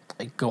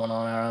 like going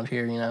on around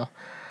here,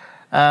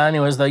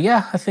 Anyways, though,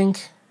 yeah, I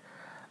think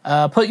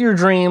put your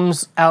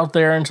dreams out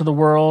there into the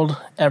world,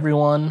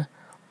 everyone.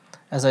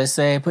 As I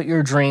say, put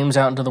your dreams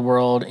out into the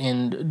world,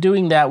 and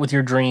doing that with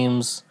your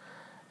dreams,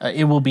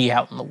 it will be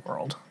out in the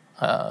world.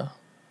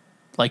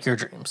 Like your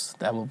dreams.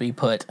 That will be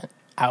put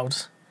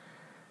out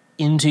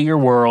into your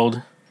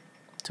world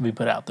to be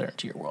put out there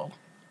into your world.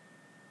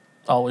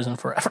 Always and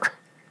forever.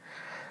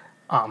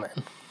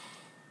 Amen.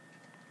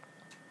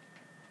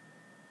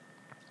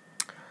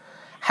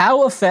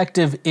 How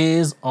effective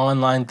is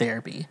online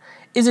therapy?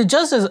 Is it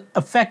just as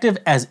effective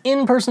as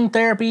in-person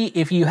therapy?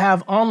 If you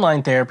have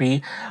online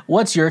therapy,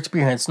 what's your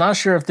experience? Not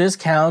sure if this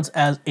counts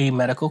as a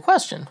medical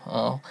question.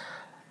 Well,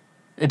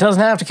 it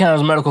doesn't have to count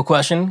as a medical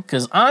question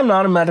because I'm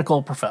not a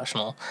medical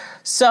professional.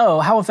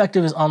 So, how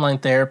effective is online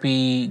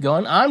therapy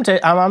going? I'm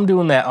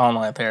doing that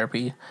online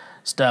therapy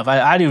stuff.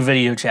 I do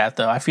video chat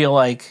though. I feel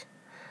like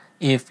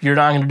if you're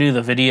not going to do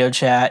the video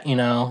chat, you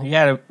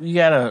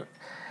gotta.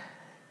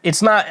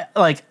 It's not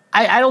like.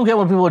 I don't get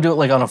when people do it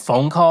like on a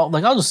phone call.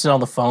 Like I'll just sit on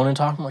the phone and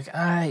talk. I'm like,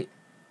 I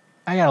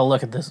gotta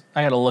look at this.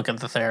 I gotta look at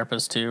the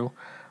therapist too.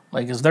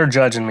 Like, because they're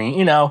judging me.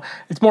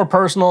 It's more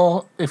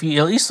personal if you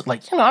at least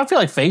like, I feel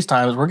like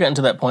FaceTimes, we're getting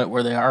to that point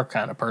where they are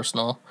kind of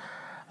personal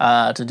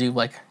to do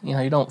like,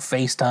 you don't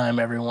FaceTime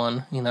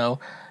everyone,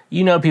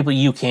 people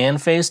you can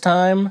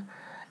FaceTime.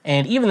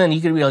 And even then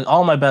you could be like,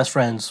 all my best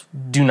friends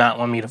do not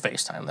want me to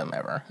FaceTime them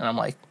ever. And I'm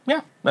like,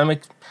 yeah,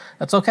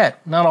 that's okay.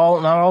 Not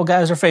all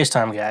guys are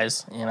FaceTime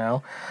guys,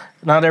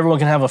 Not everyone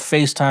can have a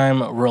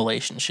FaceTime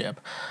relationship.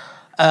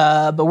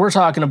 But we're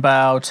talking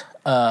about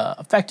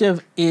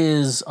effective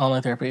is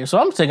online therapy. So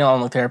I'm taking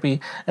online therapy,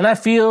 and I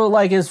feel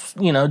like it's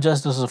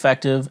just as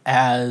effective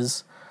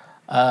as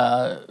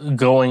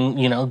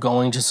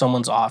going to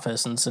someone's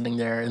office and sitting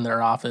there in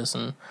their office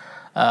and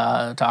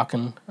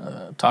talking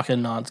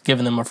on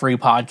giving them a free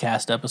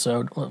podcast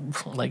episode.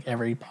 Like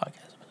every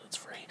podcast episode's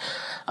free,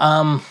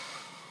 and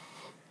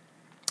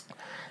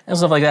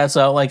stuff like that.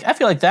 So like I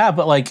feel like that,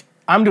 but like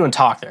I'm doing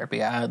talk therapy.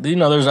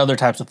 There's other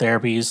types of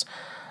therapies.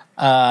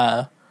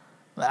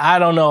 I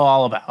don't know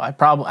all about. I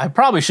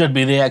probably should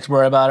be the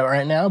expert about it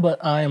right now,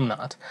 but I am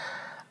not.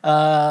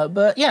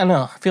 But yeah,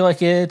 no, I feel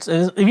like it's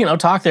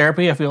talk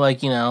therapy. I feel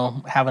like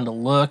having to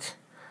look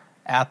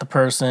at the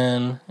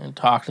person and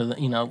talk to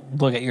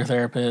look at your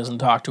therapist and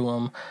talk to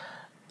them.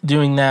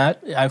 Doing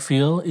that, I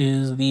feel,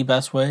 is the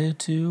best way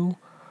to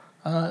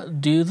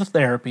do the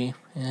therapy,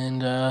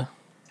 and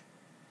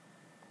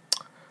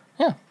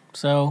yeah,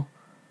 so.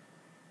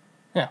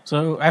 Yeah,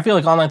 so I feel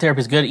like online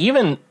therapy is good.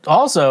 Even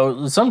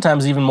also,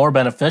 sometimes even more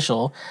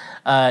beneficial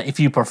if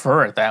you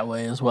prefer it that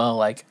way as well.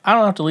 Like, I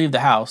don't have to leave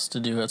the house to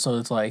do it, so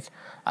it's like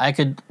I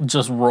could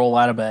just roll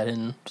out of bed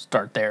and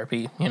start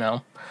therapy,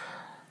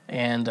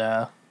 And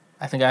I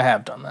think I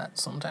have done that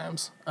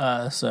sometimes.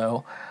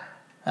 So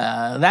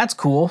that's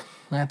cool.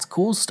 That's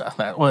cool stuff.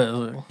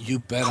 You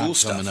bet Cool I'm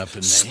stuff, coming up in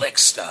May. slick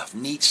stuff,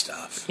 neat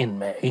stuff. In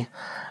May.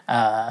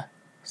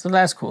 So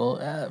that's cool.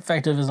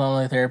 Effective is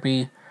online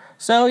therapy.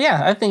 So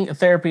yeah, I think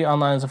therapy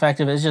online is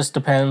effective. It just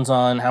depends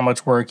on how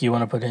much work you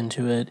want to put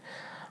into it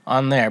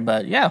on there.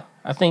 But yeah,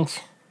 I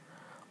think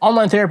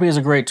online therapy is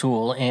a great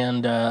tool.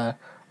 And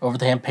over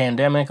the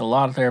pandemic, a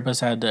lot of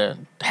therapists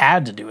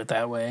had to do it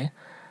that way.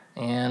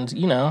 And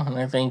and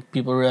I think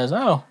people realize,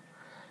 oh,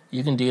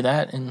 you can do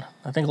that. And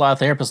I think a lot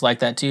of therapists like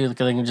that too,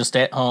 because they can just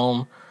stay at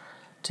home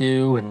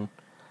too, and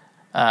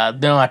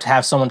they don't have to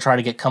have someone try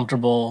to get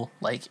comfortable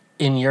like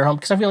in your home.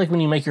 Because I feel like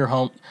when you make your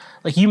home,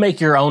 like you make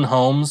your own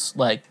homes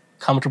like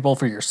comfortable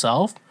for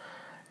yourself,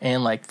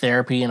 and like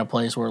therapy in a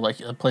place where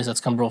like a place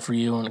that's comfortable for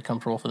you and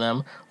comfortable for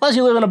them. Unless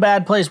you live in a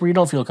bad place where you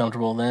don't feel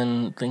comfortable,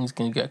 then things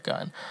can get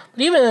gone.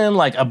 But even in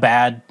like a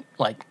bad,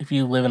 like if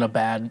you live in a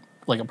bad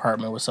like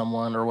apartment with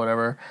someone or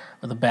whatever,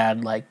 with a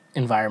bad like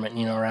environment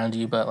around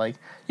you, but like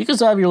you can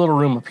still have your little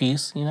room of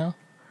peace,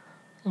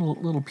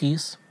 little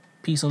peace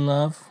and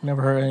love,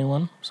 never hurt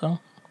anyone. So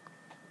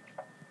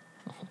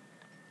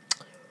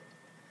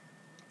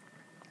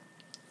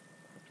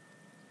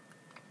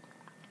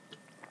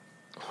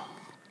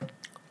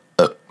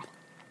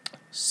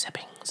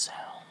sipping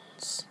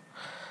sounds.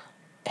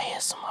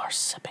 ASMR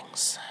sipping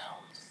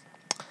sounds.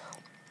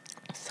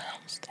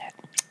 Sounds that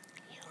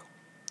you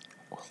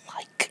will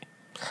like.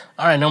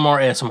 Alright, no more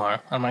ASMR.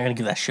 I'm not gonna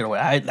give that shit away.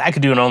 I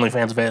could do an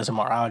OnlyFans of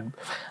ASMR.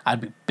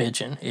 I'd be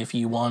bitching if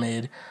you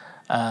wanted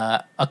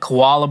a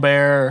koala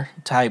bear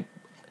type.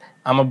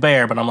 I'm a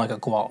bear, but I'm like a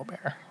koala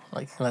bear.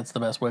 Like, that's the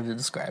best way to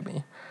describe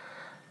me.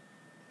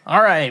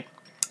 Alright.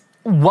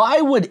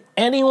 Why would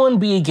anyone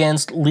be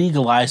against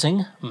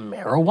legalizing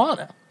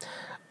marijuana?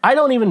 I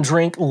don't even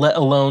drink, let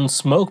alone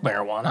smoke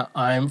marijuana.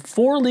 I'm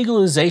for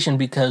legalization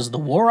because the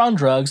war on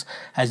drugs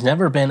has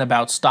never been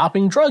about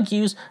stopping drug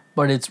use,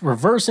 but it's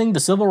reversing the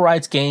civil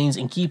rights gains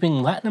and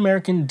keeping Latin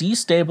American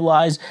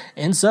destabilized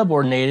and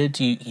subordinated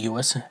to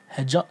U.S.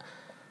 hegemony.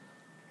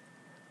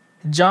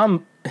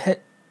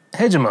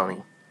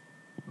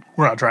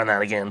 We're not trying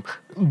that again.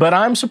 But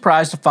I'm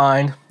surprised to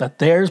find that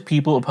there's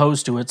people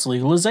opposed to its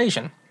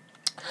legalization.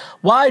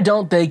 Why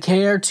don't they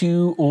care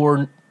to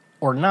or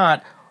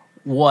not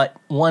what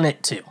want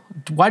it to?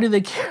 Why do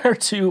they care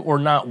to or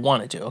not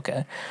want it to?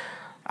 Okay,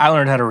 I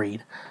learned how to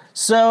read.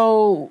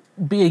 So,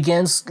 be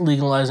against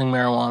legalizing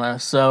marijuana.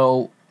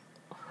 So,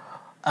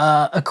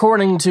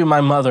 according to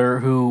my mother,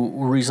 who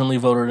recently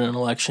voted in an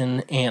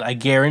election, and I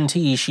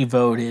guarantee she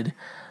voted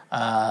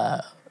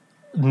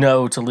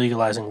no to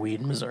legalizing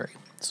weed in Missouri.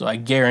 So I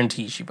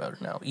guarantee she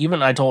voted no.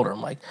 Even I told her,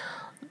 I'm like,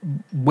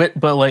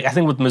 but like I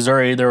think with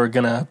Missouri, they were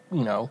gonna,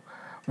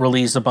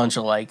 release a bunch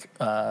of like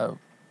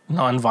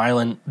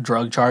non-violent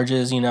drug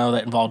charges,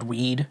 that involved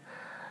weed.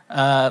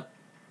 I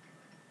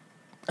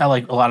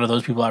like a lot of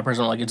those people. I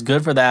personally like. It's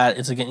good for that.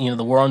 It's again,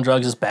 the war on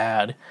drugs is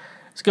bad.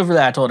 It's good for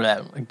that. I told her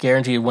that. I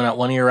guarantee it went out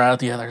one ear out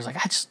the other. It's like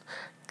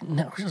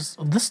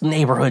this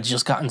neighborhood's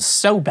just gotten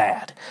so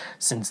bad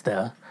since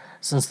the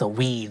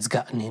weed's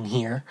gotten in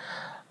here.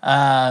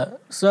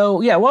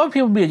 So yeah, why would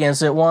people be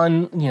against it?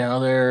 One,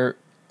 they're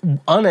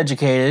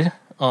uneducated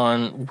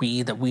on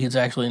weed. That weed's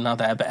actually not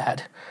that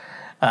bad.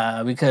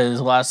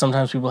 Because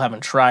sometimes people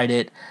haven't tried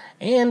it,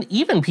 and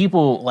even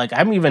people like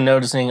I'm even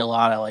noticing a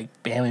lot of like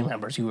family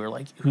members who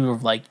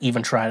have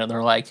even tried it.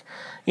 They're like,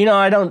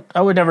 I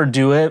would never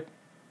do it,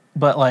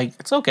 but like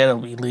it's okay to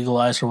be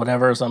legalized or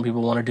whatever. Some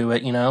people want to do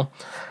it, A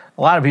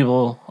lot of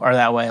people are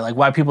that way. Like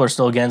why people are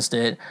still against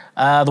it.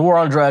 The war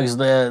on drugs,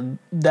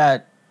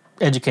 that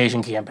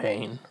education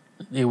campaign,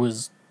 it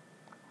was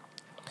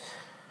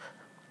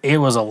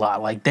a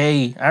lot. Like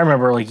I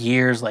remember like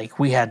years, like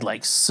we had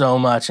like so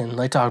much, and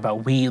they talked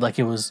about weed like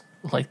it was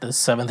like the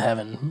seventh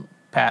heaven,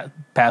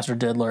 Pastor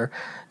Diddler,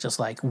 just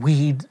like,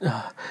 weed,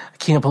 I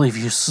can't believe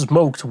you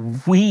smoked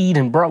weed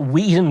and brought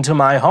weed into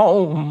my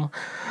home.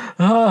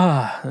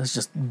 It's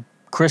just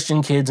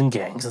Christian kids and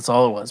gangs. That's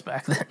all it was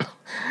back then.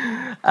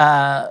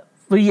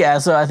 But yeah,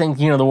 so I think,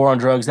 the war on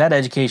drugs, that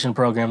education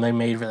program they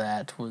made for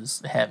that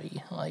was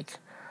heavy, like,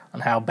 on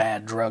how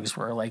bad drugs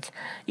were. Like,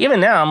 even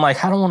now, I'm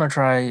like, I don't want to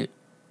try,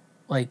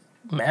 like,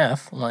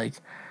 meth, like,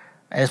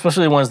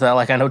 especially the ones that,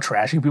 like, I know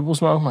trashy people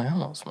smoke. I'm like, I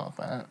don't smoke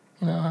that.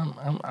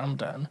 I'm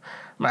done.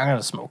 I'm not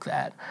gonna smoke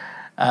that.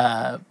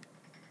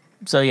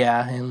 So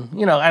yeah,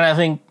 and I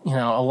think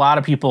a lot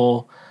of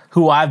people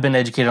who I've been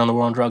educated on the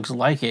war on drugs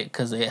like it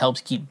because it helps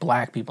keep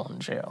black people in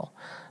jail.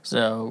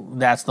 So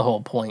that's the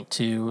whole point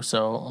too.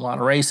 So a lot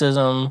of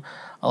racism,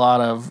 a lot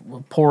of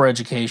poor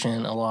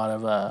education, a lot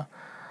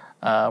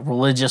of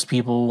religious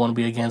people want to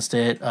be against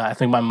it. I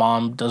think my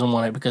mom doesn't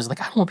want it because I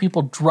don't want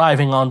people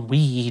driving on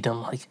weed.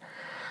 I'm like,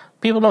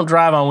 people don't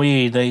drive on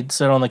weed. They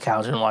sit on the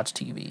couch and watch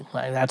TV.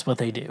 Like, that's what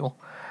they do.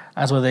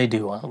 That's what they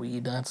do on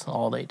weed. That's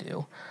all they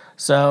do.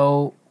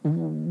 So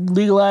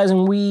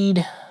legalizing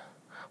weed,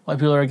 white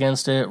people are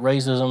against it.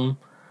 Racism,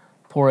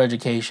 poor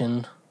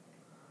education,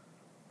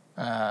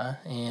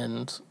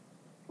 and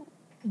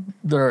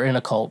they're in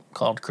a cult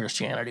called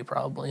Christianity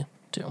probably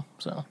too.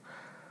 So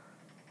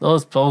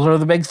those are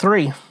the big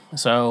three.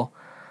 So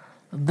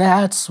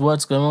that's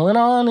what's going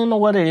on and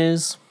what it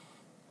is.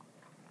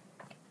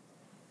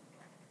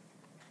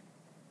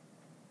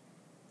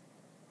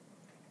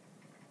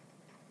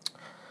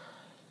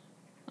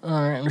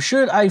 Alright,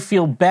 should I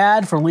feel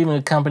bad for leaving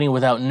a company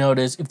without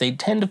notice if they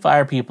tend to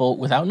fire people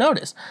without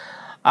notice?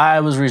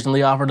 I was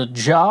recently offered a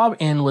job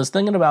and was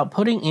thinking about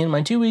putting in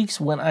my 2 weeks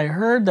when I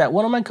heard that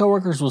one of my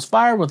coworkers was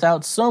fired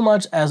without so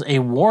much as a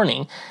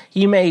warning.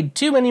 He made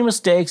too many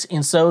mistakes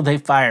and so they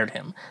fired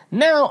him.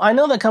 Now, I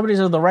know that companies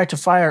have the right to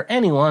fire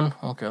anyone.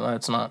 Okay,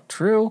 that's not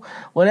true.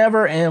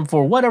 Whenever and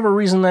for whatever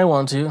reason they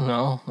want to.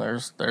 No,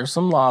 there's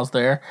some laws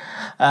there.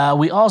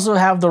 We also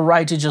have the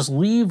right to just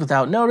leave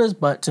without notice,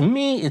 but to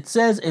me, it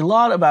says a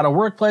lot about a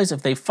workplace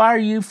if they fire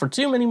you for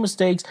too many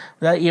mistakes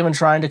without even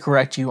trying to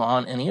correct you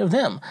on any of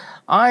them.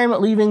 I'm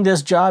leaving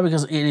this job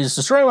because it is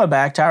destroying my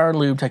back, tire and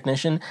lube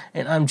technician,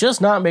 and I'm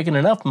just not making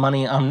enough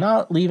money. I'm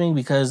not leaving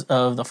because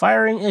of the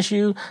firing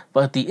issue,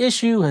 but the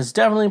issue has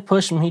definitely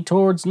pushed me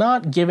towards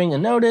not giving a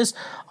notice.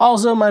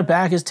 Also, my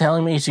back is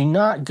telling me to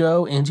not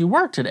go into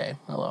work today.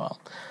 LOL.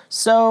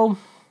 So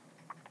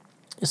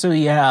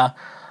yeah.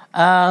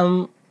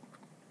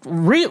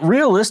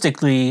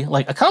 Realistically,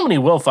 like, a company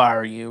will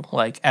fire you,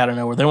 like, out of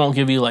nowhere. They won't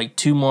give you, like,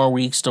 2 more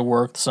weeks to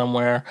work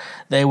somewhere.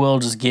 They will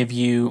just give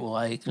you,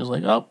 like,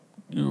 oh,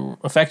 you're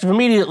effective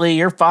immediately,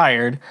 you're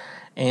fired,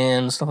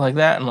 and stuff like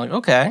that. I'm like,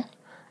 okay.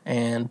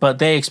 But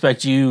they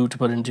expect you to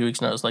put in 2 weeks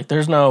notice. Like,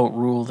 there's no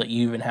rule that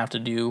you even have to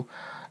do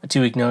a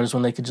 2-week notice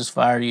when they could just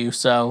fire you.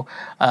 So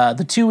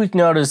the 2-week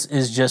notice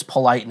is just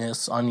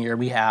politeness on your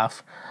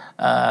behalf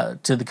to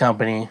the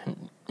company,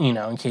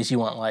 in case you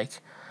want, like,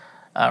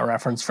 a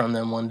reference from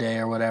them one day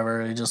or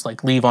whatever. You just,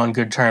 like, leave on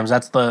good terms.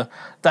 That's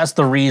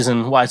the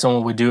reason why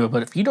someone would do it.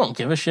 But if you don't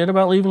give a shit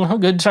about leaving on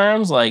good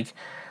terms, like,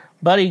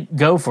 buddy,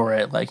 go for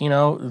it. Like,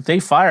 if they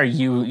fire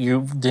you,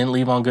 you didn't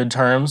leave on good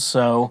terms.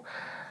 So,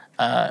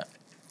 yeah,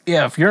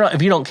 if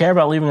you don't care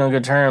about leaving on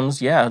good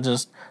terms, yeah,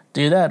 just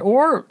do that.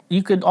 Or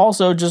you could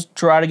also just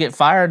try to get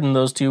fired in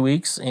those 2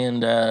 weeks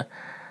and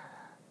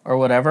or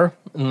whatever.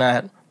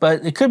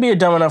 But it could be a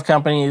dumb enough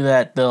company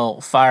that they'll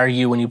fire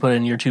you when you put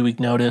in your 2-week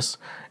notice,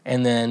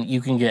 and then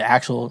you can get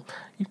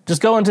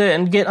just go into it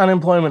and get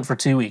unemployment for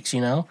 2 weeks.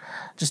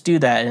 Just do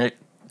that, and it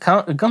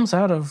comes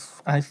out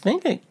of, I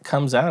think it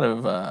comes out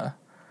of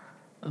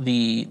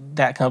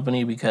that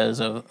company because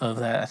of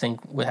that. I think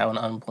with how an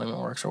unemployment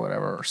works or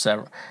whatever, or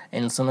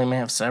and some they may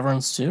have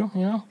severance too.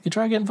 You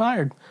try getting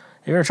fired.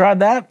 You ever tried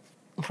that?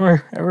 You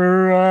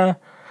ever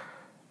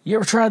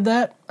tried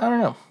that? I don't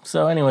know.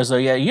 So anyway,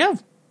 yeah, you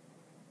have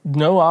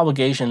no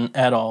obligation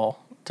at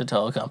all to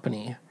tell a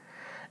company.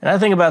 And I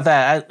think about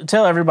that. I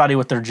tell everybody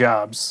with their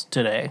jobs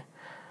today,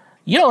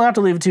 you don't have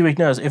to leave a 2-week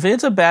notice. If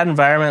it's a bad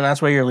environment and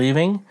that's why you're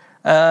leaving,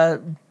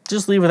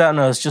 just leave without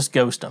notice. Just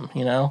ghost them,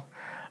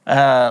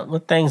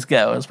 let things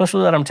go,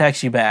 especially let them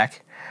text you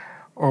back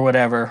or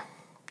whatever,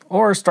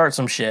 or start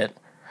some shit.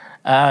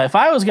 If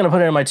I was going to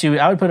put it in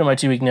I would put in my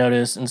 2-week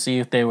notice and see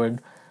if they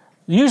would,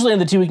 usually in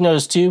the 2-week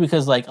notice too,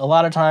 because, like, a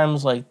lot of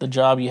times, like, the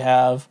job you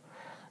have,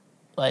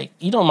 like,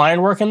 you don't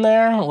mind working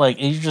there, like,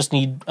 you just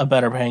need a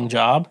better paying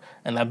job,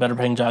 and that better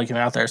paying job came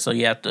out there, so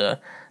you have to,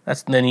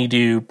 then you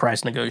do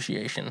price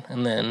negotiation,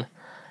 and then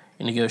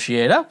you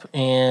negotiate up,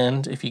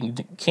 and if you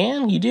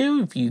can, you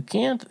do. If you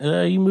can't,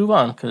 you move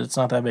on, because it's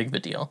not that big of a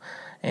deal.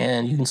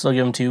 And you can still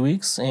give them 2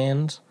 weeks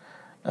and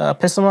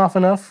piss them off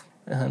enough.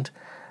 And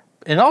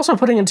also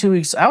putting in 2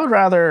 weeks, I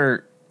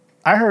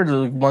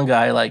heard one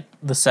guy, like,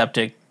 the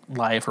Septic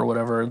Life or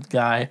whatever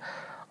guy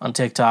on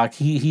TikTok,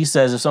 he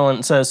says if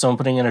someone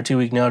putting in a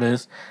 2-week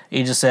notice,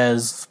 he just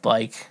says,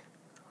 like,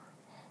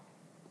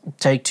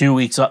 take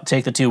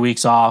the 2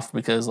 weeks off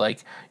because,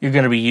 like, you're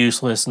going to be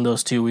useless in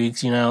those 2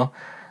 weeks,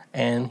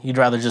 and you'd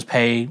rather just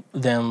pay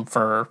them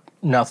for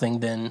nothing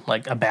than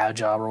like a bad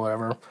job or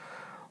whatever.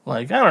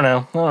 Like, I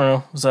don't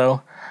know.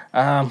 So,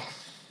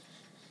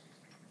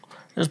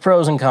 there's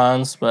pros and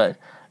cons, but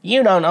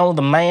you don't know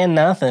the man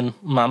nothing,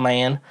 my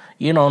man.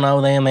 You don't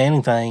know them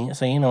anything,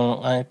 so you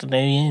don't have to do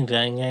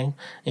anything, eh?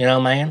 You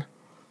know, man?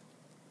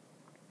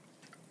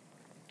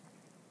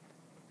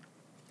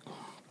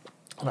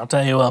 And I'll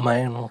tell you what,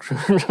 man.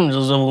 Just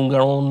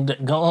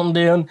go on,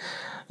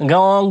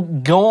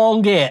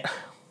 get.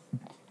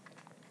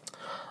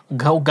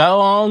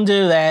 Go on,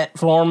 do that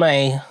for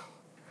me.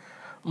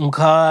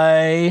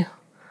 Okay.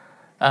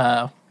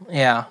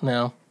 Yeah,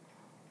 no.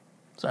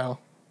 So,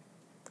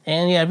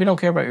 and yeah, if you don't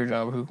care about your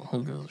job,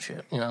 who gives a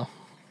shit, you know?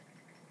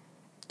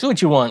 Do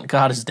what you want.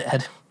 God is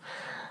dead.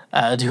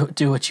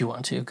 Do what you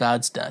want to.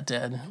 God's not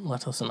dead.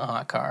 Left us in a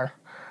hot car.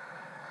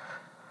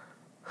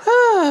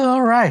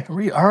 All right,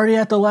 we're already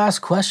at the last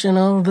question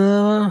of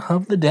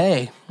the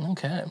day.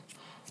 Okay.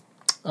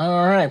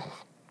 All right.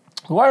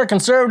 Why are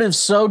conservatives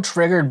so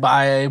triggered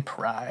by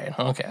pride?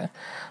 Okay.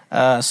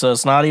 So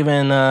it's not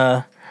even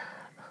they're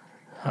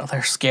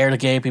scared of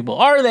gay people.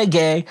 Are they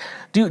gay?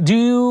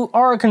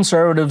 Are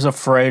conservatives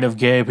afraid of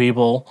gay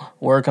people?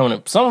 We're coming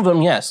up. Some of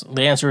them, yes.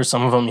 The answer is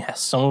some of them,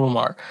 yes. Some of them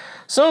are.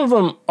 Some of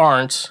them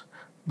aren't,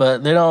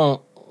 but they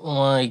don't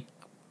like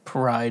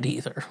pride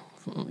either.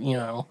 You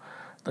know,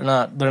 they're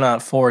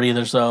not for it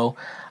either. So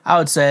I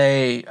would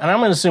say, and I'm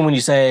going to assume when you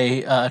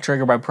say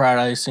triggered by pride,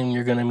 I assume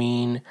you're going to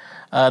mean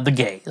the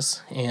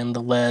gays and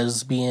the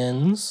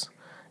lesbians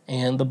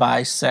and the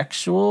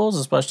bisexuals,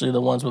 especially the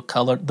ones with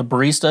the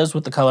baristas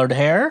with the colored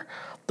hair.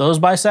 Those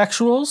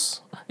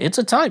bisexuals, it's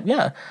a type,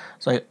 yeah.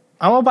 It's like,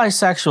 I'm a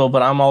bisexual,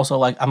 but I'm also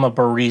like, I'm a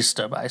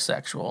barista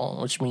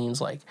bisexual, which means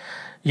like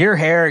your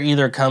hair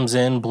either comes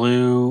in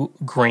blue,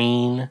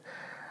 green,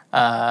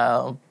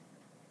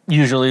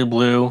 usually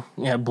blue,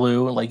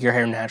 like your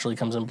hair naturally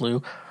comes in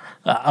blue,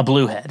 a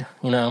blue head,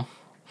 you know.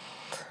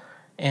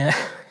 And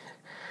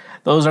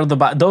those are the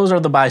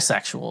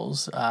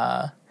bisexuals.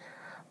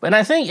 But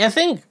I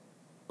think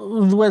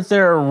what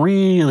they're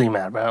really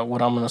mad about,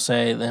 what I'm gonna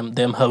say, them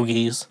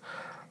hoagies,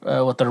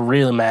 what they're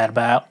really mad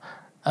about,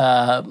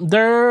 I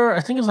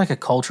think it's like a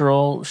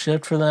cultural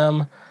shift for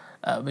them,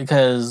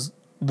 because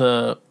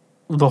the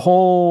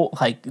whole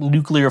like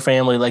nuclear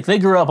family, like they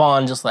grew up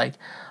on just like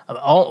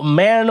all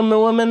man and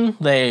woman,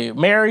 they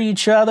marry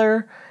each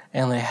other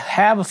and they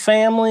have a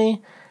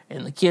family,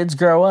 and the kids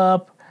grow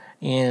up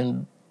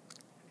and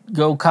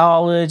go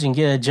college and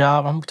get a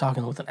job. I'm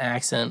talking with an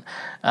accent.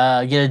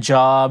 Get a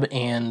job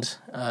and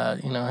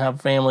have a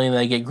family. And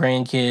they get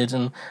grandkids,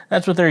 and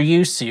that's what they're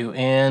used to.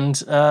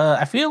 And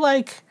I feel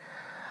like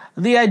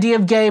the idea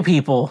of gay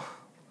people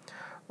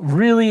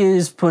really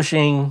is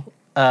pushing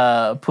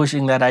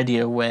that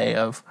idea away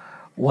of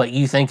what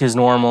you think is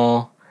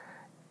normal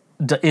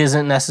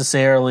isn't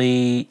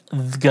necessarily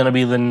going to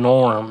be the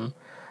norm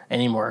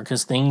anymore,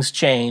 because things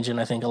change.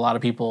 And I think a lot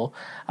of people,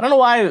 I don't know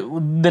why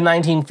the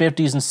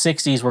 1950s and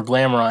 60s were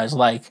glamorized.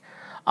 Like,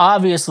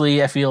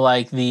 obviously I feel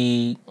like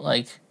the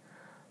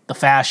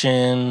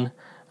fashion,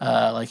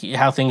 like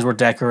how things were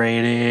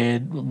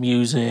decorated,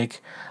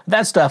 music,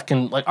 that stuff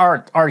can, like,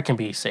 art can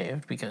be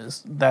saved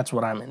because that's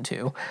what I'm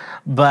into.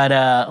 But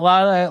a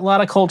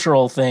lot of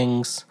cultural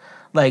things,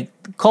 like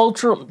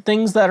cultural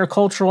things that are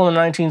cultural in the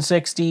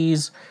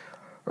 1960s,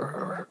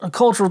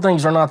 cultural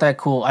things are not that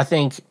cool. I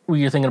think when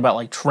you're thinking about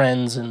like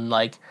trends and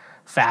like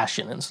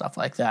fashion and stuff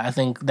like that, I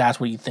think that's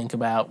what you think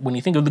about when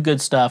you think of the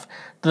good stuff.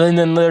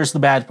 Then there's the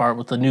bad part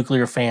with the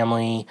nuclear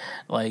family,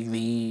 like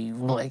the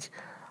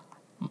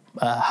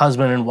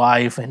husband and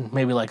wife, and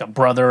maybe like a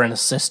brother and a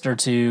sister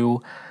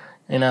too,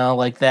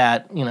 like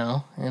that,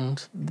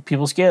 and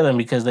people scare them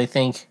because they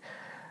think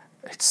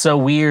it's so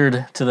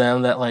weird to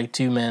them that like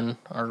two men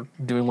are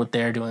doing what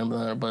they're doing,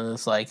 but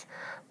it's like,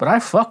 but I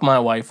fuck my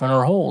wife in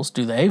her holes.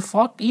 Do they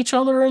fuck each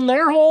other in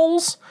their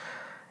holes?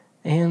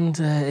 And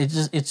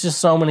it's just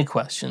so many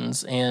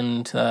questions.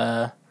 And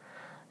so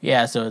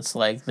it's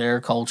like their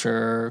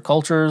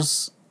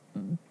cultures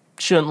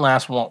shouldn't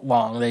last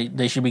long.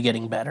 They should be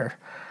getting better.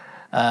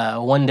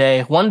 One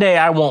day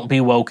I won't be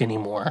woke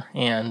anymore,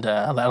 and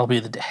that'll be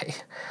the day.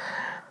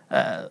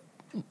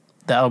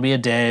 That'll be a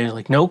day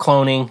like no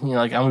cloning.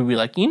 Like I'm gonna be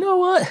like, you know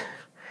what?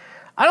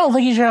 I don't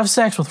think you should have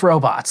sex with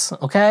robots.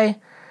 Okay.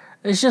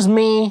 It's just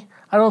me.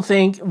 I don't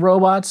think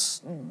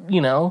robots,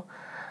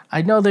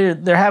 I know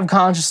they have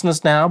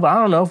consciousness now, but I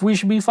don't know if we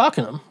should be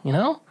fucking them,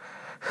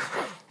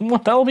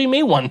 That'll be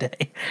me one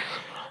day.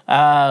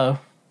 Yeah.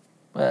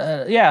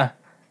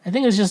 I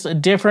think it's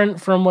just different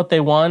from what they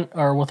want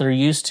or what they're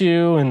used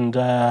to. And,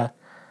 I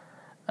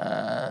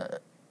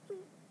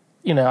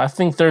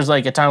think there's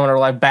like a time in our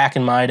life back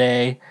in my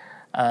day,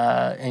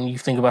 and you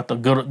think about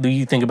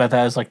that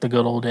as like the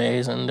good old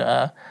days.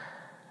 And,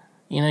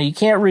 you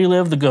can't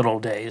relive the good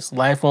old days.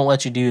 Life won't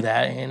let you do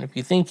that. And if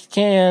you think you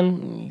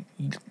can,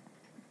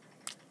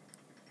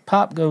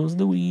 pop goes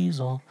the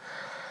weasel.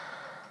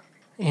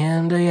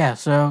 And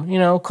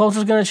so,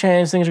 culture's going to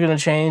change, things are going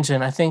to change.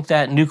 And I think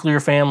that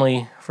nuclear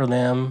family for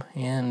them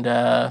and,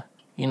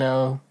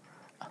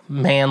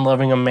 man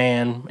loving a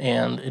man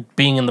and it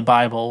being in the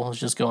Bible is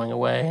just going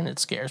away, and it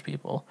scares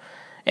people.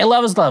 And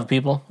love is love,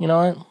 people. You know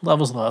what?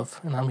 Love is love,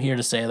 and I'm here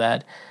to say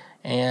that.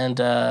 And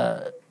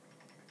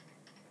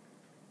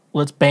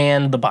let's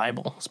ban the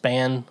Bible. Let's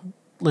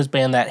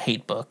ban that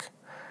hate book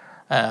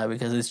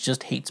because it's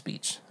just hate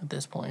speech at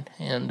this point.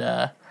 And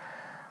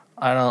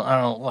I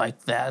don't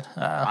like that.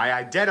 I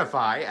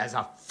identify as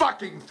a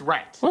fucking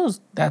threat. Well,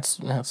 that's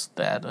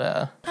that.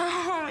 Oh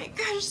my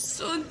gosh,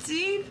 so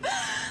deep.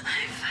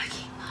 I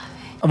fucking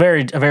love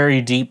it. A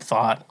very deep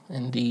thought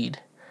indeed.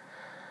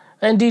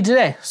 Indeed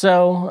today.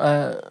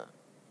 So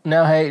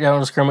no hate, don't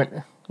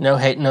discriminate. No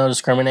hate, no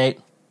discriminate.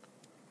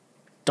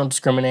 Don't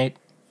discriminate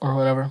or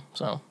whatever.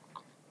 So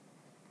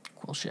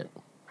cool shit.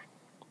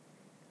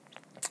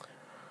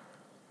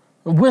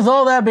 With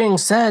all that being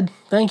said,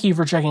 thank you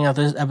for checking out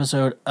this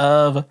episode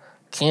of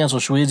Cancel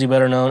Schweezy,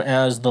 better known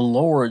as the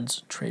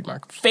Lord's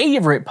trademark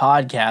favorite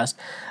podcast.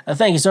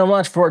 Thank you so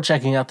much for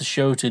checking out the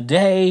show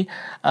today.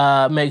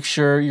 Make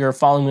sure you're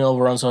following me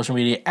over on social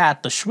media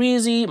at the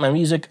Schweezy, my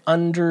music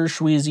under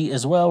Schweezy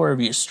as well,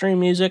 wherever you stream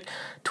music.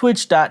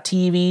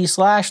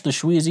 Twitch.tv/the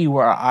Schweezy,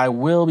 where I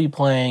will be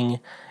playing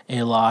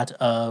a lot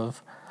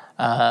of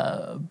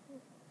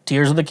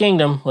Tears of the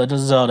Kingdom, Legend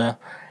of Zelda.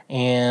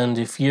 And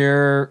if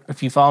you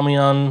follow me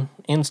on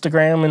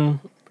Instagram and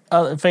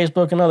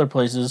Facebook and other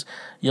places,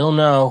 you'll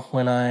know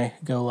when I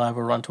go live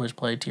or on Twitch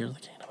play Tears of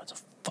the Kingdom. It's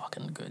a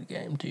fucking good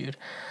game, dude.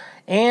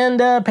 And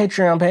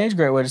Patreon page,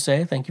 great way to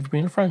say thank you for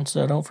being a friend.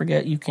 So don't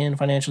forget you can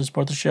financially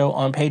support the show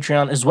on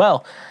Patreon as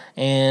well.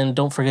 And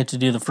don't forget to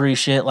do the free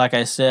shit, like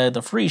I said,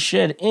 the free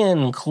shit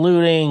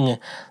including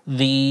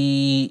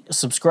the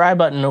subscribe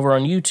button over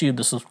on YouTube,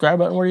 the subscribe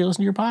button where you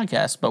listen to your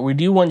podcast. But we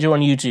do want you on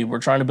YouTube. We're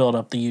trying to build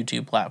up the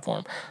YouTube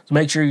platform. So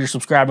make sure you're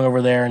subscribing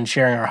over there and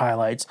sharing our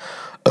highlights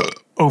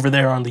over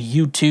there on the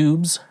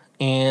YouTubes.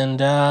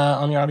 And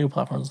on the audio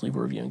platforms, leave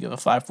a review and give a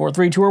 5, 4,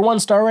 3, 2, or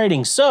 1 star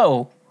rating.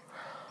 So,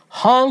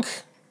 honk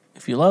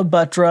if you love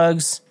butt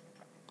drugs,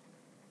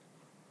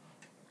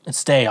 and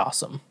stay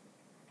awesome.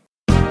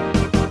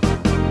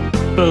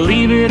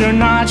 Believe it or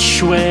not,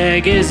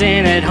 Schweg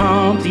isn't at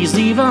home. Please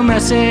leave a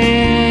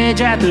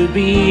message at the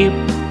beep.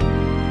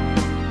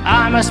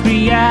 I must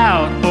be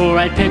out or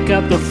I'd pick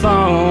up the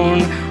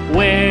phone.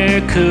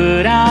 Where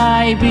could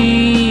I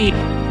be?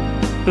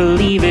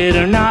 Believe it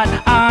or not,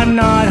 I'm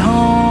not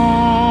home.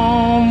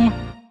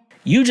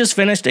 You just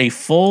finished a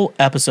full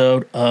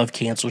episode of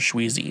Cancel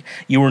Schweezy.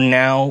 You are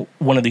now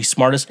one of the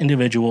smartest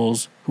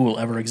individuals who will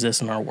ever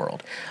exist in our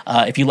world.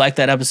 If you like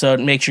that episode,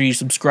 make sure you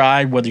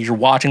subscribe. Whether you're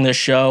watching this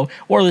show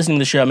or listening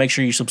to the show, make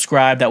sure you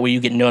subscribe. That way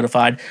you get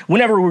notified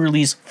whenever we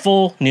release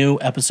full new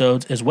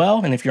episodes as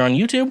well. And if you're on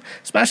YouTube,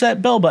 smash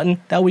that bell button.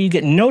 That way you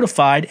get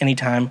notified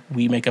anytime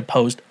we make a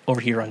post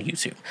over here on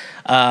YouTube.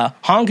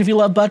 Honk if you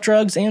love butt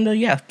drugs,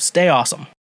 and stay awesome.